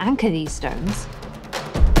system to anchor these stones,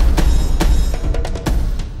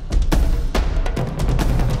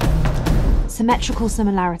 symmetrical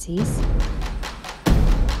similarities,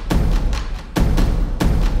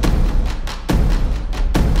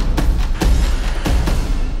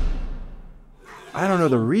 know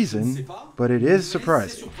the reason, but it is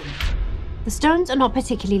surprising. The stones are not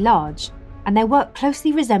particularly large, and their work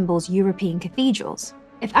closely resembles European cathedrals.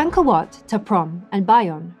 If Angkor Wat, Taprom, and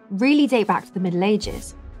Bayon really date back to the Middle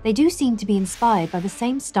Ages, they do seem to be inspired by the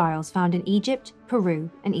same styles found in Egypt, Peru,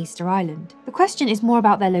 and Easter Island. The question is more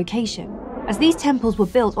about their location, as these temples were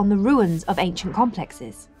built on the ruins of ancient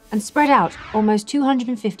complexes and spread out almost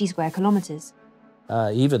 250 square kilometers.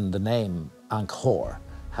 Even the name Angkor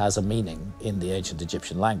has a meaning in the ancient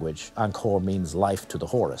Egyptian language. Angkor means life to the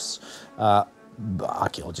Horus.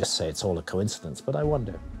 Archaeologists say it's all a coincidence, but I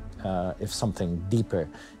wonder if something deeper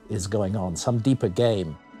is going on, some deeper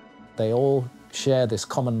game. They all share this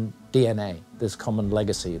common DNA, this common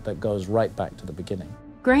legacy that goes right back to the beginning.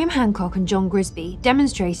 Graham Hancock and John Grisby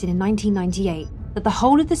demonstrated in 1998 that the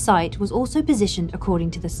whole of the site was also positioned according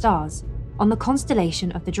to the stars, on the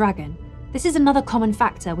constellation of the Dragon. This is another common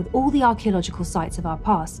factor with all the archaeological sites of our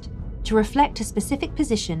past, to reflect a specific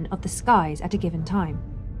position of the skies at a given time.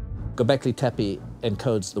 Göbekli Tepe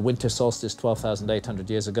encodes the winter solstice 12,800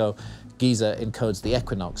 years ago. Giza encodes the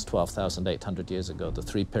equinox 12,800 years ago. The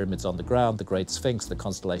three pyramids on the ground, the Great Sphinx, the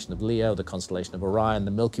constellation of Leo, the constellation of Orion,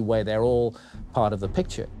 the Milky Way, they're all part of the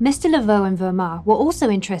picture. Mr. Laveau and Verma were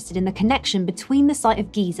also interested in the connection between the site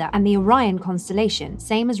of Giza and the Orion constellation,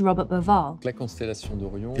 same as Robert Boval.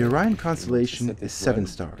 The Orion constellation is 7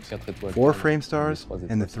 stars, 4 frame stars,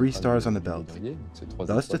 and the 3 stars on the belt.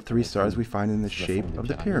 Thus the 3 stars we find in the shape of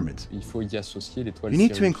the pyramids. You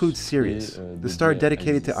need to include Sirius, the star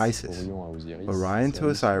dedicated to Isis, Orion to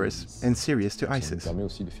Osiris, and Sirius to Isis.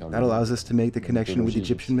 That allows us to make the connection with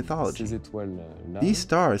Egyptian mythology. These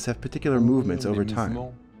stars have particular movements over time.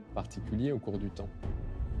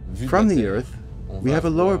 From the Earth, we have a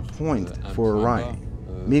lower point for Orion,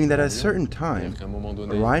 meaning that at a certain time,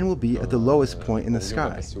 Orion will be at the lowest point in the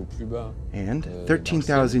sky, and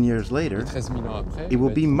 13,000 years later, it will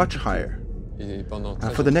be much higher.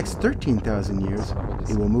 For the next 13,000 years,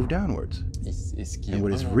 it will move downwards. And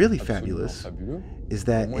what is really fabulous is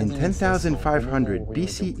that in 10,500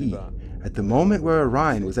 BCE, at the moment where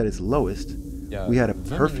Orion was at its lowest, we had a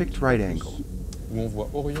perfect right angle.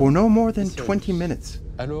 For no more than 20 minutes,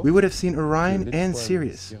 we would have seen Orion and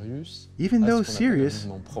Sirius, even though Sirius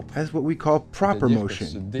has what we call proper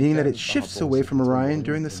motion, meaning that it shifts away from Orion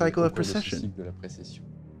during the cycle of precession.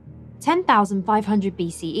 10,500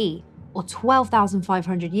 BCE, or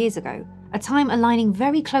 12,500 years ago, a time aligning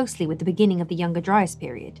very closely with the beginning of the Younger Dryas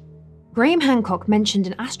period. Graham Hancock mentioned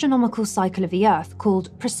an astronomical cycle of the Earth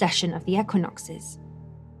called precession of the equinoxes.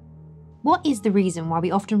 What is the reason why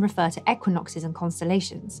we often refer to equinoxes and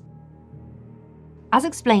constellations? As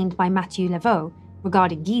explained by Mathieu Laveau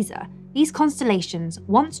regarding Giza, these constellations,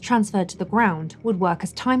 once transferred to the ground, would work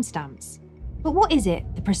as timestamps. But what is it,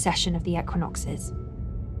 the precession of the equinoxes?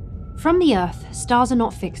 From the Earth, stars are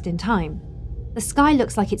not fixed in time. The sky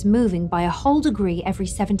looks like it's moving by a whole degree every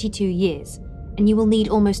 72 years, and you will need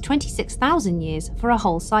almost 26,000 years for a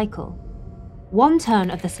whole cycle. One turn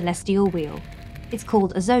of the celestial wheel. It's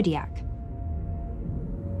called a zodiac.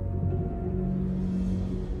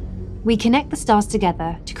 We connect the stars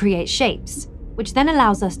together to create shapes, which then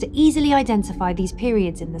allows us to easily identify these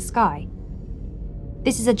periods in the sky.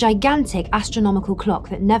 This is a gigantic astronomical clock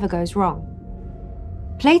that never goes wrong.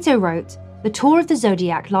 Plato wrote, "The tour of the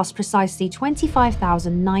zodiac lasts precisely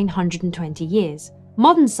 25,920 years.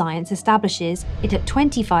 Modern science establishes it at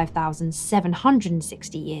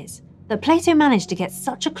 25,760 years. That Plato managed to get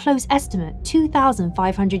such a close estimate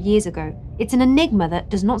 2,500 years ago, it's an enigma that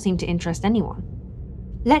does not seem to interest anyone."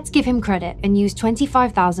 Let's give him credit and use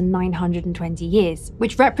 25,920 years,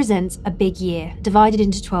 which represents a big year divided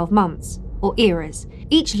into 12 months, or eras,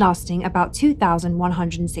 each lasting about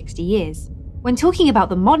 2,160 years. When talking about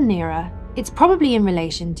the modern era, it's probably in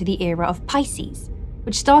relation to the era of Pisces,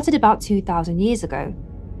 which started about 2,000 years ago.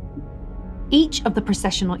 Each of the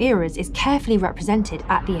precessional eras is carefully represented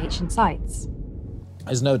at the ancient sites.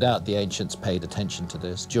 There's no doubt the ancients paid attention to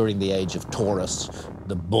this. During the age of Taurus,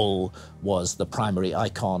 the bull was the primary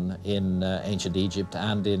icon in ancient Egypt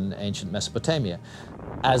and in ancient Mesopotamia.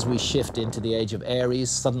 As we shift into the age of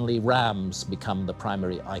Aries, suddenly rams become the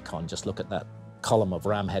primary icon. Just look at that column of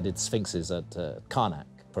ram-headed sphinxes at Karnak,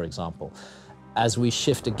 for example. As we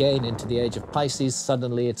shift again into the age of Pisces,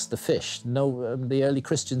 suddenly it's the fish. The early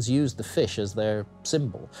Christians used the fish as their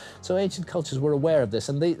symbol. So ancient cultures were aware of this,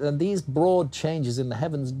 and these broad changes in the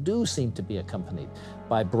heavens do seem to be accompanied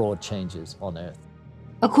by broad changes on Earth.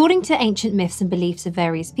 According to ancient myths and beliefs of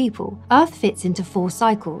various people, Earth fits into 4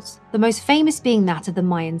 cycles, the most famous being that of the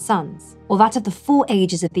Mayan suns, or that of the 4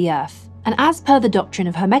 ages of the Earth, And as per the doctrine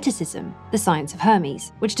of Hermeticism, the science of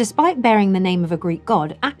Hermes, which despite bearing the name of a Greek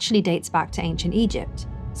god actually dates back to ancient Egypt.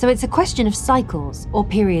 So it's a question of cycles or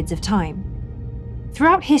periods of time.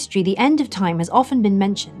 Throughout history, the end of time has often been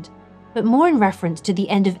mentioned, but more in reference to the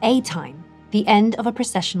end of a time, the end of a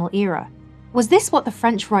processional era. Was this what the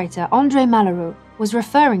French writer André Malraux was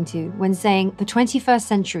referring to when saying the 21st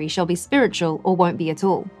century shall be spiritual or won't be at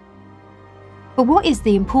all? But what is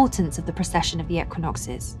the importance of the precession of the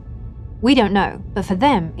equinoxes? We don't know, but for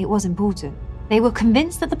them it was important. They were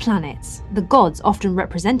convinced that the planets, the gods often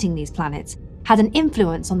representing these planets, had an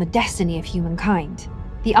influence on the destiny of humankind.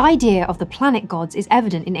 The idea of the planet gods is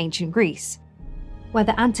evident in ancient Greece, where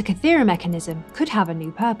the Antikythera mechanism could have a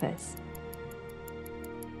new purpose.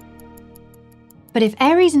 But if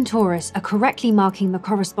Aries and Taurus are correctly marking the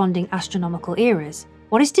corresponding astronomical eras,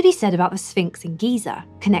 what is to be said about the Sphinx in Giza,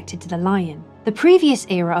 connected to the lion? The previous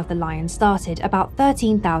era of the lion started about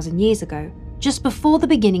 13,000 years ago, just before the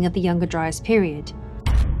beginning of the Younger Dryas period.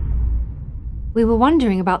 We were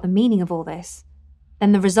wondering about the meaning of all this.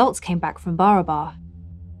 Then the results came back from Barabar.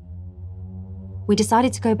 We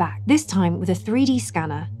decided to go back, this time with a 3D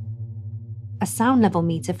scanner, a sound level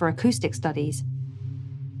meter for acoustic studies,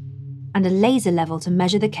 and a laser level to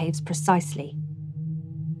measure the caves precisely.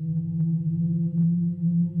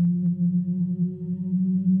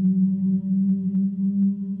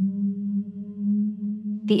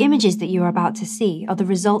 The images that you are about to see are the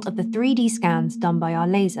result of the 3D scans done by our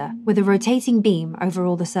laser with a rotating beam over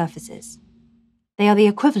all the surfaces. They are the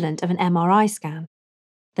equivalent of an MRI scan.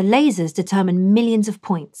 The lasers determine millions of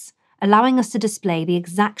points, allowing us to display the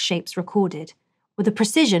exact shapes recorded, with a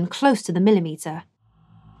precision close to the millimeter.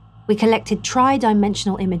 We collected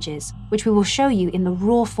tri-dimensional images, which we will show you in the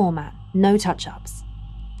raw format, no touch-ups.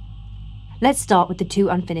 Let's start with the two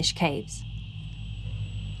unfinished caves.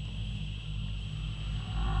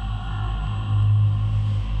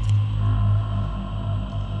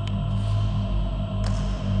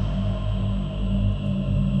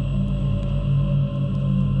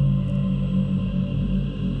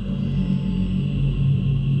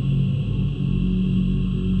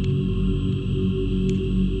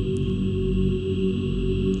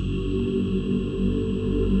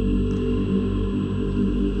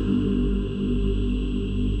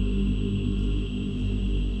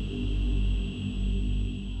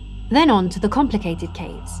 Then on to the complicated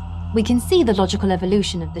caves. We can see the logical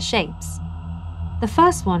evolution of the shapes. The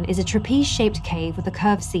first one is a trapeze-shaped cave with a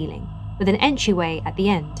curved ceiling, with an entryway at the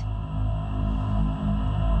end.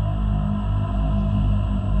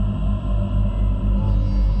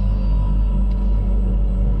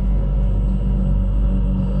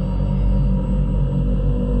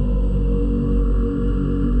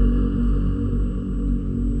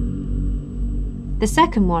 The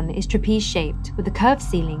second one is trapeze-shaped with a curved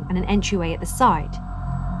ceiling and an entryway at the side.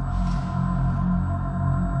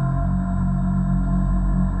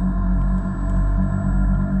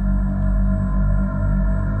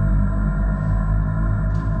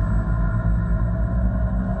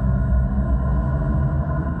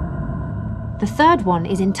 The third one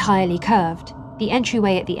is entirely curved, the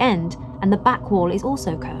entryway at the end and the back wall is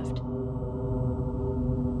also curved.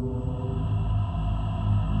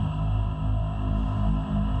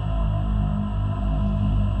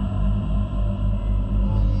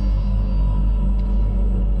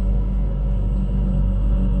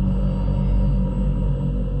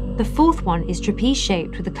 The fourth one is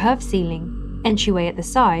trapeze-shaped with a curved ceiling, entryway at the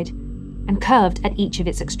side, and curved at each of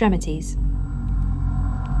its extremities.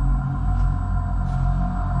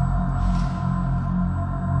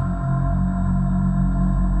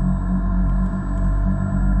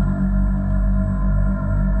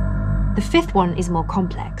 The fifth one is more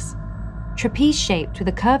complex. Trapeze-shaped with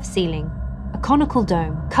a curved ceiling, a conical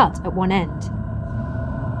dome cut at one end.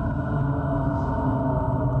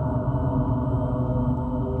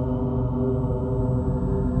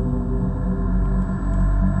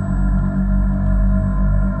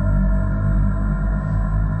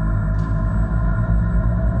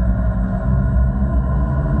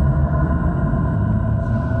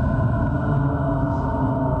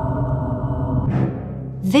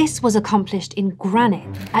 This was accomplished in granite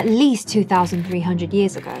at least 2,300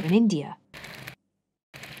 years ago in India.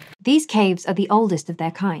 These caves are the oldest of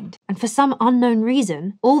their kind, and for some unknown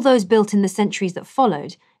reason, all those built in the centuries that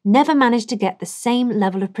followed never managed to get the same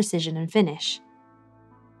level of precision and finish.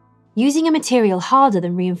 Using a material harder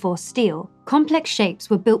than reinforced steel, complex shapes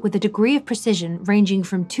were built with a degree of precision ranging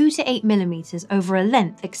from 2 to 8 millimeters over a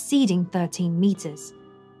length exceeding 13 meters.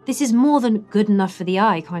 This is more than good enough for the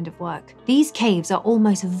eye kind of work. These caves are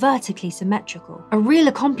almost vertically symmetrical, a real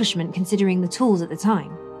accomplishment considering the tools at the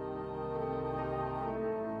time.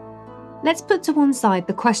 Let's put to one side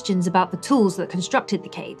the questions about the tools that constructed the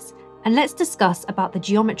caves, and let's discuss about the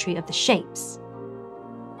geometry of the shapes.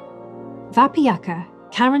 Vapiyaka,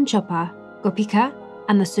 Karanchopa, Gopika,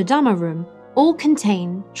 and the Sudama room all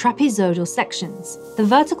contain trapezoidal sections. The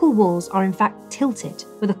vertical walls are in fact tilted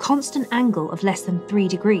with a constant angle of less than 3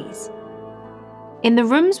 degrees. In the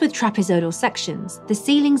rooms with trapezoidal sections, the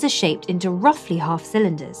ceilings are shaped into roughly half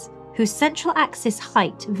cylinders, whose central axis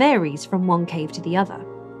height varies from one cave to the other.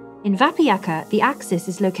 In Vapiyaka, the axis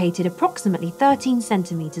is located approximately 13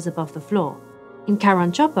 centimeters above the floor. In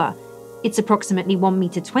Karanchopa, it's approximately 1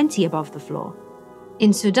 meter 20 above the floor.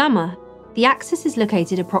 In Sudama, the axis is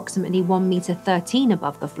located approximately 1 meter 13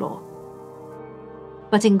 above the floor.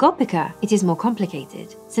 But in Gopika, it is more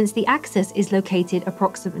complicated, since the axis is located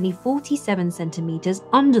approximately 47 centimeters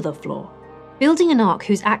under the floor. Building an ark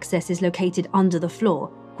whose axis is located under the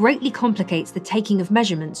floor greatly complicates the taking of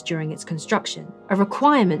measurements during its construction, a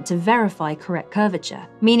requirement to verify correct curvature,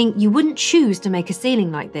 meaning you wouldn't choose to make a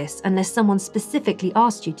ceiling like this unless someone specifically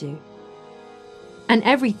asked you to. And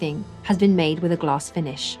everything has been made with a glass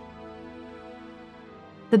finish.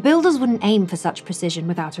 The builders wouldn't aim for such precision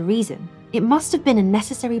without a reason. It must have been a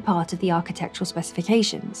necessary part of the architectural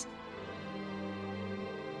specifications.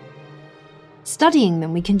 Studying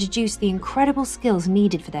them, we can deduce the incredible skills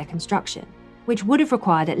needed for their construction, which would have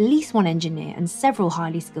required at least one engineer and several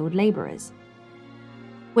highly skilled labourers.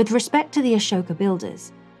 With respect to the Ashoka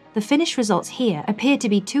builders, the finished results here appear to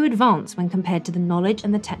be too advanced when compared to the knowledge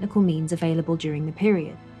and the technical means available during the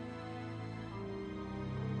period.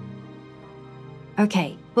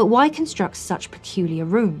 Okay, but why construct such peculiar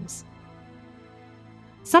rooms?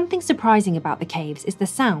 Something surprising about the caves is the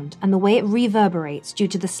sound and the way it reverberates due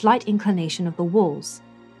to the slight inclination of the walls.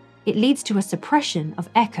 It leads to a suppression of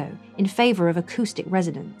echo in favour of acoustic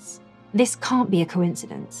resonance. This can't be a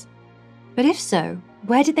coincidence. But if so,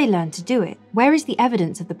 where did they learn to do it? Where is the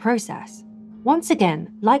evidence of the process? Once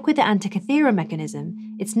again, like with the Antikythera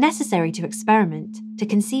mechanism, it's necessary to experiment, to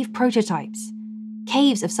conceive prototypes.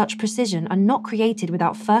 Caves of such precision are not created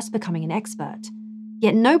without first becoming an expert.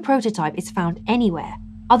 Yet no prototype is found anywhere,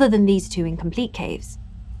 other than these two incomplete caves.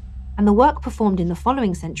 And the work performed in the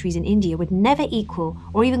following centuries in India would never equal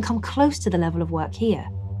or even come close to the level of work here.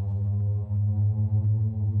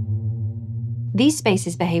 These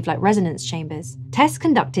spaces behave like resonance chambers. Tests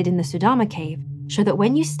conducted in the Sudama cave show that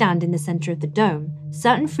when you stand in the center of the dome,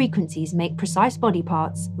 certain frequencies make precise body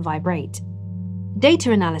parts vibrate.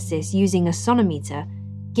 Data analysis using a sonometer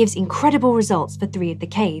gives incredible results for 3 of the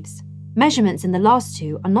caves. Measurements in the last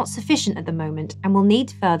 2 are not sufficient at the moment and will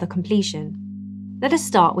need further completion. Let us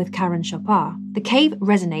start with Karanchopa. The cave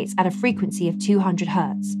resonates at a frequency of 200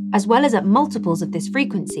 Hz, as well as at multiples of this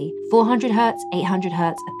frequency, 400 Hz, 800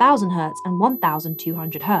 Hz, 1000 Hz, and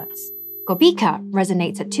 1200 Hz. Gopika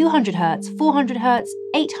resonates at 200 Hz, 400 Hz,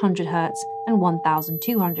 800 Hz, and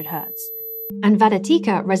 1200 Hz. And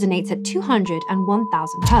Vadatika resonates at 200 and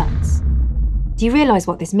 1000 Hz. Do you realize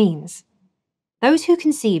what this means? Those who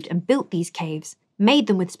conceived and built these caves made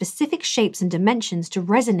them with specific shapes and dimensions to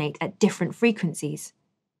resonate at different frequencies.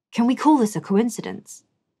 Can we call this a coincidence?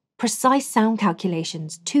 Precise sound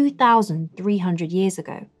calculations 2,300 years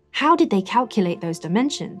ago. How did they calculate those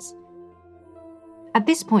dimensions? At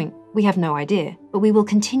this point, we have no idea, but we will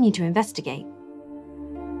continue to investigate.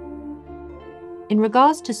 In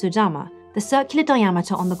regards to Sudama, the circular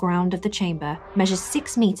diameter on the ground of the chamber measures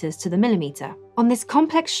 6 meters to the millimeter. On this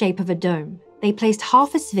complex shape of a dome, they placed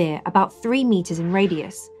half a sphere about 3 meters in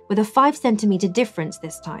radius, with a 5 centimeter difference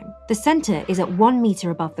this time. The center is at 1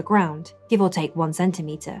 meter above the ground, give or take 1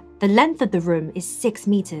 centimeter. The length of the room is 6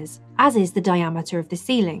 meters, as is the diameter of the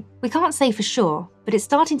ceiling. We can't say for sure, but it's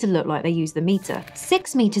starting to look like they use the meter.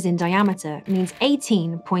 6 meters in diameter means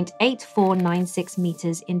 18.8496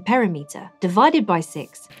 meters in perimeter. Divided by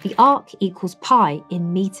 6, the arc equals pi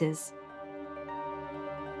in meters.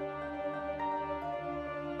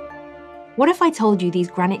 What if I told you these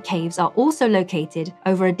granite caves are also located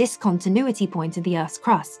over a discontinuity point of the Earth's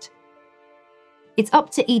crust? It's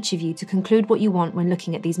up to each of you to conclude what you want when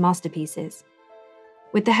looking at these masterpieces.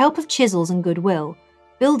 With the help of chisels and goodwill,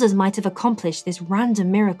 builders might have accomplished this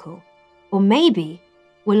random miracle. Or maybe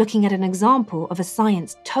we're looking at an example of a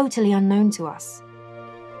science totally unknown to us.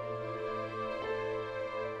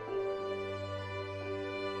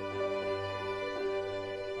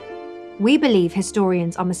 We believe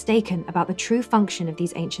historians are mistaken about the true function of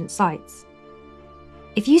these ancient sites.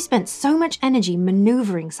 If you spent so much energy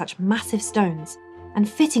maneuvering such massive stones and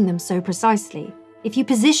fitting them so precisely, if you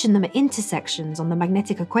position them at intersections on the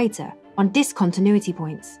magnetic equator, on discontinuity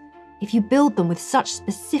points, if you build them with such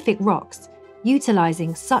specific rocks,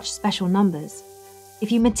 utilizing such special numbers,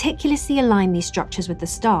 if you meticulously align these structures with the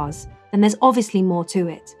stars, then there's obviously more to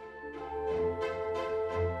it.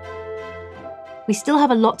 We still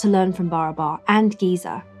have a lot to learn from Barabar and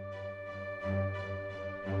Giza.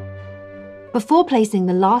 Before placing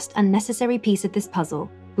the last and necessary piece of this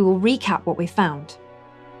puzzle, we will recap what we found.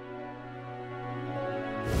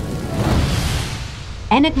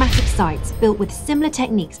 Enigmatic sites built with similar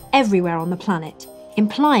techniques everywhere on the planet,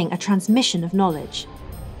 implying a transmission of knowledge.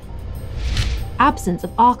 Absence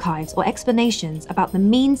of archives or explanations about the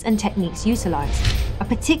means and techniques utilized, a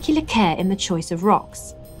particular care in the choice of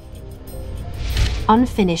rocks.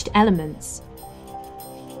 Unfinished elements.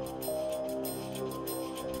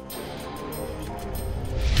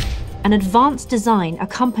 An advanced design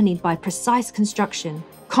accompanied by precise construction,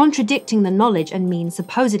 contradicting the knowledge and means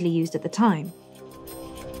supposedly used at the time.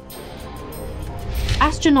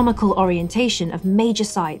 Astronomical orientation of major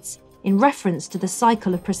sites in reference to the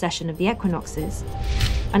cycle of precession of the equinoxes.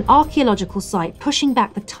 An archaeological site pushing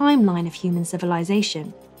back the timeline of human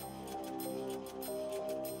civilization.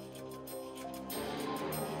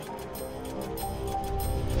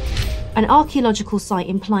 An archaeological site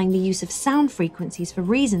implying the use of sound frequencies for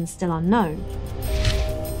reasons still unknown.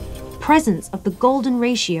 Presence of the golden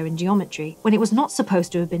ratio in geometry when it was not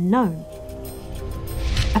supposed to have been known.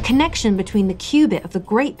 A connection between the cubit of the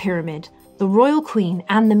Great Pyramid, the Royal Queen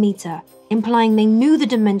and the meter, implying they knew the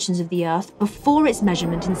dimensions of the Earth before its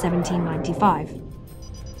measurement in 1795.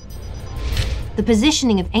 The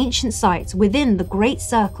positioning of ancient sites within the Great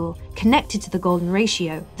Circle connected to the golden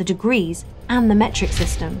ratio, the degrees, and the metric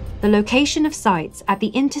system. The location of sites at the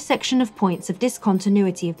intersection of points of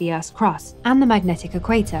discontinuity of the Earth's crust and the magnetic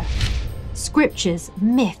equator. Scriptures,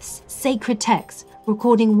 myths, sacred texts,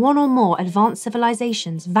 recording one or more advanced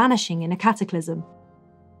civilizations vanishing in a cataclysm.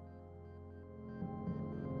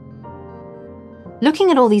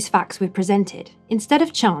 Looking at all these facts we've presented, instead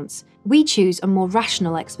of chance, we choose a more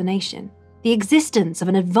rational explanation. The existence of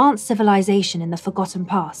an advanced civilization in the forgotten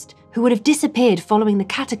past, who would have disappeared following the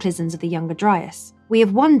cataclysms of the Younger Dryas. We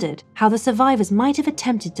have wondered how the survivors might have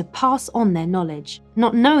attempted to pass on their knowledge,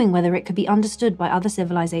 not knowing whether it could be understood by other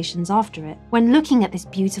civilizations after it. When looking at this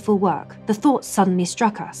beautiful work, the thought suddenly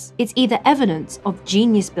struck us. It's either evidence of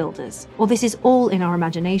genius builders, or this is all in our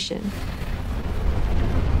imagination.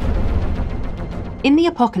 In the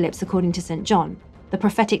Apocalypse according to St. John, the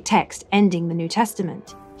prophetic text ending the New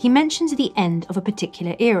Testament, he mentions the end of a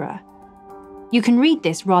particular era. You can read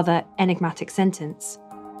this rather enigmatic sentence.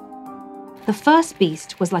 The first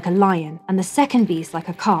beast was like a lion, and the second beast like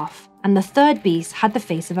a calf, and the third beast had the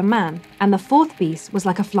face of a man, and the fourth beast was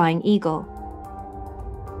like a flying eagle.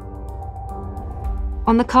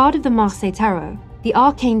 On the card of the Marseille Tarot, the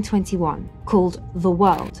Arcane 21, called The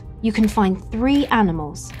World, you can find 3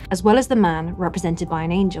 animals, as well as the man represented by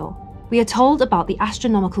an angel. We are told about the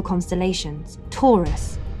astronomical constellations,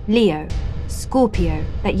 Taurus, Leo, Scorpio,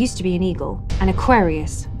 that used to be an eagle, and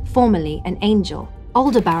Aquarius, formerly an angel,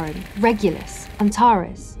 Aldebaran, Regulus,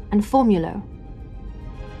 Antares, and Formulo.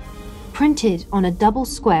 Printed on a double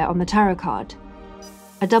square on the tarot card,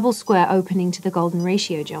 a double square opening to the golden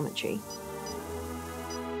ratio geometry.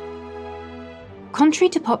 Contrary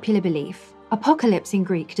to popular belief, apocalypse in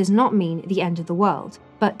Greek does not mean the end of the world,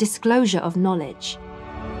 but disclosure of knowledge.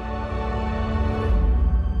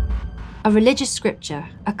 A religious scripture,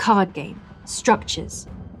 a card game, structures,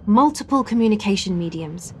 multiple communication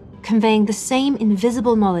mediums, conveying the same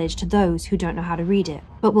invisible knowledge to those who don't know how to read it,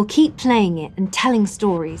 but will keep playing it and telling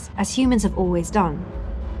stories, as humans have always done.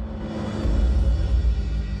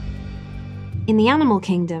 In the animal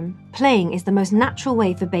kingdom, playing is the most natural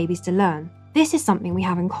way for babies to learn. This is something we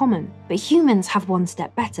have in common, but humans have one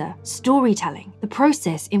step better: storytelling, the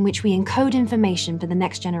process in which we encode information for the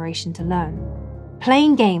next generation to learn.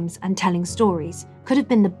 Playing games and telling stories could have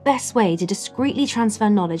been the best way to discreetly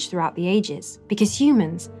transfer knowledge throughout the ages, because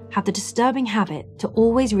humans have the disturbing habit to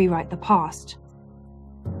always rewrite the past.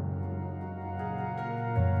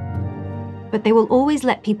 But they will always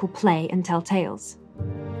let people play and tell tales.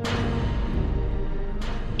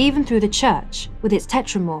 Even through the church, with its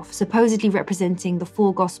tetramorph supposedly representing the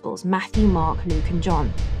 4 Gospels, Matthew, Mark, Luke, and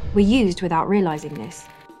John, were used without realizing this.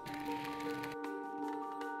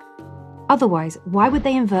 Otherwise, why would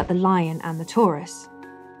they invert the lion and the Taurus?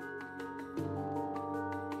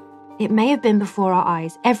 It may have been before our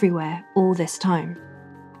eyes everywhere all this time.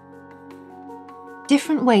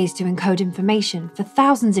 Different ways to encode information for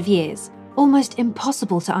thousands of years, almost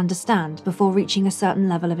impossible to understand before reaching a certain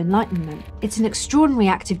level of enlightenment. It's an extraordinary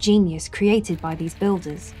act of genius created by these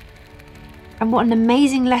builders. And what an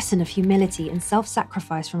amazing lesson of humility and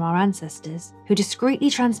self-sacrifice from our ancestors, who discreetly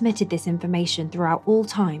transmitted this information throughout all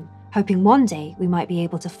time, hoping one day we might be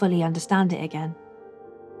able to fully understand it again.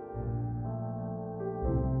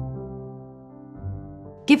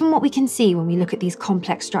 Given what we can see when we look at these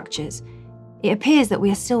complex structures, it appears that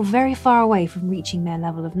we are still very far away from reaching their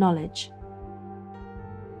level of knowledge.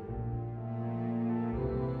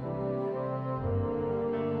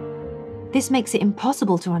 This makes it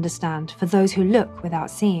impossible to understand for those who look without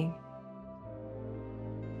seeing.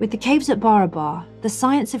 With the caves at Barabar, the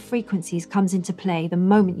science of frequencies comes into play the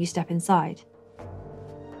moment you step inside.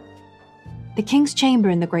 The King's Chamber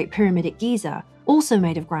in the Great Pyramid at Giza, also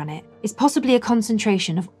made of granite, is possibly a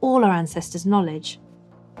concentration of all our ancestors' knowledge.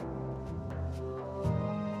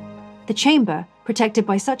 The chamber, protected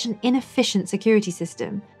by such an inefficient security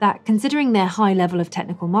system that, considering their high level of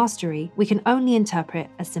technical mastery, we can only interpret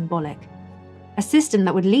as symbolic. A system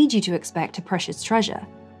that would lead you to expect a precious treasure,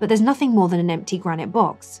 but there's nothing more than an empty granite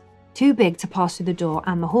box, too big to pass through the door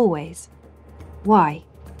and the hallways. Why?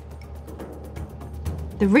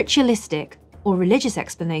 The ritualistic or religious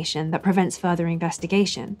explanation that prevents further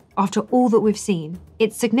investigation, after all that we've seen,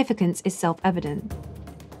 its significance is self-evident.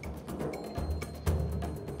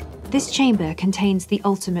 This chamber contains the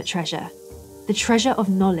ultimate treasure, the treasure of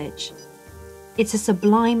knowledge. It's a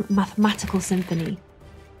sublime mathematical symphony,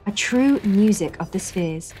 a true music of the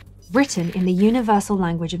spheres, written in the universal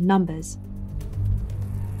language of numbers.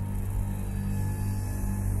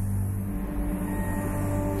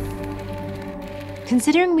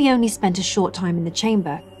 Considering we only spent a short time in the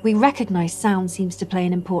chamber, we recognise sound seems to play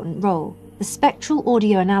an important role. The spectral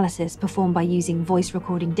audio analysis performed by using voice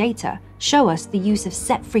recording data show us the use of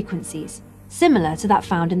set frequencies, similar to that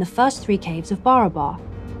found in the first 3 caves of Barabar.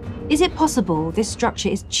 Is it possible this structure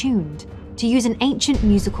is tuned to use an ancient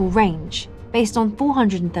musical range based on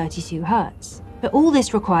 432 Hz? But all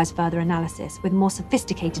this requires further analysis with more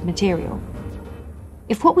sophisticated material.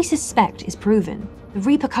 If what we suspect is proven, the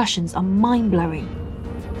repercussions are mind-blowing.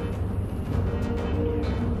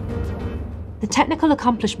 The technical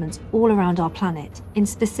accomplishments all around our planet, in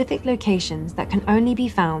specific locations that can only be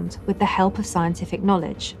found with the help of scientific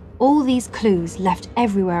knowledge. All these clues left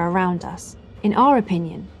everywhere around us. In our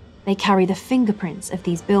opinion, they carry the fingerprints of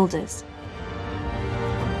these builders.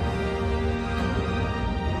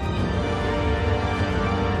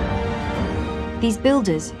 These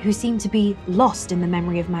builders who seem to be lost in the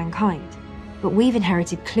memory of mankind, but we've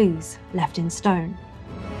inherited clues left in stone.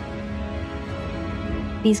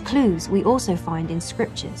 These clues we also find in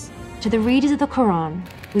scriptures. To the readers of the Quran,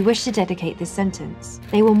 we wish to dedicate this sentence.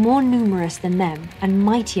 They were more numerous than them and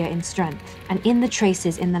mightier in strength, and in the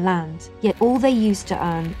traces in the land, yet all they used to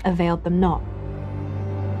earn availed them not.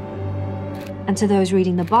 And to those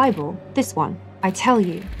reading the Bible, this one. I tell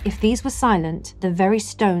you, if these were silent, the very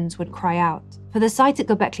stones would cry out. For the site at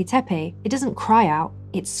Göbekli Tepe, it doesn't cry out,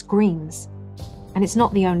 it screams. And it's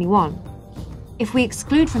not the only one. If we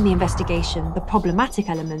exclude from the investigation the problematic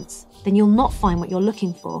elements, then you'll not find what you're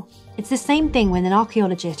looking for. It's the same thing when an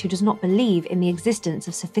archaeologist who does not believe in the existence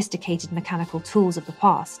of sophisticated mechanical tools of the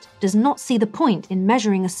past does not see the point in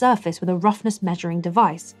measuring a surface with a roughness measuring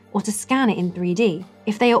device, or to scan it in 3D.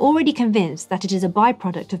 If they are already convinced that it is a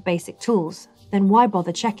byproduct of basic tools, then why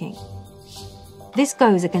bother checking? This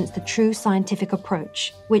goes against the true scientific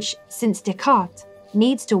approach, which, since Descartes,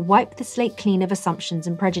 needs to wipe the slate clean of assumptions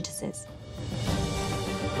and prejudices.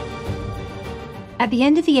 At the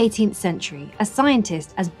end of the 18th century, a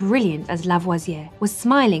scientist as brilliant as Lavoisier was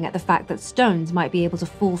smiling at the fact that stones might be able to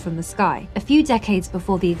fall from the sky, a few decades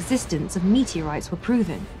before the existence of meteorites were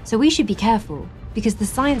proven. So we should be careful, because the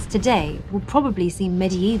science today will probably seem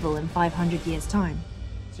medieval in 500 years' time.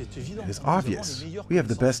 It is obvious. We have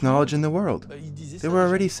the best knowledge in the world. They were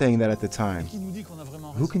already saying that at the time.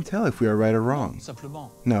 Who can tell if we are right or wrong?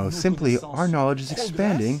 No, simply our knowledge is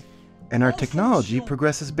expanding, and our technology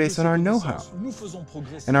progresses based on our know-how.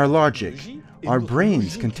 And our logic, our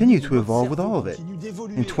brains continue to evolve with all of it.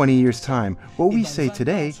 In 20 years' time, what we say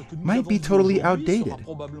today might be totally outdated.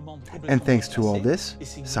 And thanks to all this,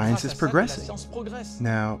 science is progressing.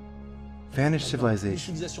 Now, vanished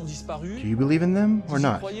civilizations. Do you believe in them or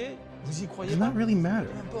not? It does not really matter.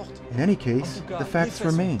 In any case, the facts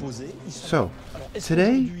remain. So,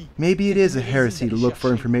 today, maybe it is a heresy to look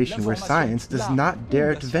for information where science does not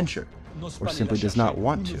dare to venture, or simply does not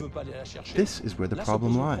want to. This is where the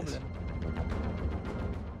problem lies.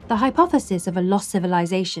 The hypothesis of a lost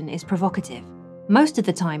civilization is provocative. Most of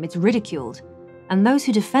the time, it's ridiculed, and those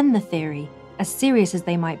who defend the theory, as serious as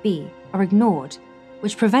they might be, are ignored,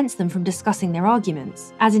 which prevents them from discussing their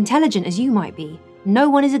arguments. As intelligent as you might be, no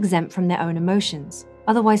one is exempt from their own emotions.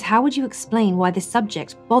 Otherwise, how would you explain why this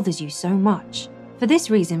subject bothers you so much? For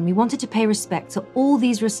this reason, we wanted to pay respect to all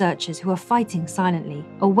these researchers who are fighting silently,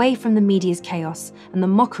 away from the media's chaos and the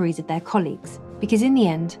mockeries of their colleagues, because in the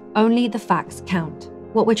end, only the facts count.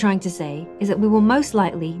 What we're trying to say is that we will most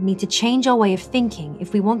likely need to change our way of thinking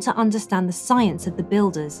if we want to understand the science of the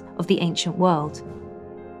builders of the ancient world.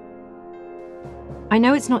 I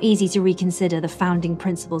know it's not easy to reconsider the founding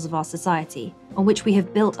principles of our society, on which we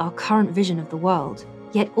have built our current vision of the world.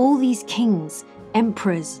 Yet all these kings,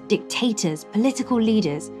 emperors, dictators, political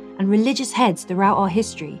leaders, and religious heads throughout our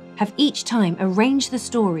history have each time arranged the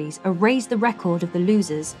stories, erased the record of the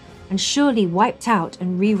losers, and surely wiped out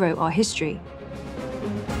and rewrote our history.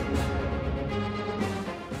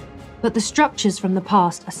 But the structures from the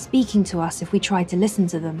past are speaking to us if we try to listen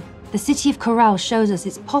to them. The city of Corral shows us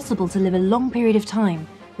it's possible to live a long period of time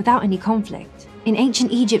without any conflict. In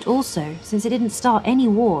ancient Egypt also, since it didn't start any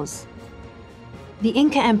wars. The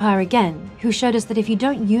Inca Empire again, who showed us that if you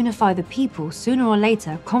don't unify the people, sooner or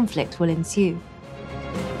later, conflict will ensue.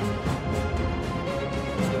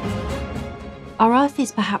 Our Earth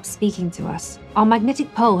is perhaps speaking to us. Our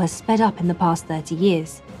magnetic pole has sped up in the past 30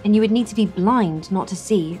 years, and you would need to be blind not to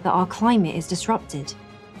see that our climate is disrupted.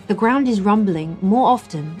 The ground is rumbling more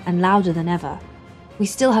often and louder than ever. We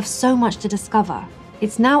still have so much to discover.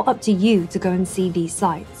 It's now up to you to go and see these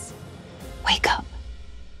sights. Wake up.